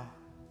right now.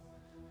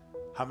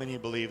 How many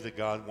believe that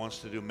God wants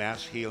to do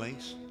mass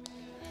healings?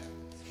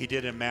 He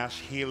did a mass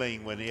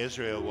healing when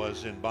Israel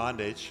was in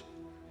bondage,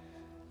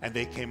 and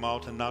they came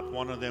out and not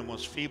one of them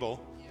was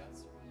feeble.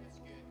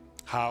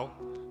 How?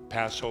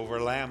 Passover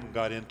lamb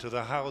got into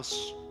the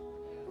house.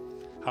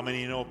 How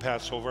many know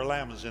Passover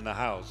lamb is in the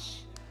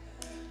house?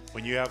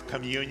 When you have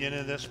communion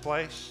in this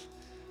place,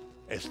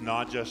 it's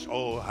not just,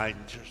 oh, I'm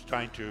just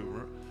trying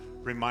to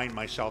remind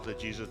myself that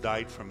Jesus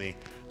died for me.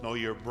 No,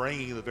 you're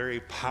bringing the very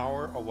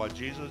power of what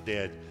Jesus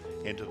did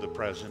into the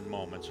present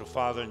moment. So,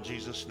 Father, in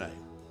Jesus' name,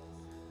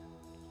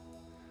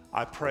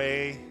 I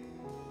pray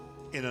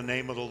in the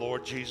name of the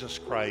Lord Jesus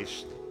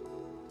Christ,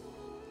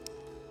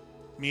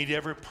 meet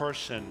every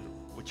person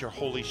with your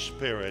Holy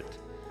Spirit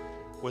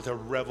with a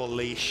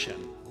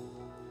revelation.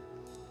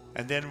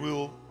 And then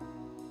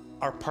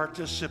our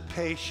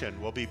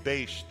participation will be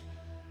based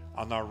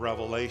on our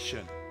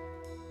revelation.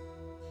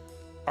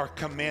 Our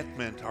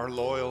commitment, our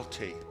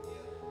loyalty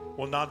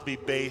will not be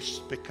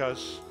based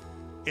because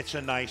it's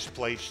a nice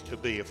place to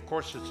be. Of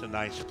course it's a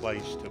nice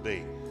place to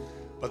be,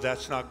 but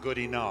that's not good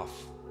enough.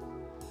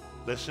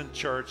 Listen,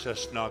 church,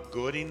 that's not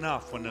good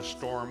enough when the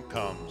storm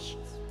comes.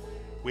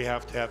 We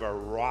have to have a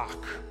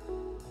rock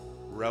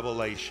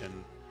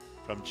revelation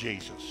from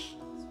Jesus.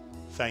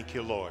 Thank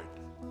you, Lord.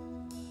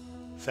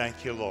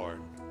 Thank you, Lord.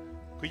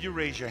 Could you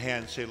raise your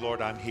hand and say,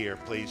 Lord, I'm here,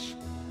 please?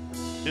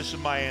 This is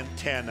my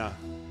antenna.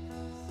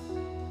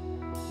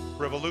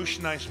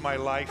 Revolutionize my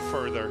life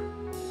further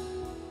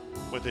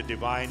with a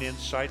divine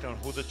insight on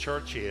who the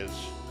church is.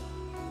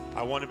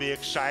 I want to be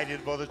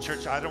excited about the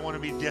church. I don't want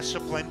to be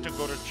disciplined to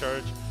go to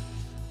church.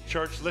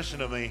 Church, listen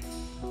to me.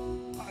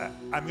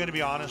 I'm going to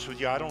be honest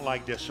with you. I don't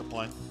like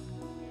discipline.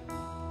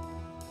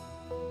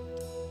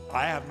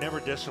 I have never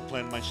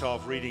disciplined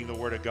myself reading the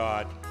Word of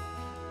God.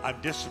 I'm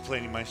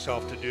disciplining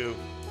myself to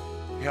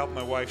help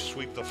my wife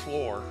sweep the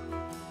floor,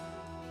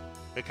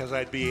 because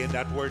I'd be in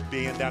that word,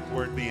 be in that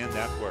word, be in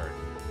that word.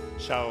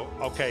 So,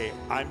 okay,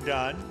 I'm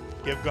done.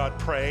 Give God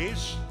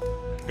praise.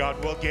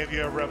 God will give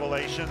you a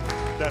revelation.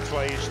 That's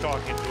why he's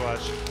talking to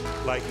us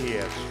like he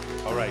is.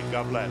 All right,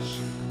 God bless.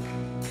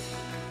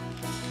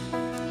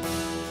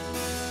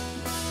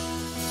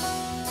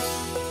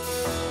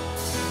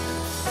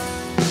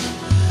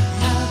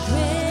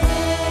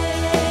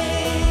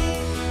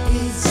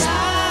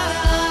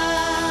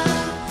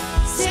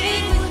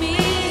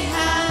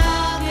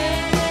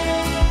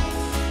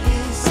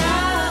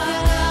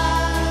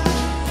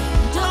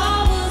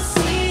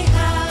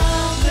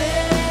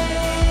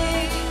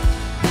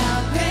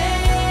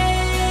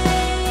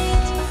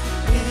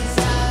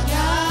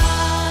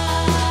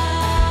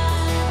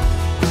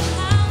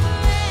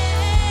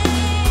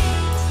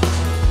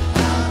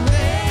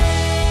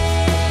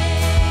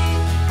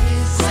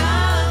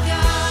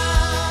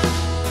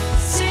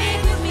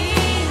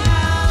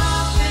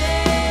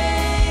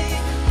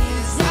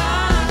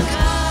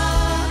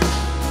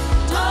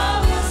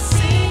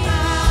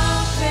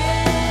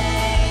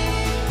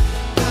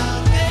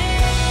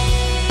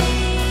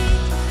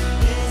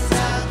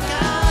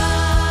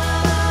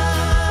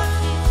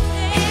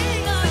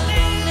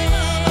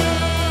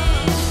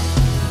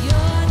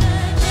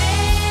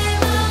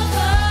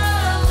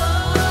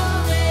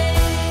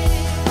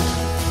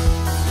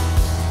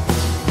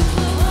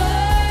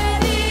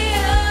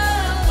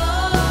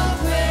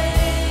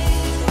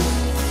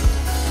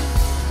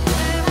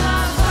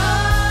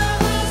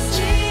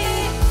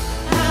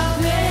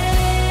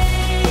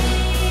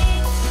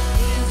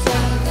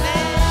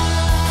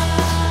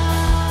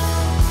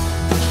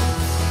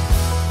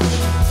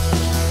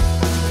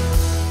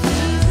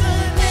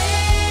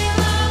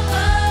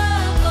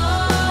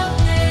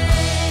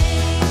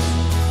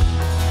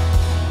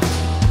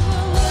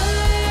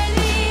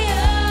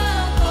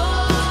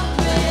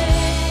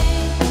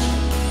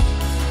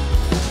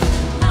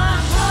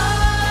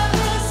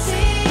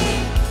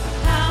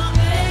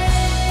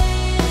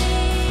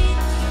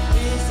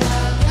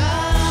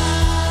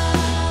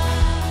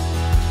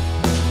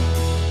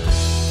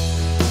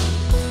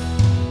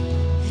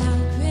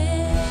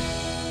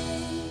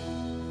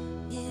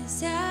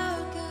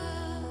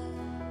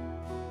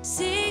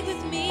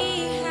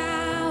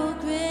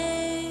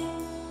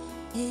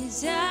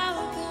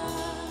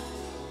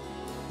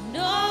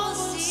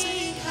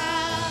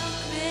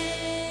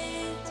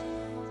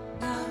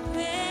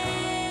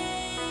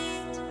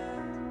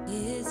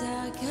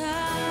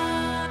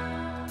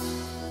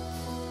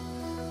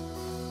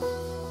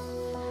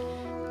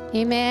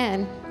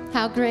 Amen.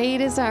 How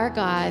great is our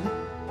God.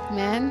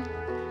 Amen.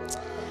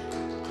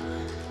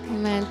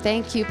 Amen.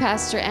 Thank you,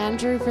 Pastor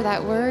Andrew, for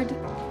that word.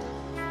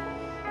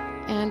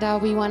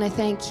 And we want to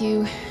thank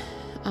you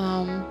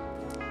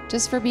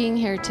just for being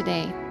here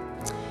today.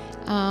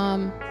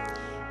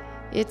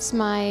 It's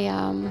my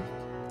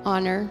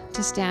honor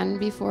to stand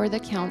before the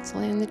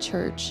council and the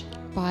church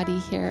body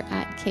here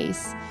at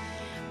Case.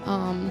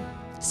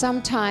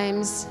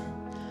 Sometimes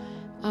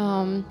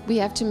we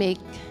have to make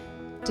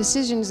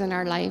decisions in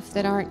our life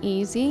that aren't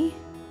easy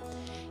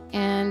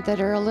and that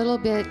are a little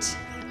bit,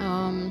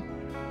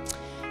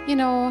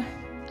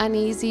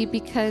 uneasy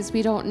because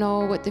we don't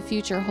know what the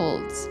future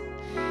holds.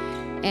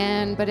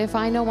 But if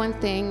I know one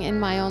thing in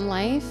my own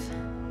life,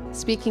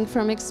 speaking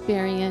from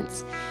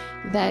experience,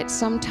 that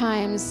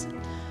sometimes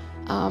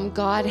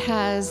God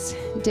has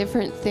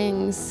different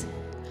things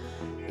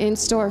in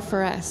store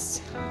for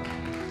us.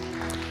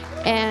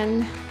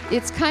 And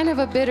it's kind of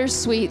a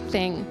bittersweet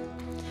thing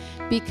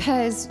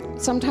because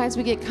sometimes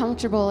we get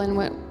comfortable in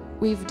what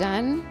we've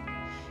done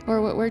or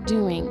what we're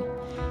doing.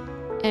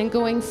 And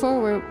going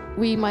forward,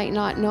 we might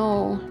not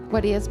know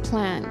what He has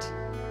planned.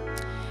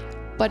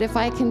 But if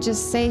I can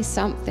just say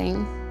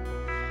something,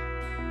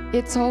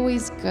 it's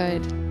always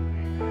good.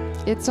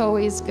 It's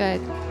always good.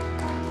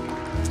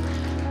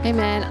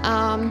 Amen.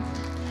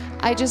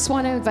 I just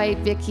want to invite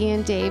Vicki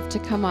and Dave to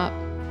come up.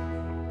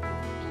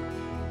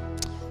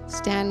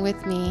 Stand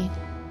with me.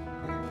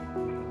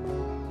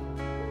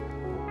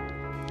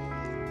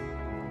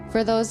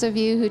 For those of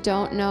you who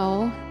don't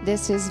know,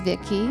 this is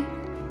Vicki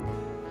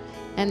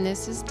and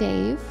this is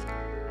Dave.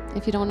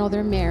 If you don't know,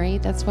 they're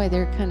married. That's why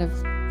they're kind of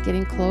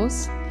getting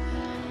close.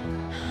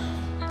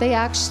 They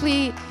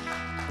actually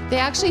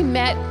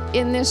met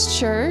in this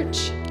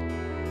church.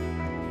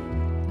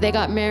 They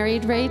got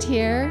married right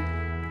here.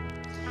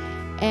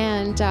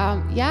 And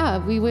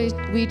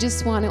we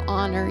just want to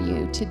honor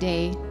you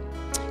today.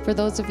 For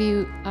those of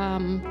you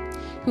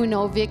who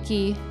know,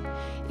 Vicki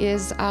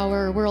is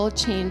our World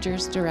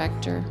Changers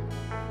Director.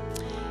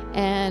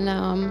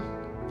 And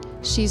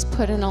she's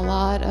put in a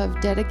lot of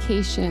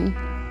dedication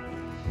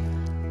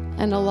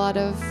and a lot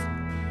of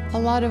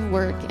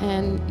work.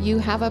 And you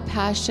have a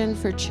passion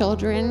for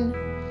children,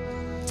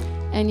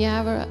 and you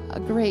have a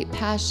great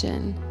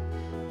passion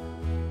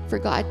for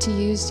God to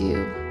use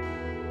you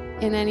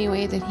in any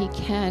way that He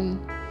can,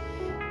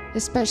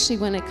 especially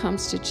when it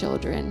comes to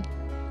children.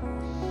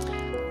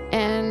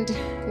 And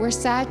we're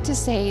sad to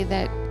say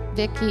that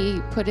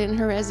Vicki put in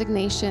her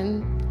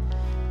resignation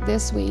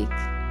this week.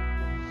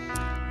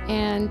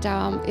 And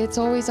it's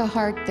always a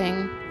hard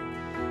thing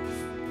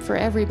for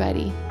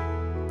everybody.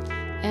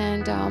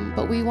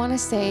 But we want to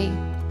say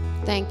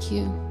thank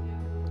you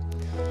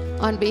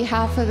on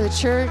behalf of the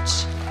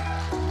church,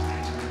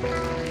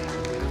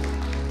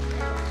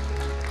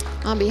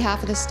 on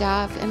behalf of the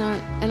staff, and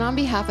on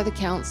behalf of the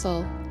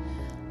council.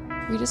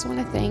 We just want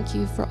to thank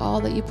you for all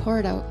that you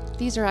poured out.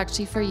 These are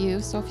actually for you,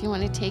 so if you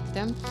want to take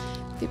them,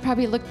 they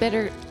probably look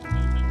better.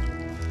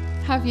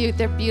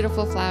 They're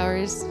beautiful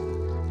flowers.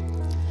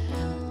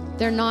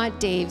 They're not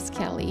Dave's,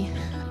 Kelly.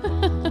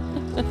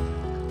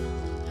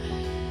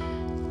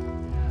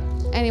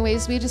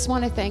 Anyways, we just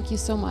want to thank you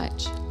so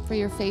much for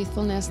your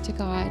faithfulness to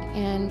God,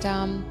 and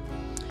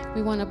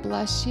we want to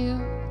bless you,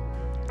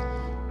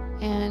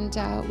 and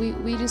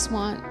we just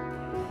want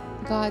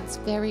God's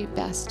very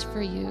best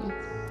for you.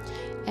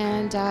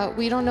 And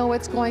we don't know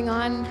what's going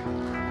on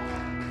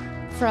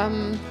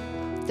from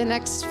the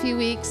next few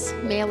weeks.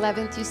 May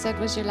 11th, you said,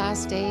 was your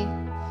last day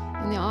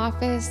in the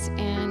office.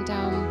 And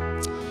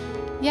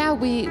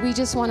we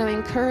just want to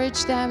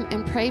encourage them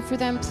and pray for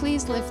them.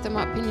 Please lift them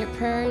up in your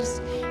prayers.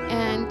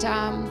 And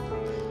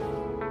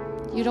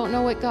you don't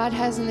know what God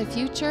has in the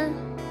future.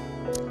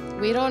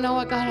 We don't know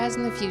what God has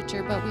in the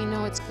future, but we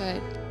know it's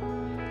good.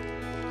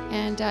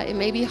 And it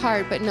may be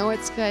hard, but know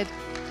it's good.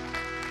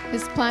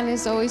 His plan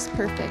is always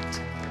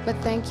perfect. But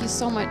thank you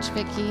so much,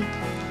 Vicki.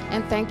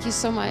 And thank you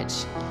so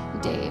much,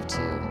 Dave,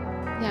 too.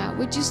 Yeah,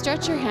 would you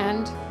stretch your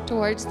hand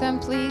towards them,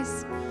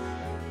 please?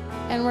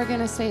 And we're going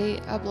to say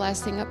a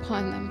blessing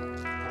upon them.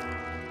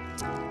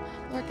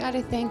 Lord God,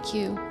 I thank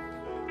you.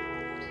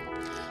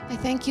 I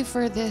thank you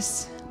for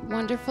this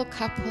wonderful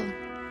couple.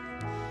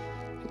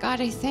 God,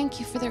 I thank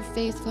you for their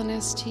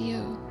faithfulness to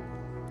you.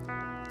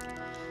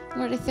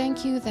 Lord, I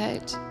thank you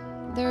that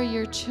they're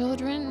your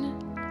children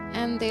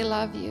and they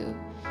love you.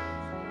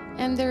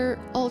 And their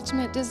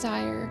ultimate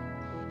desire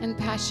and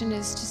passion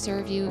is to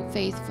serve you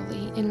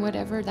faithfully in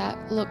whatever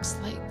that looks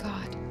like,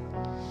 God.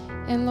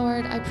 And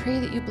Lord, I pray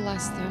that you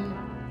bless them.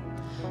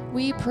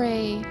 We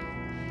pray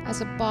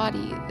as a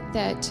body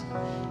that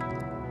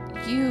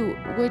you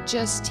would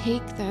just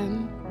take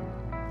them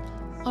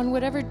on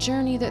whatever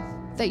journey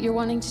that you're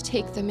wanting to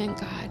take them in,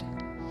 God.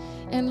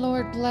 And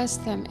Lord, bless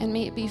them and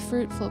may it be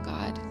fruitful,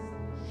 God.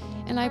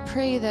 And I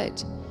pray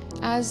that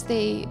as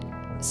they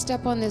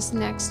step on this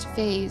next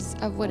phase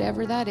of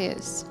whatever that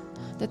is,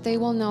 that they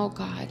will know,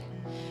 God,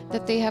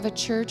 that they have a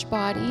church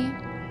body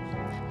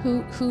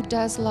who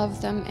does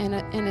love them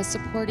and is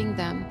supporting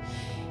them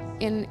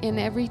in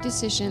every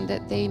decision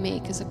that they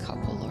make as a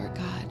couple, Lord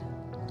God.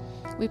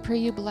 We pray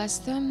you bless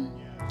them,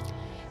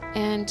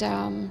 and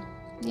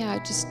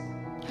just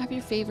have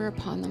your favor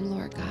upon them,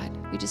 Lord God.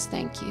 We just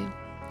thank you.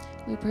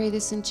 We pray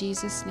this in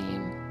Jesus'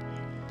 name.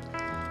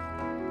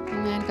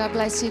 Amen. God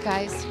bless you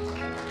guys.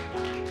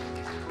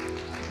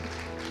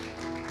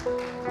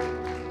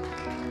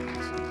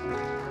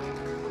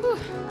 Whew.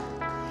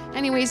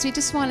 Anyways, we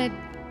just wanted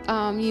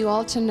you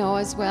all to know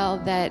as well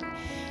that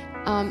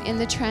in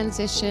the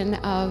transition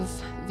of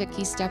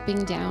Vicky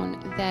stepping down,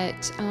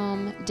 that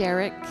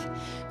Derek,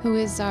 who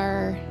is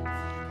our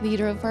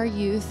leader of our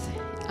youth,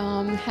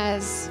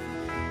 has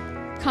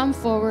come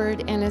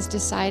forward and has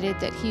decided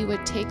that he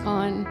would take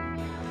on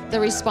the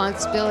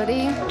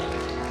responsibility.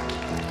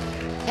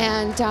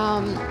 And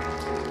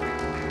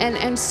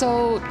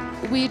so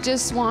we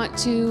just want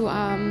to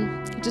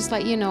just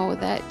let you know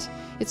that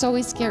it's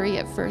always scary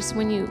at first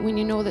when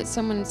you know that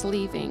someone's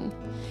leaving,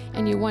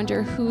 and you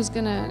wonder who's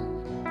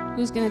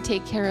gonna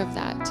take care of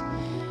that.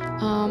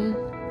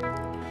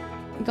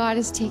 God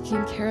is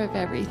taking care of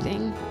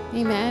everything.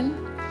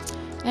 Amen.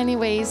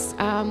 Anyways,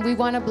 we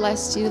want to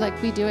bless you like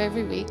we do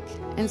every week.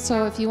 And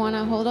so if you want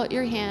to hold out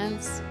your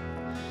hands,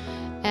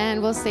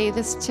 and we'll say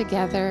this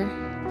together.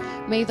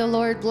 May the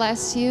Lord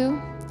bless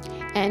you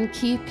and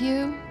keep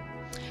you.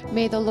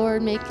 May the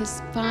Lord make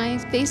his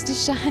face to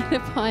shine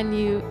upon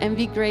you and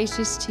be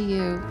gracious to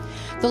you.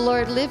 The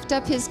Lord lift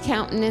up his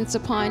countenance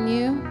upon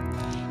you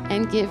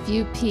and give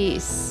you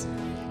peace.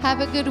 Have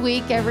a good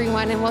week,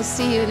 everyone, and we'll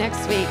see you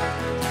next week.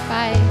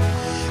 Bye.